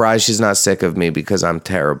 I'm surprised she's not sick of me, because I'm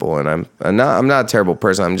terrible, and I'm not a terrible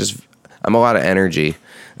person. I'm a lot of energy,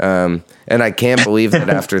 and I can't believe that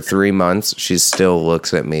after 3 months she still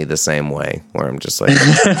looks at me the same way. Where I'm just like,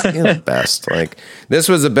 you're the best. Like, this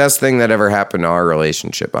was the best thing that ever happened to our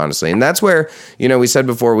relationship, honestly. And that's where, we said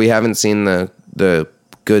before, we haven't seen the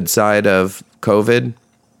good side of COVID.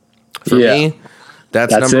 For me,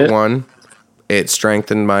 that's number it. one. It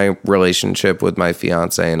strengthened my relationship with my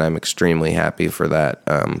fiance, and I'm extremely happy for that.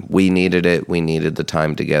 We needed it. We needed the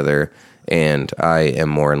time together, and I am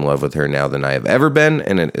more in love with her now than I have ever been,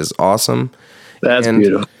 and it is awesome. That's and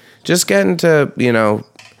beautiful. Just getting to,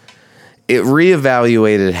 it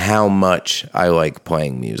reevaluated how much I like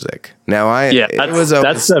playing music. Now,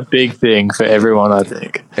 that's a big thing for everyone, I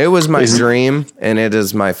think. It was my dream, and it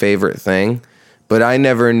is my favorite thing. But I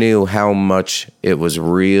never knew how much it was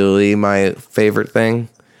really my favorite thing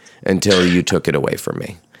until you took it away from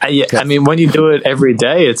me. I mean, when you do it every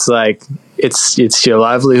day, it's like it's your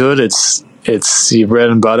livelihood, it's your bread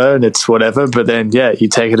and butter, and it's whatever. But then, you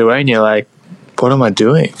take it away, and you're like, what am I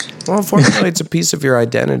doing? Well, unfortunately, it's a piece of your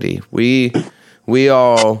identity. We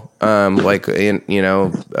all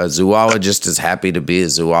a zoologist is happy to be a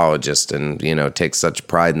zoologist, and takes such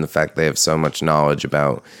pride in the fact they have so much knowledge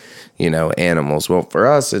about animals. Well, for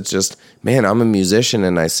us, it's just, man, I'm a musician,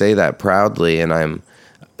 and I say that proudly, and I'm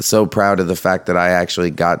so proud of the fact that I actually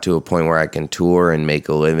got to a point where I can tour and make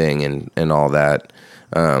a living and all that.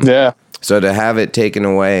 So to have it taken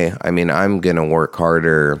away, I mean, I'm going to work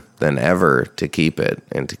harder than ever to keep it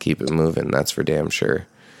and to keep it moving. That's for damn sure.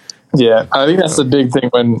 Yeah, I think that's the big thing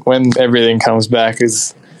when everything comes back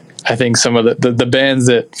is I think some of the bands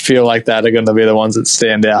that feel like that are going to be the ones that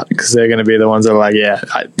stand out, because they're going to be the ones that are like,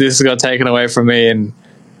 this got taken away from me, and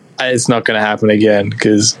it's not going to happen again,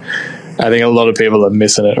 because I think a lot of people are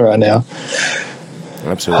missing it right now.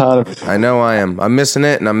 Absolutely. I know I am. I'm missing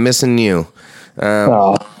it, and I'm missing you.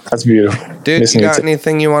 That's beautiful. Dude, missing you got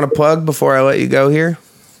anything you want to plug before I let you go here?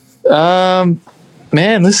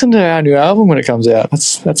 Man, listen to our new album when it comes out.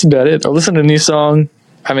 That's about it. Or listen to a new song.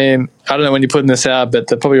 I mean, I don't know when you're putting this out, but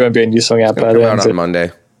there probably won't be a new song out by then. Out on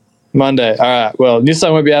Monday. Monday. All right. Well, new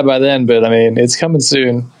song won't be out by then, but I mean, it's coming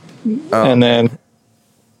soon. And then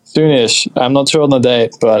soonish. I'm not sure on the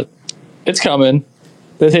date, but it's coming.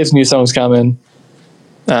 There's heaps of new songs coming.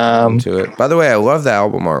 To it. By the way, I love the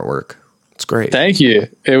album artwork. It's great. Thank you.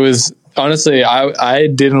 It was honestly, I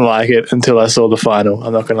didn't like it until I saw the final.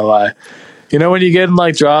 I'm not gonna lie. When you get in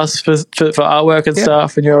like drafts for artwork and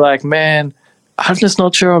stuff, and you're like, man, I'm just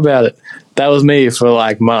not sure about it. That was me for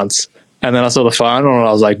like months, and then I saw the final, and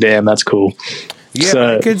I was like, damn, that's cool.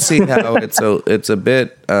 Yeah, I could see how it's a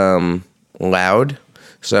bit loud,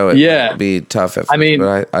 so it might be tough at first,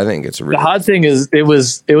 but I think it's really. The hard thing is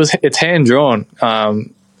it's hand drawn,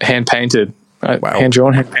 hand painted. Wow. Hand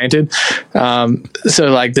drawn, hand painted. So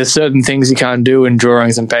like there's certain things you can't do in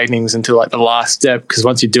drawings and paintings until like the last step, because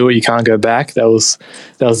once you do it, you can't go back. That was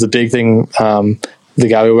the big thing the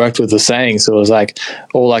guy we worked with was saying. So it was like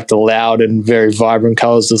all like the loud and very vibrant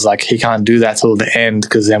colors was like he can't do that till the end,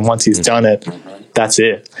 because then once he's done it, that's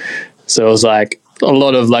it. So it was like a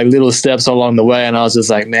lot of like little steps along the way, and I was just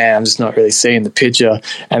like, man, I'm just not really seeing the picture.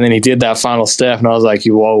 And then he did that final step, and I was like,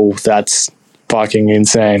 whoa, that's fucking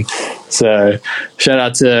insane. So shout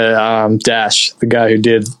out to Dash, the guy who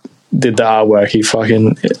did the artwork. He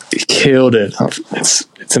killed it.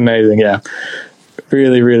 It's amazing. Yeah,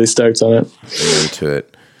 really, really stoked on it. I'm into it.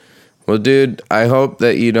 Well, dude, I hope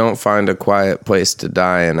that you don't find a quiet place to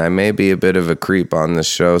die, and I may be a bit of a creep on this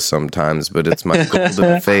show sometimes, but it's my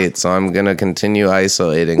golden fate, so I'm going to continue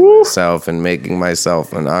isolating myself and making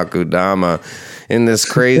myself an Akudama in this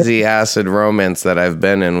crazy acid romance that I've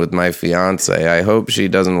been in with my fiance. I hope she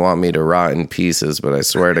doesn't want me to rot in pieces, but I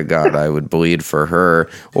swear to God, I would bleed for her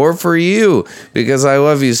or for you, because I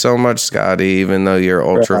love you so much, Scotty, even though your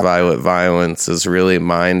ultraviolet violence is really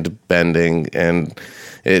mind-bending and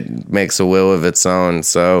it makes a will of its own.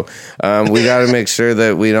 So we got to make sure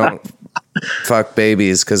that we don't fuck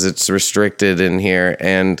babies because it's restricted in here.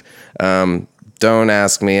 And don't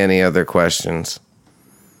ask me any other questions.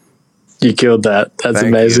 You killed that. That's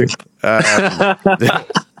Thank amazing.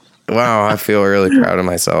 Wow, I feel really proud of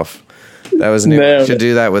myself. That was new. I should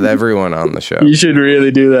do that with everyone on the show. You should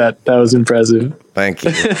really do that. That was impressive. Thank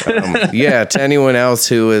you. Yeah, to anyone else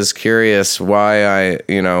who is curious why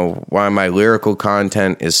my lyrical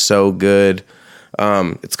content is so good,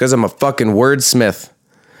 it's because I'm a fucking wordsmith.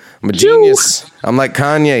 I'm a genius. I'm like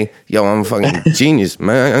Kanye. Yo, I'm a fucking genius,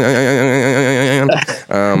 man.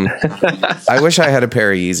 I wish I had a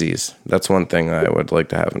pair of Yeezys. That's one thing I would like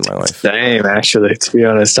to have in my life. Same, actually. To be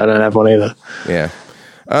honest, I don't have one either. Yeah.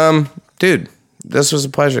 Dude, this was a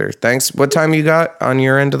pleasure. Thanks. What time you got on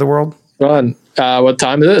your end of the world? Fun. What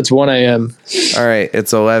time is it? It's 1 a.m. All right.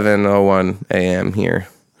 It's 11:01 a.m. here.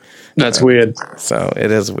 That's weird. So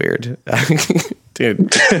it is weird.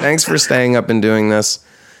 Dude, thanks for staying up and doing this.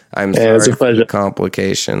 I'm sorry it's a pleasure. for the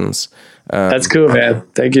complications. That's cool, man.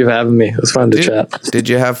 Thank you for having me. It was fun to chat. Did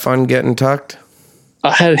you have fun getting tucked?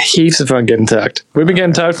 I had heaps of fun getting tucked. We've been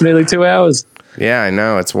getting tucked for nearly 2 hours. Yeah, I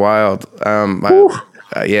know. It's wild.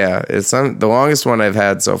 Yeah, it's the longest one I've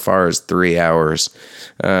had so far is 3 hours.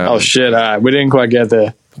 Oh, shit. We didn't quite get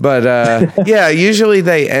there. But yeah, usually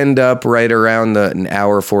they end up right around an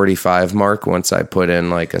hour 45 mark once I put in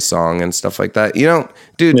like a song and stuff like that.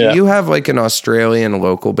 Dude, do you have like an Australian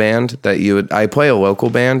local band that I play a local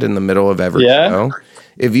band in the middle of every show.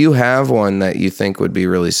 If you have one that you think would be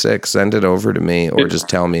really sick, send it over to me or just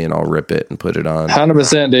tell me and I'll rip it and put it on.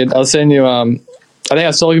 100%, dude. I'll send you, I think I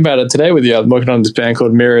was talking about it today with you. I'm working on this band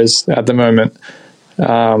called Mirrors at the moment.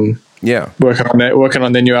 Yeah. Working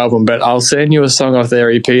on their new album, but I'll send you a song off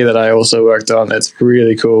their EP that I also worked on. That's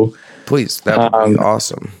really cool. Please, that would be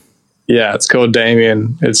awesome. Yeah, it's called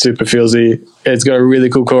Damien. It's super feelsy. It's got a really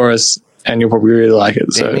cool chorus, and you'll probably really like it.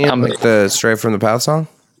 Damien, so, like the Straight from the Path song?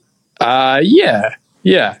 Yeah.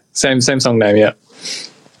 Same song name, yeah.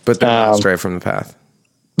 But they're not Straight from the Path.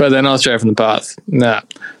 But they're not Straight from the Path. Nah.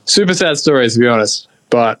 Super sad story, to be honest,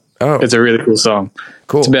 but it's a really cool song.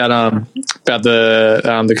 Cool. It's about the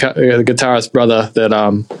guitarist brother that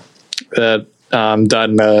died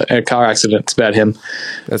in a car accident. It's about him.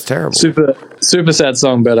 That's terrible. Super sad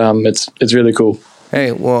song, but it's really cool.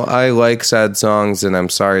 Hey, well, I like sad songs, and I'm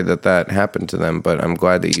sorry that happened to them, but I'm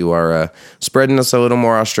glad that you are spreading us a little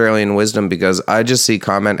more Australian wisdom, because I just see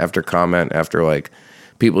comment after like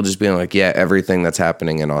people just being like, yeah, everything that's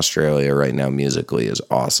happening in Australia right now musically is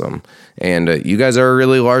awesome. And you guys are a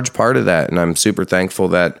really large part of that, and I'm super thankful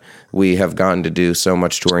that we have gotten to do so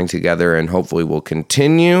much touring together, and hopefully we'll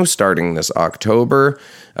continue starting this October.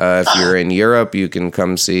 If you're in Europe, you can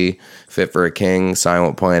come see Fit for a King,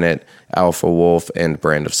 Silent Planet, Alpha Wolf, and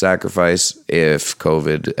Brand of Sacrifice if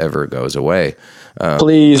COVID ever goes away.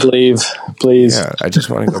 Please leave. Please. Yeah, I just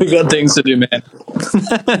want to go. We got things to do, man.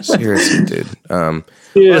 Seriously, dude.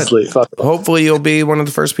 Seriously. Hopefully you'll be one of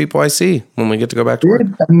the first people I see when we get to go back to work.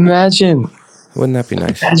 Imagine. Wouldn't that be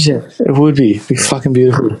nice? Imagine. It would be. It'd be fucking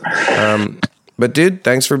beautiful. But dude,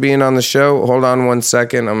 thanks for being on the show. Hold on 1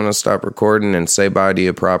 second. I'm going to stop recording and say bye to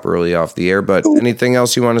you properly off the air. But anything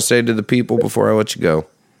else you want to say to the people before I let you go?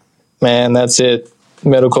 Man, that's it.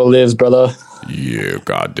 Metalcore lives, brother. Yeah,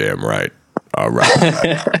 goddamn right. All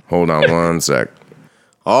right. Hold on 1 sec.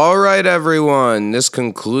 All right, everyone. This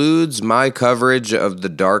concludes my coverage of the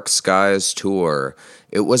Dark Skies tour.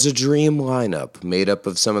 It was a dream lineup made up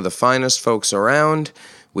of some of the finest folks around.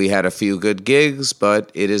 We had a few good gigs, but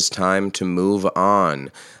it is time to move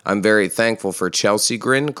on. I'm very thankful for Chelsea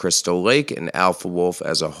Grin, Crystal Lake, and Alpha Wolf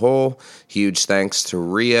as a whole. Huge thanks to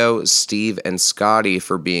Rio, Steve, and Scotty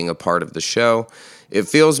for being a part of the show. It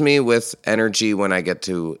fills me with energy when I get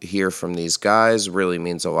to hear from these guys. Really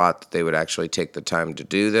means a lot that they would actually take the time to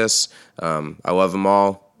do this. I love them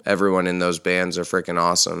all, everyone in those bands are freaking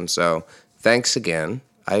awesome. So thanks again.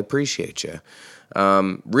 I appreciate you.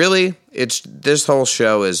 Really, this whole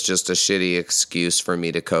show is just a shitty excuse for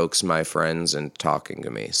me to coax my friends and talking to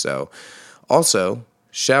me. So also,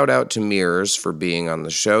 shout out to Mirrors for being on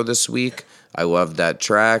the show this week. I love that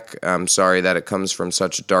track. I'm sorry that it comes from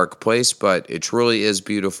such a dark place, but it truly is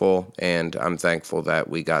beautiful, and I'm thankful that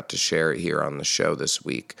we got to share it here on the show this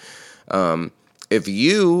week. If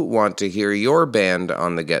you want to hear your band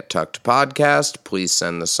on the Get Tucked podcast, please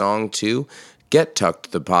send the song to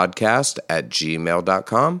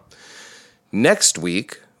gettuckedthepodcast@gmail.com. Next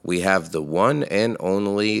week, we have the one and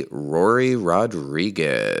only Rory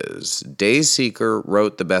Rodriguez. Dayseeker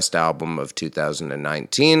wrote the best album of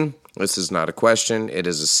 2019. This is not a question. It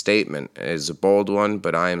is a statement. It is a bold one,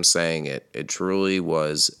 but I am saying it. It truly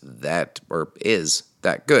was that, or is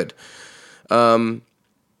that good.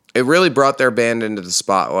 It really brought their band into the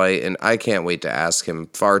spotlight, and I can't wait to ask him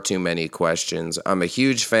far too many questions. I'm a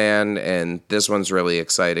huge fan, and this one's really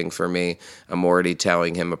exciting for me. I'm already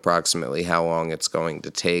telling him approximately how long it's going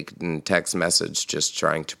to take in text message, just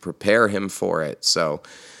trying to prepare him for it. So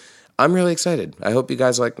I'm really excited. I hope you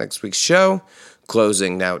guys like next week's show.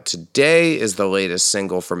 Closing out today is the latest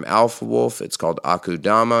single from Alpha Wolf. It's called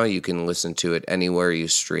Akudama. You can listen to it anywhere you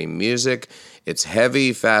stream music. It's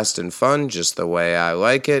heavy, fast, and fun, just the way I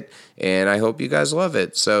like it, and I hope you guys love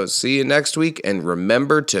it. So see you next week, and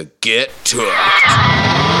remember to get tucked.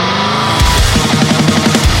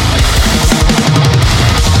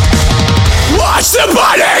 Watch the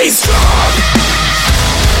bodies!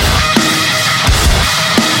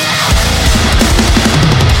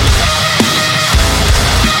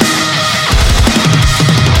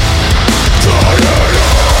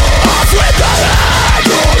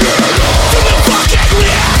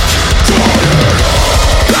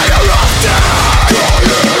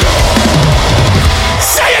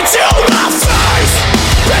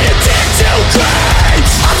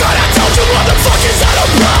 Motherfuckers out of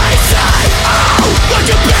price. Oh, like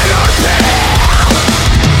a better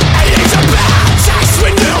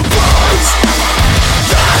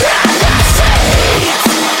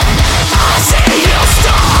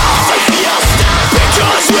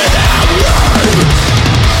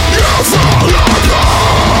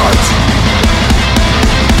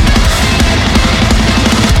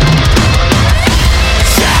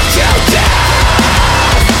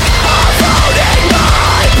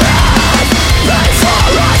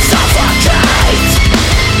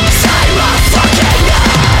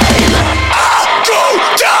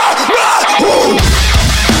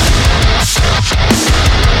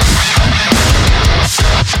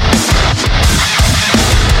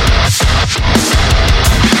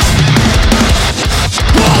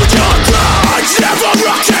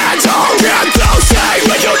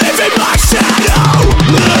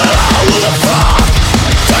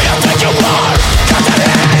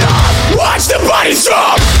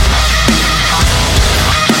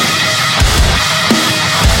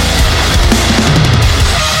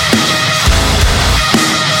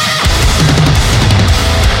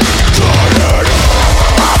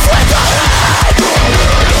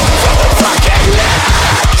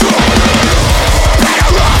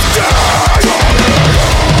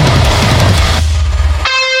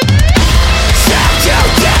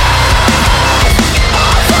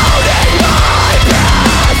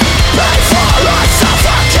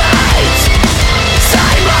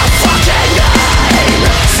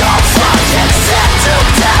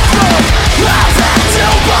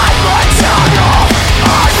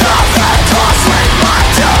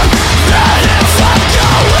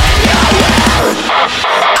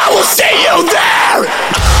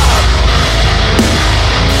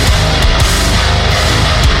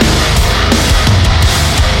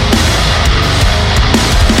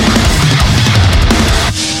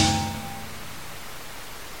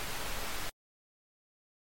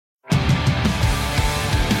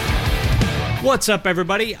What's up,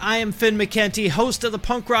 everybody? I am Finn McKenty, host of the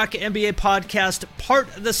Punk Rock MBA podcast, part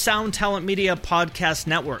of the Sound Talent Media podcast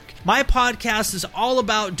network. My podcast is all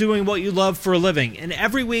about doing what you love for a living, and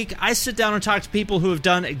every week I sit down and talk to people who have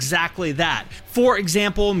done exactly that. For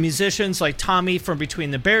example, musicians like Tommy from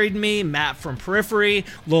Between the Buried and Me, Matt from Periphery,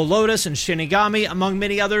 Lil Lotus and Shinigami, among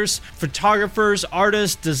many others, photographers,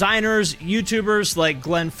 artists, designers, YouTubers like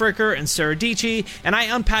Glenn Fricker and Sarah Dici, and I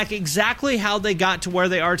unpack exactly how they got to where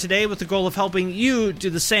they are today with the goal of helping you do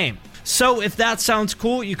the same. So if that sounds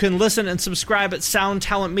cool, you can listen and subscribe at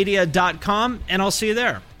soundtalentmedia.com, and I'll see you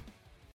there.